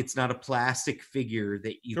not a plastic figure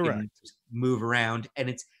that you can move around, and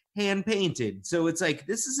it's hand painted. So it's like,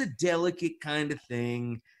 this is a delicate kind of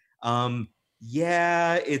thing.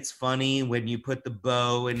 Yeah, it's funny when you put the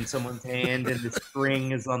bow in someone's hand and the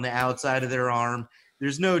string is on the outside of their arm.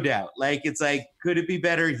 There's no doubt. Like, it's like, could it be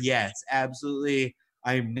better? Yes, absolutely.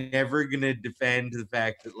 I'm never going to defend the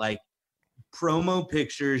fact that, like, promo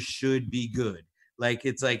pictures should be good. Like,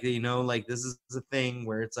 it's like, this is a thing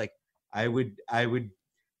where it's like, I would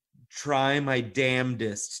try my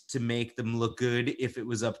damnedest to make them look good if it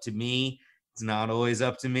was up to me. It's not always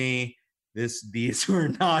up to me. These were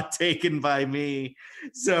not taken by me.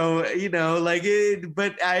 So,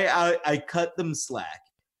 but I cut them slack.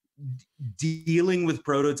 Dealing with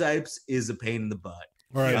prototypes is a pain in the butt.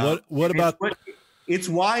 All right. What about... It's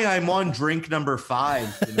why I'm on drink number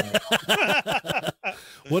 5 tonight.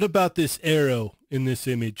 What about this arrow in this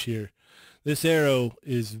image here? This arrow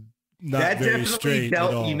is not very straight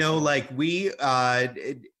at all. We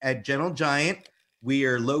at Gentle Giant, we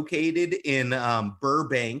are located in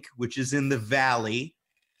Burbank, which is in the valley.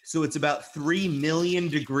 So it's about 3 million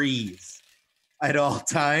degrees at all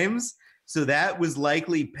times. So that was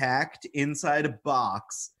likely packed inside a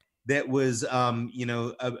box that was,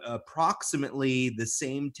 approximately the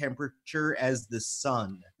same temperature as the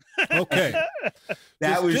sun. Okay.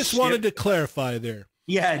 Just wanted to clarify there.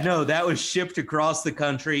 Yeah, no, that was shipped across the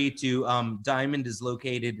country to Diamond is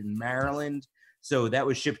located in Maryland. So that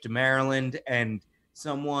was shipped to Maryland, and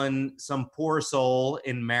some poor soul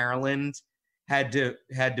in Maryland had to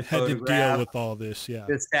photograph deal with all this. Yeah.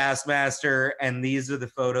 This Taskmaster, and these are the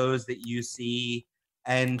photos that you see.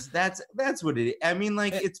 And that's what it is. I mean,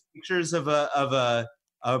 like, it's pictures of a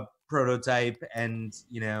prototype, and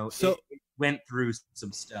it went through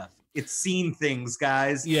some stuff. It's seen things,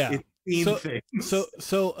 guys. Yeah. It's seen things.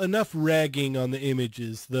 So enough ragging on the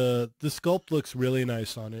images. The sculpt looks really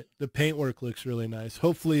nice on it. The paintwork looks really nice.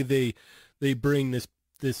 Hopefully they bring this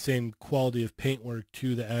same quality of paintwork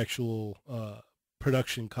to the actual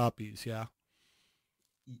production copies. Yeah.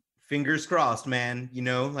 Fingers crossed, man.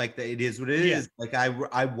 It is what it is. Like,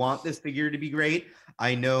 I want this figure to be great.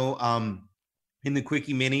 I know in the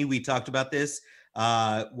Quickie Mini, we talked about this.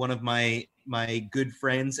 One of my good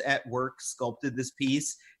friends at work sculpted this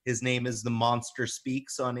piece. His name is The Monster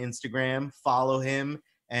Speaks on Instagram. Follow him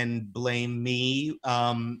and blame me.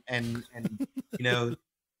 And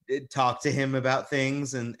talk to him about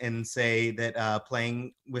things and say that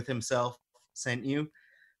Playing With Himself sent you.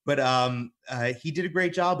 But he did a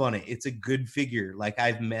great job on it. It's a good figure. Like,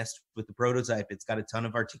 I've messed with the prototype. It's got a ton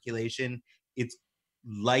of articulation. It's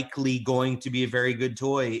likely going to be a very good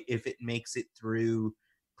toy if it makes it through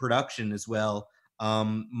production as well.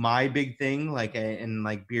 My big thing,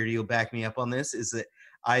 and Beardy will back me up on this, is that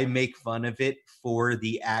I make fun of it for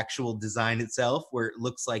the actual design itself, where it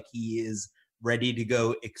looks like he is ready to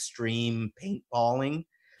go extreme paintballing.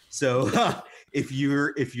 So if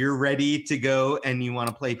you're ready to go and you want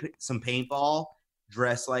to play some paintball,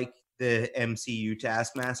 dress like the MCU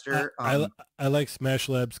Taskmaster. I like Smash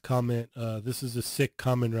Lab's comment. This is a sick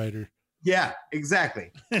Kamen Rider. Yeah,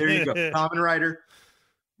 exactly. There you go. Kamen Rider.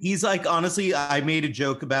 He's like, honestly, I made a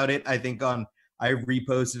joke about it. I think I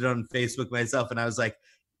reposted it on Facebook myself, and I was like,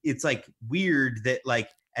 it's like weird that, like,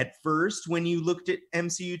 at first, when you looked at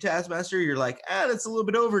MCU Taskmaster, you're like, that's a little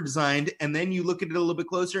bit over designed. And then you look at it a little bit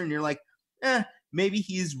closer and you're like, maybe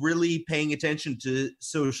he's really paying attention to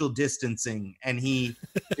social distancing and he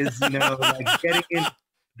is, like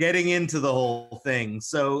getting into the whole thing.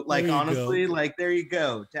 So like, honestly, like, there you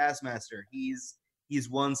go. Taskmaster. He's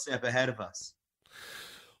one step ahead of us.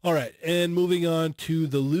 All right. And moving on to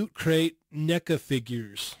the Loot Crate NECA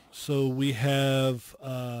figures. So we have,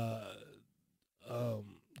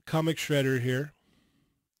 Comic Shredder here.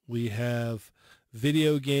 We have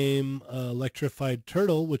video game Electrified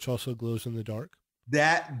Turtle, which also glows in the dark.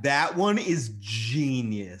 That one is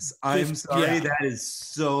genius. I'm sorry, that is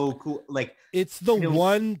so cool. Like, it's the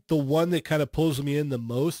one that kind of pulls me in the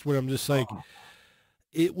most, where I'm just like,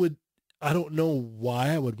 I don't know why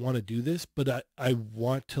I would want to do this, but I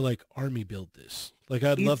want to like army build this. Like,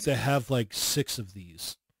 I'd love to have like 6 of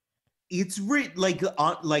these. It's like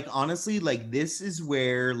honestly, like, this is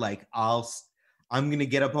where like I'm gonna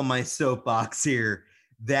get up on my soapbox here.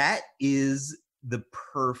 That is the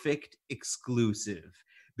perfect exclusive,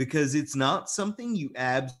 because it's not something you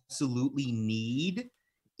absolutely need.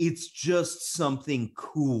 It's just something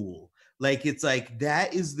cool. Like, it's like,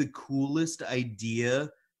 that is the coolest idea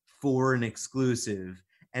for an exclusive.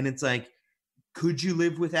 And it's like, could you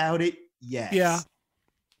live without it? Yes. Yeah.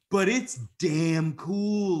 But it's damn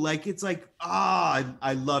cool. Like, it's like,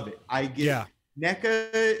 I love it. I get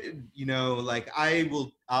NECA, like,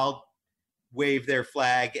 I'll wave their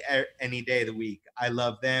flag any day of the week. I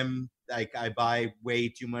love them. Like, I buy way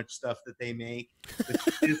too much stuff that they make. But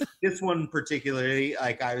this one particularly,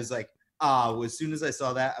 like, I was like, as soon as I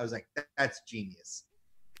saw that, I was like, that's genius.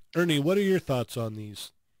 Ernie, what are your thoughts on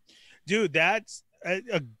these? Dude, that's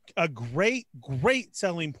a great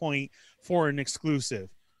selling point for an exclusive.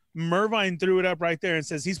 Mervine threw it up right there and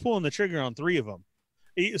says he's pulling the trigger on 3 of them.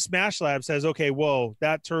 Smash Lab says, okay, whoa,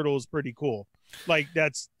 that turtle is pretty cool. Like,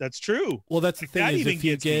 that's true. Well, that's the thing, is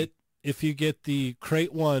if you get the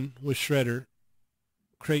crate 1 with Shredder,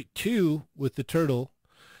 crate 2 with the turtle,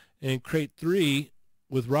 and crate 3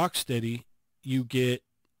 with Rocksteady, you get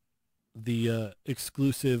the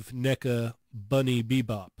exclusive NECA Bunny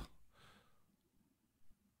Bebop.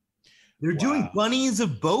 They're doing bunnies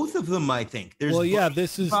of both of them, I think. There's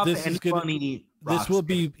this will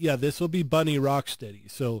be Bunny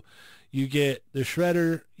Rocksteady. So you get the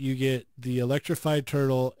Shredder, you get the Electrified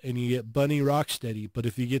Turtle, and you get Bunny Rocksteady. But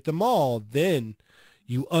if you get them all, then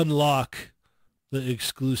you unlock the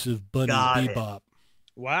exclusive Bunny Bebop.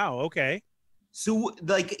 Wow. Okay. So,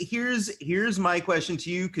 like, here's my question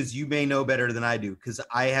to you, because you may know better than I do, because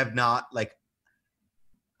I have not, like,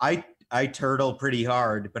 I turtle pretty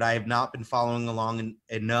hard, but I have not been following along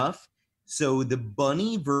enough. So the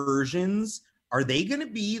bunny versions, are they going to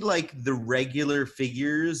be like the regular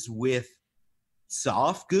figures with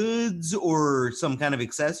soft goods or some kind of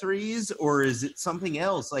accessories, or is it something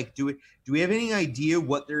else? Like, do we have any idea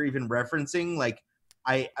what they're even referencing? Like,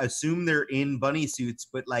 I assume they're in bunny suits,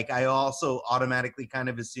 but like, I also automatically kind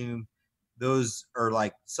of assume those are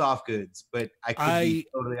like soft goods, but I could be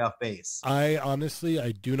totally off base. I honestly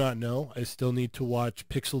do not know. I still need to watch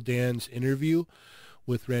Pixel Dan's interview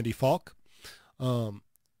with Randy Falk.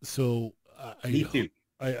 So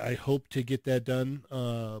I hope to get that done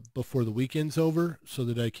before the weekend's over, so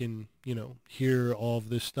that I can, hear all of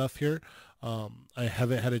this stuff here. I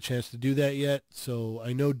haven't had a chance to do that yet. So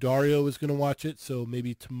I know Dario is going to watch it. So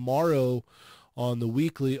maybe tomorrow on the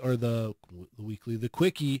weekly, or the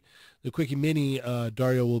quickie mini,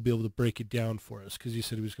 Dario will be able to break it down for us, because he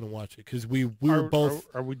said he was going to watch it, because we were both.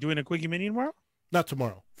 Are we doing a quickie mini tomorrow? Not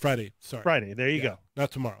tomorrow. Friday. Sorry. Friday. There you go.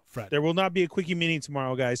 Not tomorrow. Friday. There will not be a quickie mini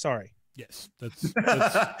tomorrow, guys. Sorry. Yes. That's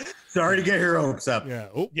sorry to get your hopes up. Yeah.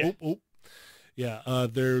 Yeah.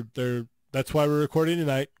 That's why we're recording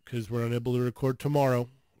tonight, because we're unable to record tomorrow.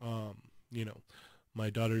 My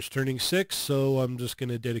daughter's turning 6, so I'm just going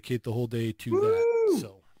to dedicate the whole day to that.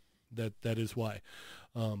 So that is why.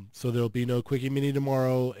 So there'll be no quickie mini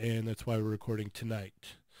tomorrow, and that's why we're recording tonight.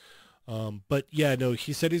 But yeah, no,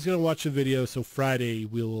 he said he's going to watch the video, so Friday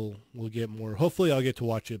we'll get more. Hopefully I'll get to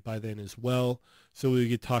watch it by then as well, so we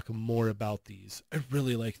can talk more about these. I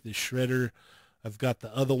really like this Shredder. I've got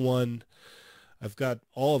the other one. I've got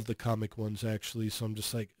all of the comic ones, actually, so I'm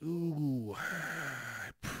just like, ooh, I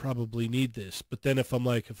probably need this. But then if I'm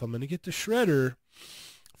going to get the Shredder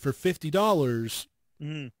for $50,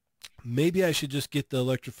 maybe I should just get the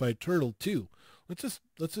Electrified Turtle too. Let's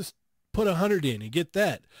just put 100 in and get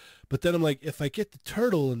that. But then I'm like, if I get the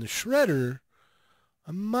Turtle and the Shredder,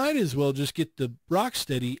 I might as well just get the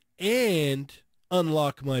Rocksteady and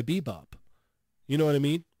unlock my Bebop. You know what I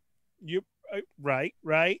mean? Right.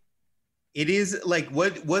 It is like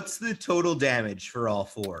what's the total damage for all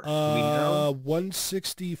four? Do we know?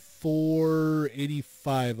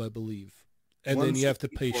 164.85, I believe. And then you have to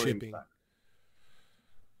pay shipping. 164.85.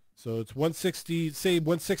 So it's 160, say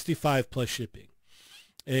 165 plus shipping.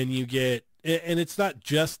 And you get, and it's not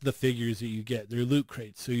just the figures that you get. They're loot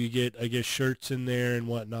crates. So you get, I guess, shirts in there and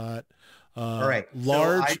whatnot. All right.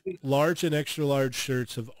 Large and extra large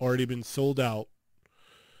shirts have already been sold out.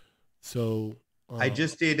 So I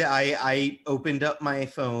just did. I opened up my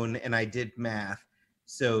phone and I did math.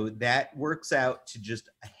 So that works out to just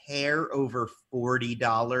a hair over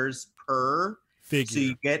 $40 per figure. So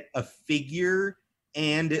you get a figure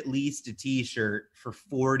and at least a T-shirt for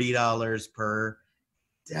 $40 per.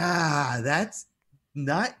 That's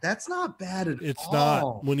not bad at all. It's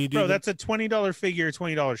not when you do. Bro, that's a $20 figure,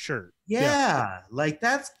 $20 shirt. Yeah, like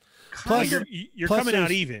that's Plus, you're coming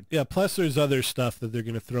out even. Yeah. Plus, there's other stuff that they're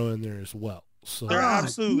going to throw in there as well. So There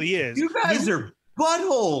absolutely is. You guys are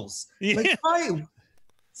buttholes. Yeah. Like,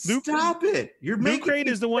 stop it. You're Loot making Crate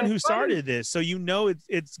is the one who funny. started this, so you know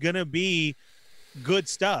it's gonna be good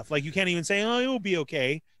stuff. Like you can't even say, "Oh, it will be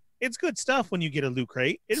okay." It's good stuff when you get a Loot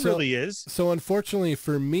Crate. It really is. So unfortunately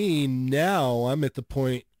for me, now I'm at the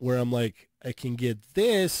point where I'm like, I can get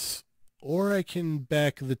this, or I can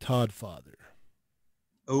back the Todd Father.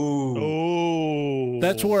 Oh,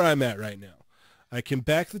 That's where I'm at right now. I can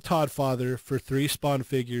back the Todd Father for 3 Spawn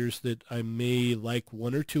figures that I may like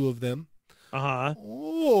 1 or 2 of them. Uh-huh.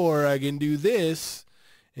 Or I can do this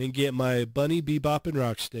and get my Bunny, Bebop, and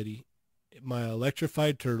Rocksteady, my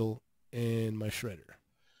Electrified Turtle, and my Shredder.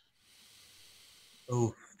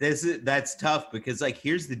 Oh, that's tough because like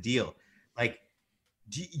here's the deal. Like,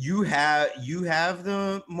 do you have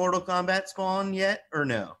the Mortal Kombat Spawn yet or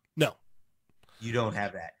no? No. You don't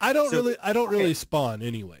have that. I don't okay. really spawn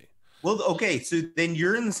anyway. Well, okay, so then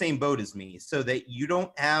you're in the same boat as me, so that you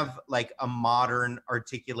don't have like a modern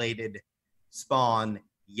articulated Spawn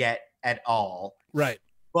yet at all. Right.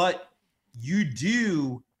 But you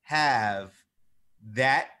do have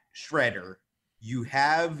that Shredder, you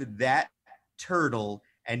have that Turtle,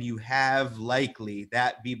 and you have likely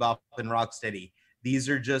that Bebop and Rocksteady. These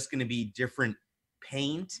are just going to be different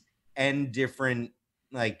paint and different,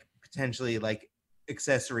 like, potentially like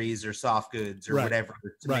accessories or soft goods or whatever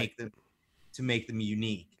to make them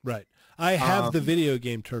unique. Right. I have the video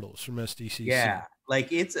game Turtles from SDCC. Yeah. Like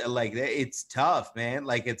it's tough, man.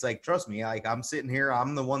 Like it's like, trust me, like I'm sitting here,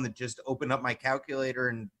 I'm the one that just opened up my calculator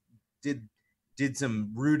and did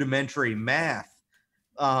some rudimentary math.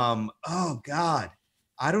 Oh God,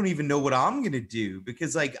 I don't even know what I'm gonna do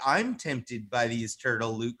because like I'm tempted by these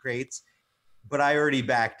turtle loot crates, but I already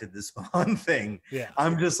backed the Spawn thing. Yeah.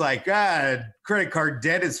 I'm just like, God, credit card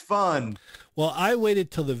debt is fun. Well, I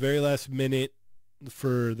waited till the very last minute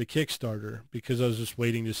for the Kickstarter because I was just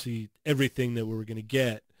waiting to see everything that we were going to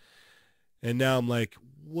get. And now I'm like,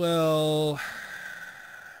 well,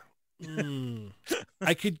 I know.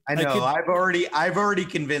 I've already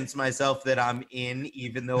convinced myself that I'm in,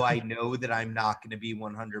 even though I know that I'm not going to be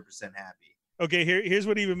 100% happy. Okay, here's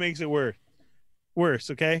what even makes it worse.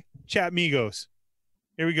 Okay, Chat Migos.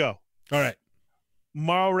 Here we go. All right.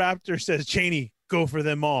 Marl Raptor says, Cheney, go for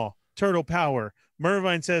them all. Turtle Power.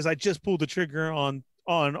 Mervine says, I just pulled the trigger on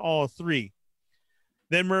all 3.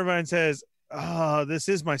 Then Mervine says, this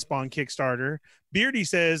is my Spawn Kickstarter. Beardy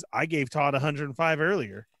says, I gave Todd 105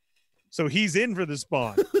 earlier. So he's in for the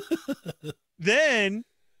Spawn. Then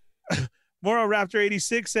Moral Raptor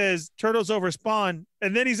 86 says, Turtles over Spawn.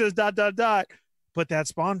 And then he says, ... But that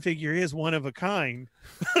Spawn figure is one of a kind.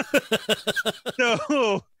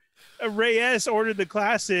 So Ray S ordered the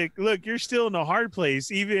classic. Look, you're still in a hard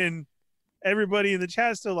place. Even everybody in the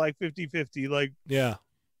chat still like 50-50. Like, yeah,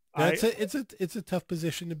 it's a tough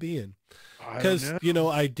position to be in because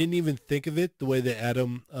I didn't even think of it the way that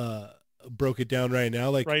Adam broke it down right now.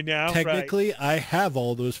 Like right now, technically, I have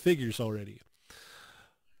all those figures already,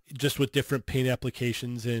 just with different paint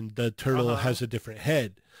applications, and the turtle has a different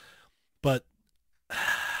head, but.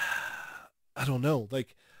 I don't know.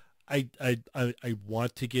 Like, I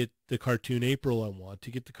want to get the cartoon April. I want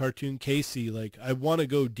to get the cartoon Casey. Like, I want to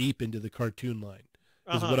go deep into the cartoon line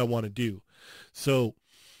is what I want to do. So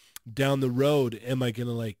down the road, am I going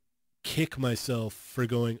to like kick myself for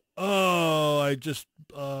going, I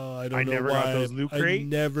never got those Loot Crate. I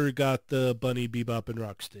never got the Bunny, Bebop, and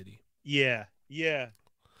Rocksteady. Yeah. You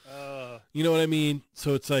know what I mean?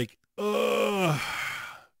 So it's like,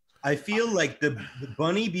 I feel like the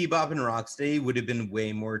Bunny, Bebop, and Rocksteady would have been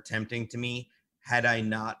way more tempting to me had I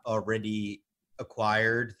not already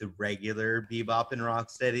acquired the regular Bebop and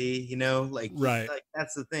Rocksteady, like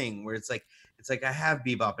that's the thing where it's like I have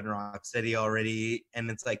Bebop and Rocksteady already,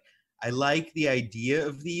 and it's like I like the idea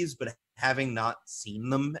of these, but having not seen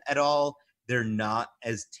them at all, they're not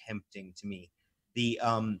as tempting to me. The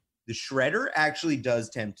Shredder actually does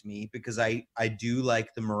tempt me because I do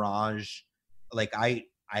like the Mirage. Like I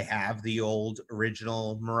have the old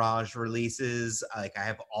original Mirage releases. Like I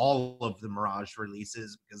have all of the Mirage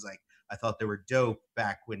releases because like I thought they were dope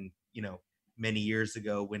back when, you know, many years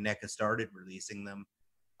ago when NECA started releasing them.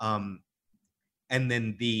 And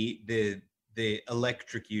then the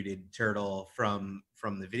electrocuted turtle from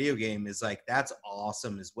the video game is like, that's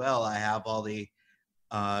awesome as well. I have all the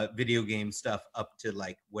video game stuff up to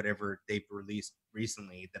like whatever they've released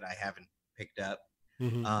recently that I haven't picked up.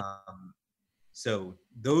 Mhm. So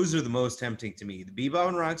those are the most tempting to me. The Bebop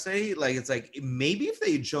and Rocksteady, like it's like maybe if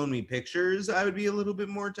they had shown me pictures, I would be a little bit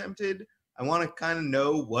more tempted. I want to kind of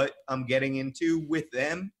know what I'm getting into with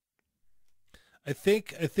them. I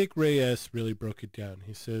think Ray S really broke it down.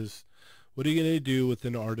 He says, "What are you gonna do with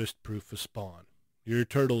an artist proof of Spawn? You're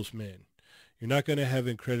Turtles, man. You're not gonna have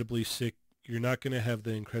incredibly sick. You're not gonna have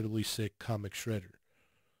the incredibly sick comic Shredder."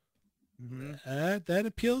 That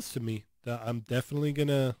appeals to me. I'm definitely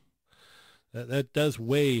gonna. That does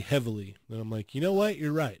weigh heavily. And I'm like, you know what?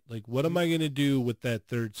 You're right. Like, what am I gonna do with that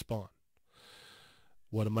third Spawn?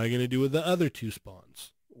 What am I gonna do with the other two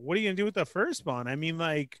Spawns? What are you gonna do with the first Spawn? I mean,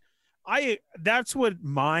 like, that's what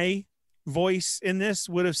my voice in this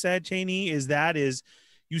would have said, Cheney, is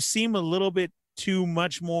you seem a little bit too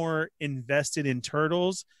much more invested in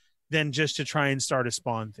Turtles than just to try and start a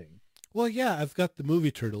Spawn thing. Well, yeah, I've got the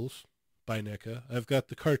movie Turtles by NECA. I've got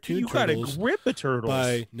the cartoon Turtles got a grip of Turtles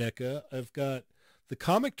by NECA. I've got the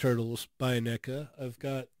comic Turtles by NECA. I've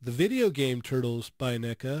got the video game Turtles by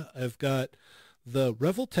NECA. I've got the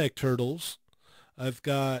Revoltech Turtles. I've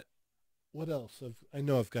got, what else? I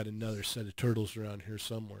know I've got another set of Turtles around here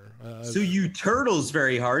somewhere. So you Turtles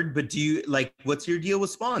very hard, but do you like, what's your deal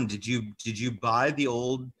with Spawn? Did you buy the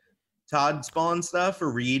old Todd Spawn stuff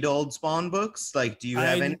or read old Spawn books? Like, do you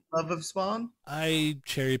have any love of Spawn? I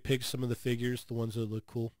cherry picked some of the figures, the ones that look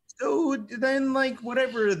cool. So then, like,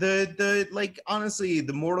 whatever the like, honestly,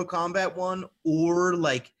 the Mortal Kombat one, or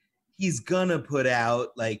like, he's gonna put out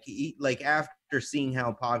like after seeing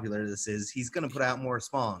how popular this is, he's gonna put out more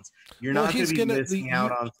Spawns. You're not gonna be missing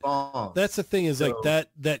out on Spawn. That's the thing is, so, like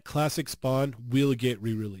that classic Spawn will get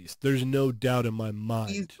re-released. There's no doubt in my mind.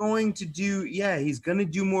 He's going to do, he's gonna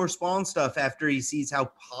do more Spawn stuff after he sees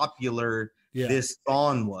how popular this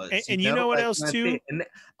Spawn was. And you know what else too? And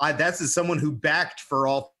that's as someone who backed for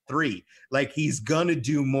all three. Like, he's gonna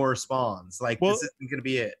do more Spawns. Like, this isn't gonna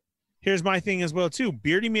be it. Here's my thing as well too.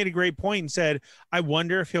 Beardy made a great point and said, "I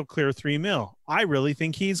wonder if he'll clear 3 mil." I really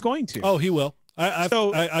think he's going to. Oh, he will.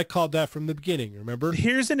 I called that from the beginning. Remember?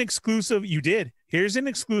 Here's an exclusive. You did. Here's an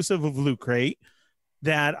exclusive of Loot Crate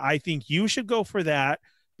that I think you should go for that,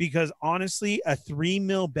 because honestly, a 3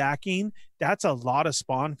 mil backing, that's a lot of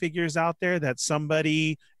Spawn figures out there that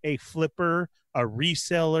somebody, a flipper, a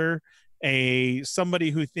reseller, somebody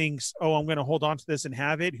who thinks, oh, I'm going to hold on to this and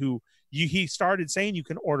have it, he started saying you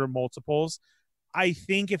can order multiples. I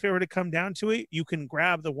think if it were to come down to it, you can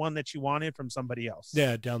grab the one that you wanted from somebody else.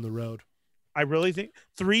 Yeah, down the road. I really think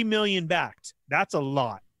 3 million backed. That's a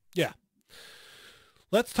lot. Yeah.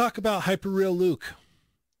 Let's talk about Hyperreal Luke.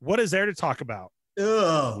 What is there to talk about?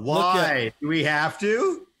 Ugh, why? Do we have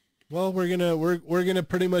to? Well, we're gonna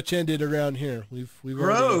pretty much end it around here. We've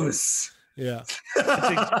gross. Yeah.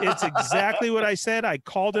 It's exactly what I said. I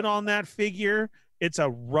called it on that figure. It's a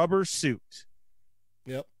rubber suit.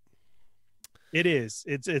 Yep. It is.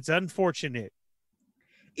 It's unfortunate.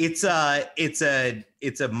 It's a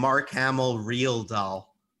Mark Hamill real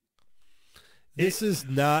doll. This is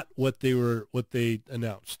not what they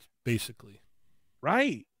announced, basically.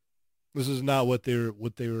 Right. This is not what they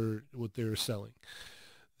were selling.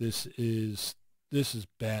 This is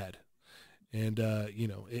bad. And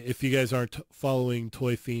if you guys aren't following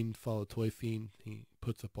Toy Fiend, follow Toy Fiend. He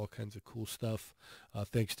puts up all kinds of cool stuff.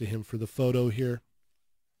 Thanks to him for the photo here.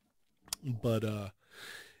 But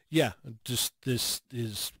just this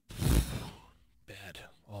is bad,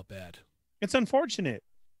 all bad. It's unfortunate.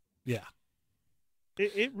 Yeah,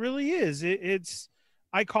 it really is. It's.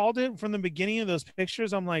 I called it from the beginning of those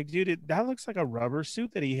pictures. I'm like, dude, that looks like a rubber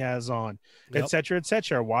suit that he has on, et cetera, et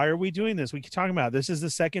cetera. Why are we doing this? We keep talking about this is the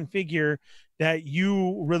second figure that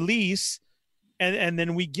you release, and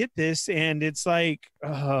then we get this, and it's like,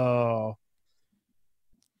 oh.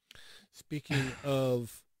 Speaking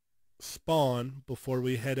of Spawn, before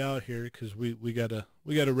we head out here, because we gotta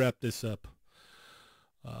wrap this up.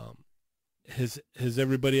 Has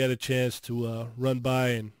everybody had a chance to run by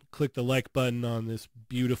and click the like button on this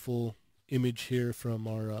beautiful image here from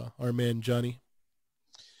our man Johnny?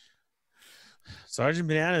 Sergeant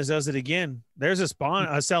Bananas does it again. There's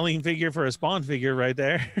a selling figure for a Spawn figure right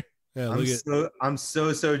there. Yeah, I'm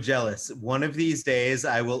so jealous. One of these days,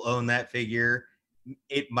 I will own that figure.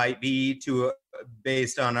 It might be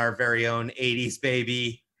based on our very own 80s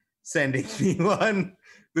baby sending me one,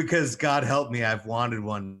 because God help me, I've wanted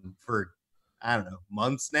one for, I don't know,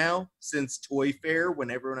 months now, since Toy Fair,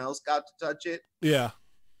 when everyone else got to touch it. Yeah.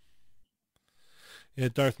 Yeah,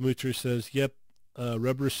 Darth Moocher says, yep,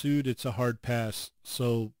 rubber suit, it's a hard pass.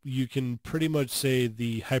 So you can pretty much say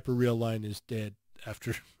the Hyperreal line is dead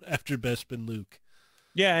after Bespin Luke.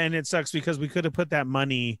 Yeah, and it sucks because we could have put that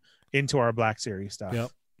money into our Black Series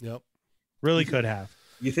stuff. Yep. Really could have.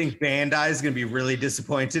 You think Bandai is going to be really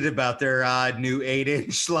disappointed about their new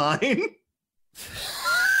 8-inch line?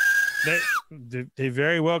 They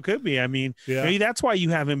very well could be. I mean, maybe that's why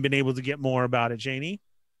you haven't been able to get more about it, Janie.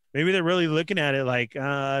 Maybe they're really looking at it like,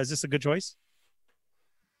 is this a good choice?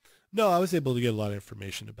 No, I was able to get a lot of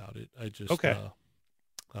information about it. I just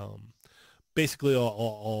basically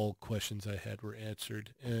all questions I had were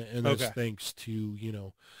answered, and that's thanks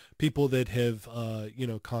to people that have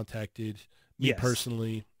contacted me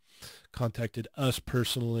personally, contacted us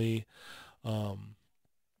personally. I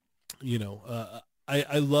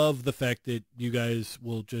love the fact that you guys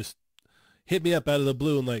will just hit me up out of the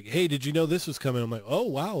blue and like, hey, did you know this was coming? I'm like, oh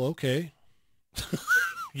wow, okay.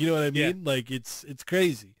 You know what I mean? Yeah. Like it's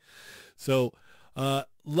crazy. So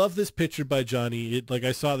love this picture by Johnny. Like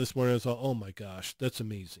I saw it this morning, I was like, oh my gosh, that's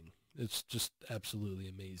amazing. It's just absolutely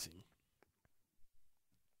amazing.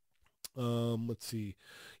 Let's see.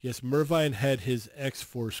 Yes, Mervine had his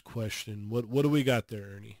X-Force question. What do we got there,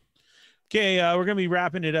 Ernie? Okay, we're going to be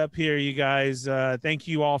wrapping it up here, you guys. Thank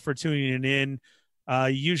you all for tuning in.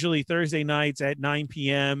 Usually Thursday nights at 9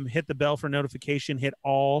 p.m. Hit the bell for notification. Hit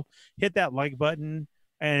all. Hit that like button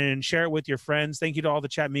and share it with your friends. Thank you to all the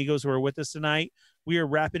chat amigos who are with us tonight. We are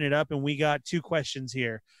wrapping it up, and we got 2 questions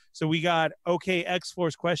here. So we got, okay,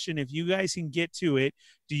 X-Force question. If you guys can get to it,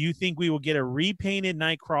 do you think we will get a repainted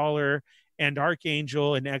Nightcrawler and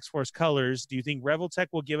Archangel in X-Force colors? Do you think Revoltech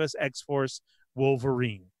will give us X-Force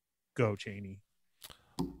Wolverine? Go, Cheney.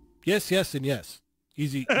 Yes, and yes.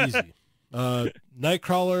 Easy.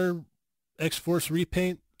 Nightcrawler, X-Force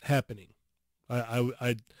repaint happening.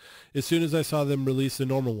 I as soon as I saw them release the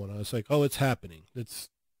normal one, I was like, oh, it's happening. That's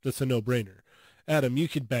a no-brainer. Adam, you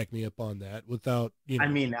could back me up on that without, I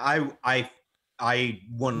mean, I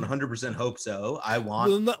 100% hope so. I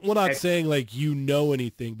want. Well, we're not saying like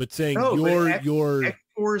anything, but saying your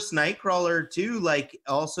X-Force Nightcrawler too. Like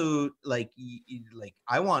also like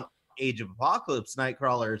I want Age of Apocalypse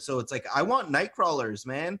Nightcrawler. So it's like I want Nightcrawlers,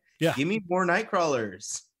 man. Yeah, give me more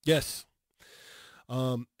Nightcrawlers. Yes.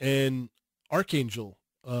 And Archangel.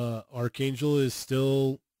 Archangel is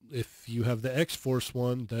still, if you have the X-Force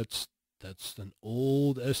one, that's an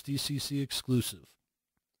old SDCC exclusive.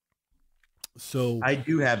 So I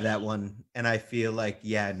do have that one, and I feel like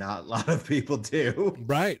not a lot of people do.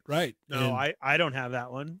 Right. No, and I don't have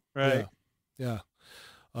that one. Right. Yeah.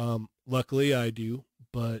 Luckily I do,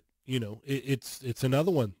 but it's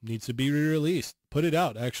another one, needs to be re-released. Put it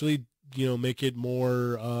out. Actually, make it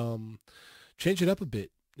more change it up a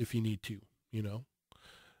bit if you need to,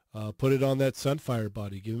 put it on that Sunfire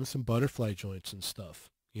body, give him some butterfly joints and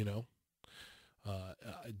stuff,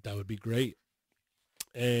 that would be great.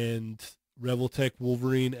 And Revoltech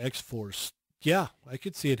Wolverine X-Force. Yeah, I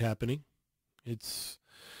could see it happening. It's,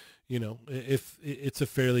 if it's a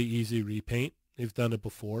fairly easy repaint, they've done it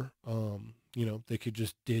before. They could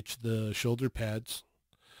just ditch the shoulder pads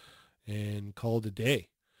and call it a day.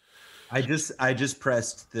 I just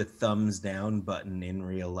pressed the thumbs down button in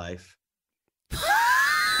real life.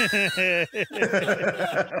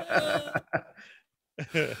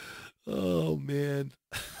 Oh man.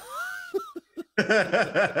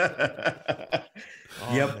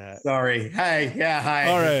 Yep. Sorry. Hey. Yeah. Hi.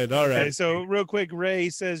 All right. Okay, so real quick, Ray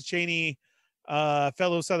says, Cheney,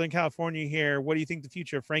 fellow Southern California here. What do you think the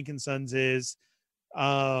future of Frankensons is?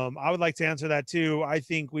 I would like to answer that too. I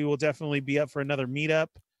think we will definitely be up for another meetup.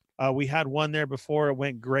 We had one there before. It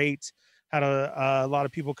went great. Had a lot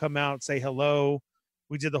of people come out, say hello.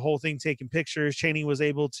 We did the whole thing, taking pictures. Cheney was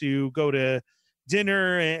able to go to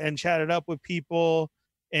dinner and chat it up with people.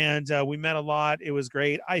 And we met a lot. It was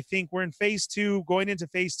great. I think we're in phase 2, going into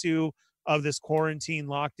phase 2 of this quarantine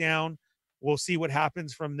lockdown. We'll see what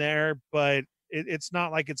happens from there, but it's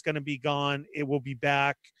not like it's going to be gone. It will be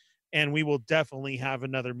back, and we will definitely have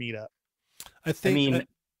another meetup.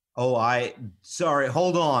 Sorry,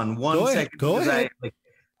 hold on one second. Go ahead.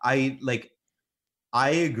 I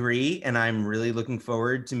agree, and I'm really looking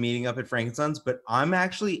forward to meeting up at Frank and Sons, but I'm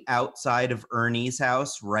actually outside of Ernie's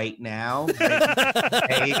house right now.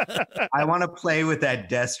 Hey, I want to play with that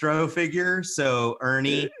Destro figure, so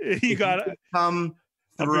Ernie, You got could it. come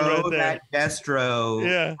I'll be throw right there. that Destro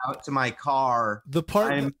Yeah. out to my car. The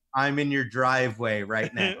part I'm in your driveway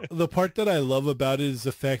right now. the part that I love about it is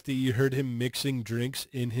the fact that you heard him mixing drinks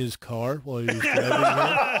in his car while he was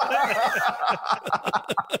driving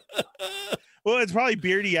Well, it's probably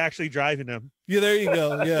Beardy actually driving him. Yeah, there you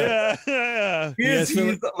go. Yeah. Yeah. He's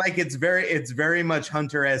so- like it's very much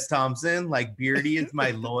Hunter S. Thompson. Like Beardy is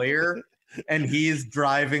my lawyer, and he's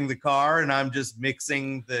driving the car, and I'm just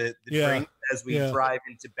mixing the drink as we drive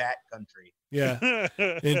into Bat Country. Yeah.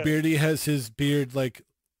 And Beardy has his beard like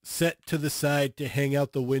set to the side to hang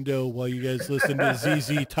out the window while you guys listen to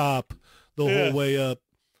ZZ Top the whole way up.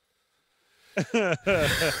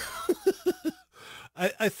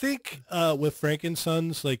 I think with Frank and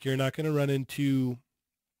Sons, like you're not going to run into,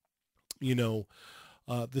 you know,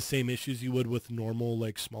 the same issues you would with normal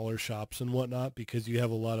like smaller shops and whatnot, because you have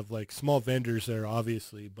a lot of like small vendors there,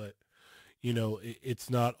 obviously, but you know, it's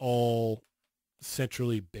not all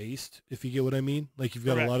centrally based, if you get what I mean. Like you've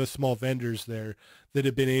got Correct. a lot of small vendors there that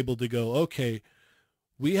have been able to go, okay,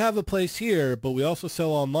 we have a place here, but we also sell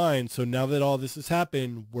online. So now that all this has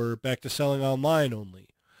happened, we're back to selling online only.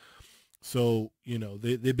 So, you know,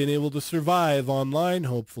 they've been able to survive online,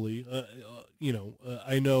 hopefully. You know,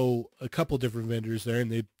 I know a couple different vendors there,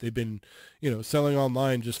 and they've been, you know, selling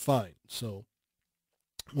online just fine. So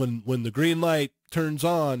when the green light turns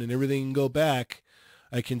on and everything can go back,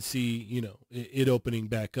 I can see, you know, it opening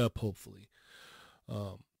back up, hopefully.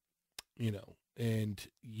 You know, and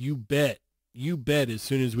you bet as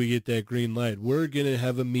soon as we get that green light, we're going to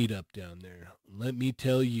have a meetup down there. Let me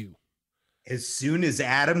tell you. As soon as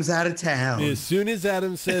Adam's out of town. As soon as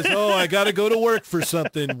Adam says, oh, I got to go to work for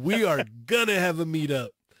something, we are going to have a meetup.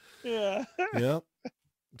 Yeah. Yeah.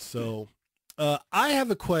 So I have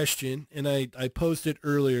a question, and I posed it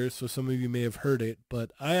earlier, so some of you may have heard it,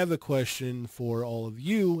 but I have a question for all of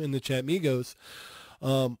you in the Chat Migos.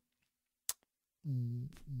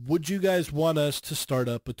 Would you guys want us to start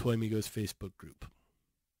up a Toy Migos Facebook group?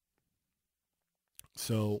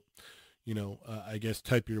 So, you know, I guess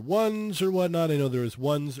type your ones or whatnot. I know there was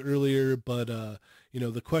ones earlier, but, you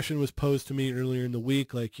know, the question was posed to me earlier in the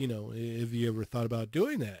week, like, you know, have you ever thought about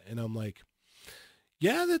doing that? And I'm like,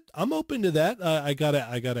 yeah, I'm open to that. I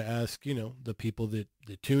gotta ask, you know, the people that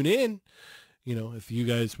tune in, you know, if you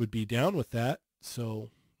guys would be down with that. So,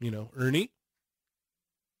 you know, Ernie.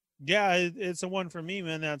 Yeah, it's a one for me,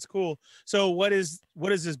 man. That's cool. So what is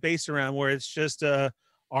this based around, where it's just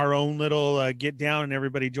our own little get down and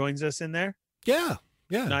everybody joins us in there? Yeah.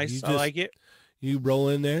 Nice. I like it. You roll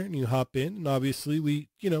in there and you hop in, and obviously we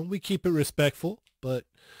keep it respectful, but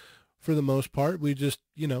for the most part, we just,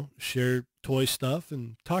 you know, share toy stuff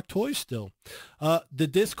and talk toys still. The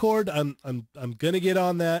Discord, I'm going to get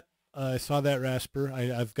on that. I saw that, Rasper.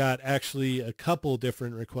 I've got actually a couple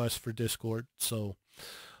different requests for Discord. So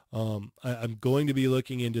I'm going to be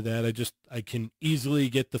looking into that. I can easily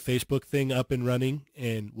get the Facebook thing up and running,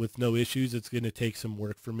 and with no issues. It's going to take some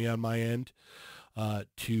work for me on my end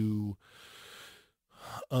to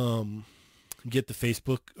get the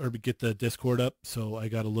Facebook or get the Discord up. So I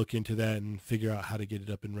got to look into that and figure out how to get it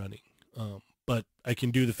up and running. But I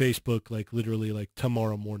can do the Facebook like literally like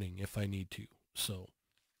tomorrow morning if I need to. So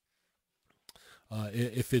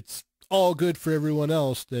if it's all good for everyone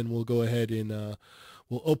else, then we'll go ahead and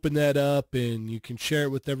we'll open that up and you can share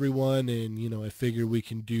it with everyone. And, you know, I figure we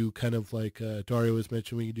can do kind of like Dario was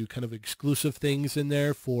mentioning, we can do kind of exclusive things in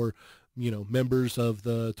there for, you know, members of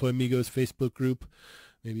the Toy Migos Facebook group.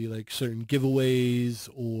 Maybe like certain giveaways,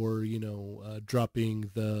 or, you know,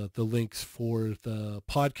 dropping the links for the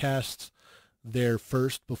podcasts there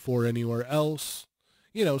first before anywhere else,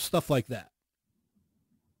 you know, stuff like that.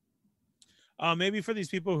 Maybe for these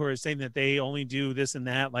people who are saying that they only do this and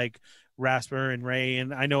that, like Rasper and Ray,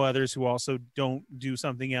 and I know others who also don't do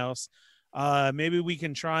something else. Maybe we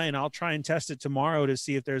can try, and I'll try and test it tomorrow to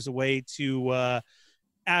see if there's a way to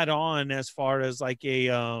add on as far as like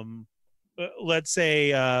a let's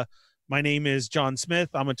say my name is John Smith,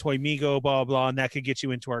 I'm a Toy Migo, blah blah, and that could get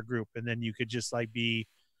you into our group, and then you could just like be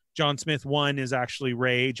John Smith 1 is actually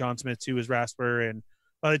Ray, John Smith 2 is Rasper, and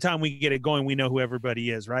by the time we get it going, we know who everybody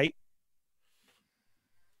is, right?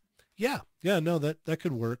 Yeah, no, that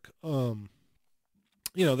could work. You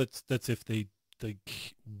know, that's if they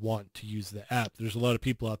want to use the app. There's a lot of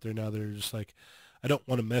people out there now that are just like, I don't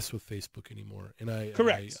want to mess with Facebook anymore. And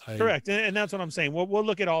correct, and that's what I'm saying. We'll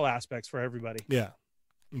look at all aspects for everybody. Yeah.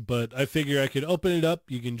 But I figure I could open it up.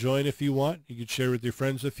 You can join if you want. You could share with your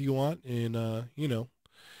friends if you want. And,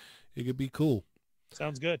 it could be cool.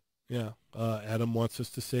 Sounds good. Yeah. Adam wants us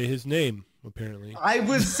to say his name, apparently. I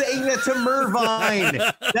was saying that to Mervine.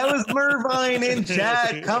 That was Mervine in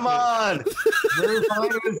chat. Come on.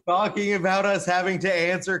 Mervine was talking about us having to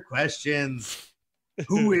answer questions.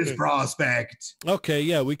 Who is Prospect? Okay,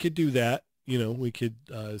 yeah, we could do that. We could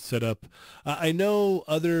set up. I know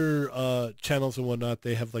other channels and whatnot,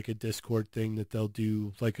 they have like a Discord thing that they'll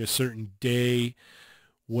do like a certain day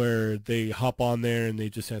where they hop on there and they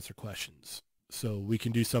just answer questions. So we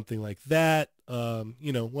can do something like that. Well,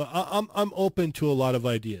 I'm open to a lot of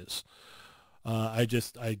ideas.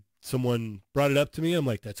 Someone brought it up to me. I'm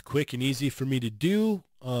like, that's quick and easy for me to do.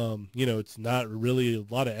 It's not really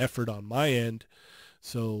a lot of effort on my end.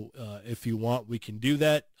 So if you want, we can do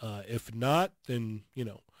that. If not, then,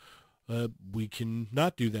 we can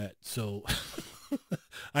not do that. So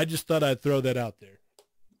I just thought I'd throw that out there.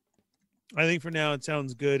 I think for now it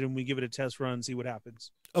sounds good, and we give it a test run and see what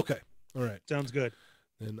happens. Okay. All right. Sounds good.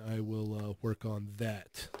 Then I will work on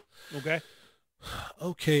that. Okay.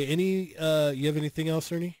 Okay. You have anything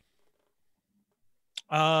else, Ernie?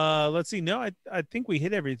 Let's see. No, I think we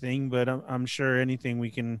hit everything, but I'm sure anything we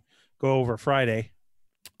can go over Friday.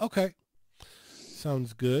 Okay.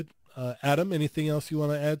 Sounds good. Adam, anything else you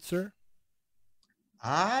want to add, sir?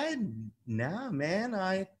 No, man.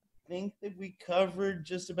 I think that we covered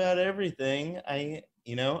just about everything. I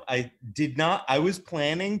was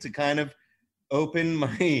planning to kind of open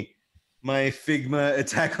my Figma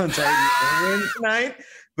Attack on Titan tonight,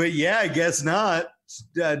 but yeah, I guess not.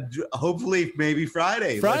 Hopefully, maybe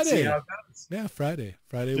Friday. Let's see how it goes. Yeah, Friday.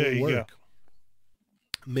 Friday There will you work.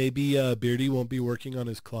 Maybe Beardy won't be working on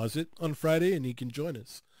his closet on Friday, and he can join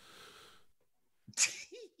us.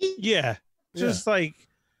 Yeah. Just like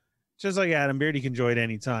Adam, Beardy can join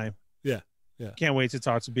anytime. Yeah. Can't wait to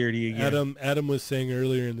talk to Beardy again. Adam was saying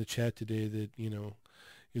earlier in the chat today that,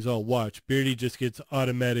 he's all, watch, Beardy just gets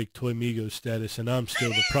automatic Toy Migo status, and I'm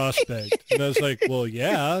still the prospect. And I was like, well,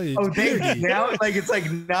 yeah, it's Beardy. Now, it's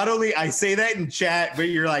like not only I say that in chat, but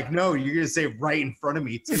you're like, no, you're gonna say it right in front of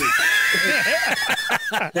me too.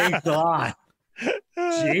 Thank God.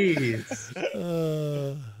 Jeez.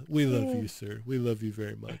 We love you, sir. We love you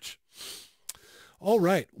very much. All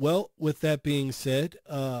right. Well, with that being said,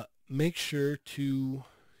 make sure to,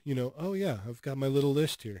 oh yeah, I've got my little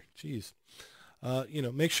list here. Jeez.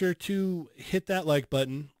 Make sure to hit that like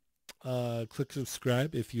button, click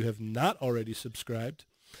subscribe if you have not already subscribed.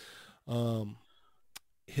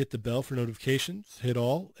 Hit the bell for notifications, hit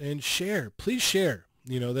all, and share. Please share.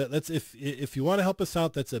 That's if you want to help us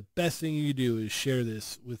out, that's the best thing you do is share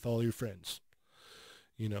this with all your friends.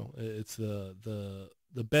 It's the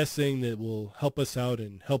best thing that will help us out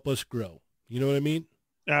and help us grow. You know what I mean?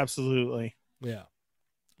 Absolutely. Yeah.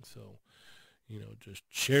 So, just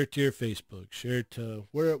share it to your Facebook, share it to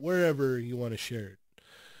wherever you want to share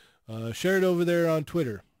it. Share it over there on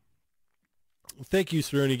Twitter. Thank you,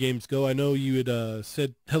 Sir Ernie Games Go. I know you had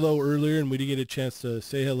said hello earlier, and we didn't get a chance to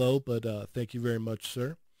say hello, but thank you very much,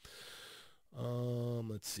 sir.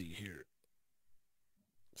 Let's see here.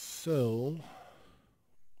 So,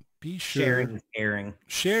 be sure. Sharing is caring.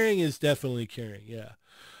 Sharing is definitely caring, yeah.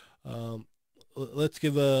 Let's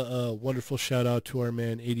give a wonderful shout out to our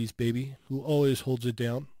man 80s Baby, who always holds it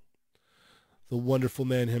down. The wonderful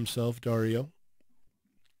man himself, Dario.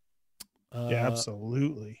 Yeah,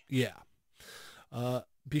 absolutely. Yeah.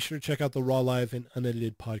 Be sure to check out the Raw Live and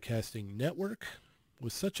Unedited Podcasting Network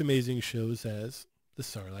with such amazing shows as the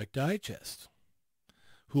Sarlacc Digest,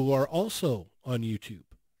 who are also on YouTube.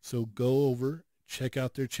 So go over, check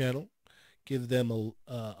out their channel, give them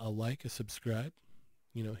a like, a subscribe.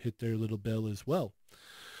 Hit their little bell as well.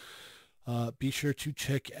 Be sure to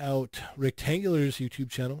check out Rectangular's YouTube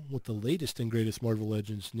channel with the latest and greatest Marvel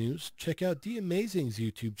Legends news. Check out The Amazing's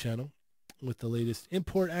YouTube channel with the latest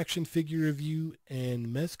import action figure review and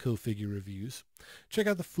Mezco figure reviews. Check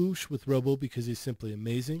out the Foosh with Robo because he's simply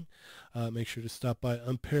amazing. Make sure to stop by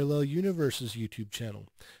Unparalleled Universe's YouTube channel.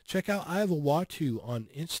 Check out I Have a Watu on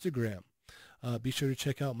Instagram. Be sure to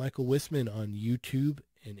check out Michael Wisman on YouTube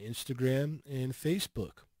and Instagram and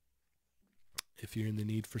Facebook. If you're in the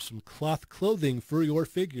need for some cloth clothing for your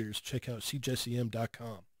figures, check out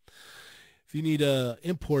cjsem.com. If you need a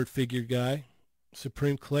import figure guy,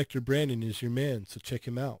 Supreme Collector Brandon is your man, so check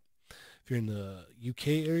him out. If you're in the UK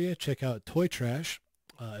area, check out Toy Trash.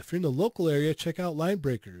 If you're in the local area, check out Line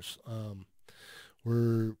Breakers.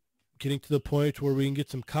 We're getting to the point where we can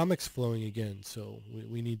get some comics flowing again, so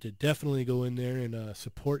we need to definitely go in there and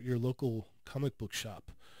support your local comic book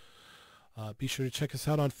shop. Be sure to check us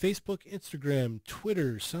out on Facebook, Instagram,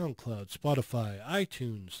 Twitter, SoundCloud, Spotify,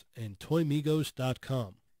 iTunes, and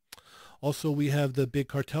toymigos.com. Also, we have the Big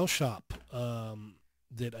Cartel shop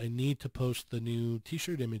that I need to post the new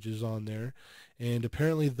t-shirt images on there. And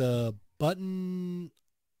apparently the buttons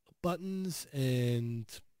and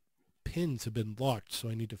pins have been locked, so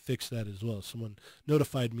I need to fix that as well. Someone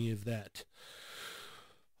notified me of that.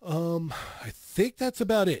 I think that's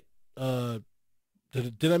about it.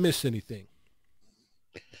 Did I miss anything?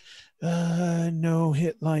 No,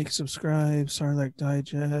 hit like, subscribe, Sarlacc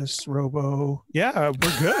Digest, Robo. Yeah,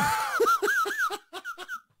 we're good.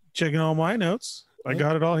 Checking all my notes. I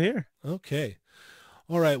got it all here. Okay.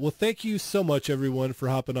 All right. Well, thank you so much, everyone, for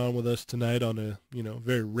hopping on with us tonight on a,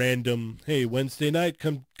 very random, hey, Wednesday night,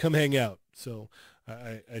 come hang out. So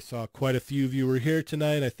I saw quite a few of you were here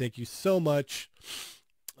tonight. I thank you so much.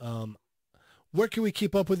 Where can we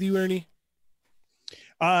keep up with you, Ernie?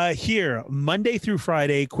 Here, Monday through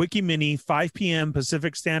Friday, Quickie Mini, 5 p.m.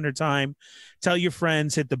 Pacific Standard Time. Tell your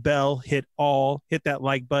friends, hit the bell, hit that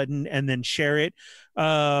like button, and then share it.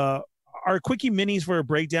 Our Quickie Minis for a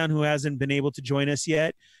breakdown who hasn't been able to join us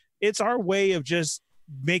yet. It's our way of just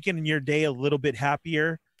making your day a little bit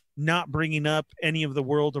happier, not bringing up any of the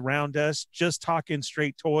world around us, just talking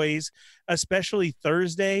straight toys, especially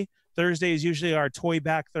Thursday. Thursday is usually our Toy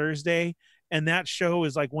Back Thursday. And that show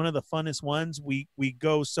is like one of the funnest ones. We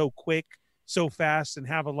go so quick, so fast, and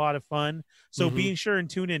have a lot of fun. So be sure and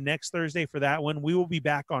tune in next Thursday for that one. We will be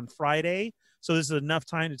back on Friday. So this is enough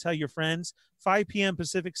time to tell your friends. 5 p.m.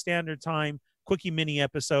 Pacific Standard Time, Quickie Mini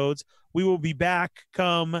episodes. We will be back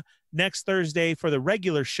come next Thursday for the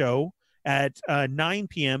regular show at 9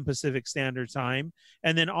 p.m. Pacific Standard Time.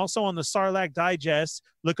 And then also on the Sarlacc Digest,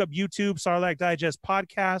 look up YouTube, Sarlacc Digest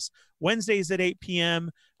Podcast, Wednesdays at 8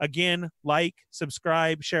 p.m. Again, like,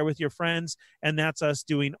 subscribe, share with your friends, and that's us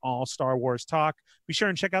doing all Star Wars talk. Be sure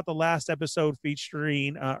and check out the last episode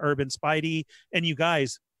featuring Urban Spidey. And you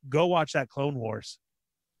guys, go watch that Clone Wars.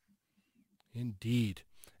 Indeed.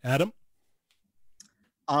 Adam?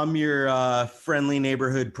 I'm your friendly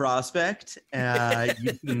neighborhood prospect.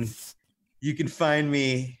 You can find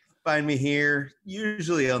me here,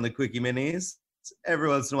 usually on the Quickie Minis, every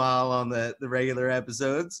once in a while on the regular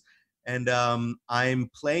episodes. And I'm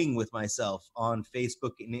playing with myself on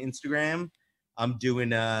Facebook and Instagram. I'm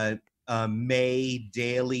doing a May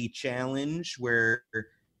daily challenge where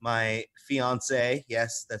my fiance,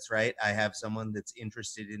 yes, that's right, I have someone that's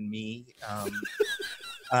interested in me.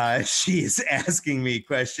 She's asking me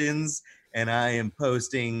questions, and I am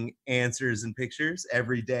posting answers and pictures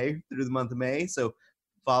every day through the month of May. So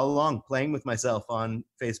follow along, playing with myself on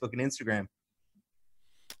Facebook and Instagram.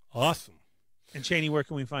 Awesome. And Cheney, where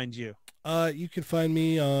can we find you? You can find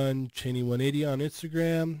me on Cheney180 on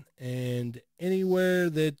Instagram, and anywhere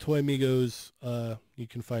that Toy Migos, you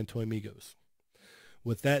can find Toy Migos.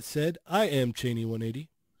 With that said, I am Cheney180.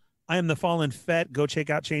 I am the Fallen Fett. Go check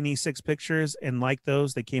out Cheney's 6 pictures and like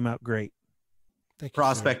those. They came out great. Thank you.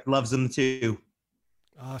 Prospect loves them too.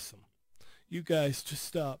 Awesome. You guys just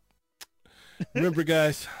stop. Remember,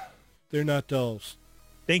 guys, they're not dolls.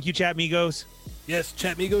 Thank you, Chat Migos. Yes,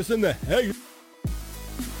 Chat Migos in the hell.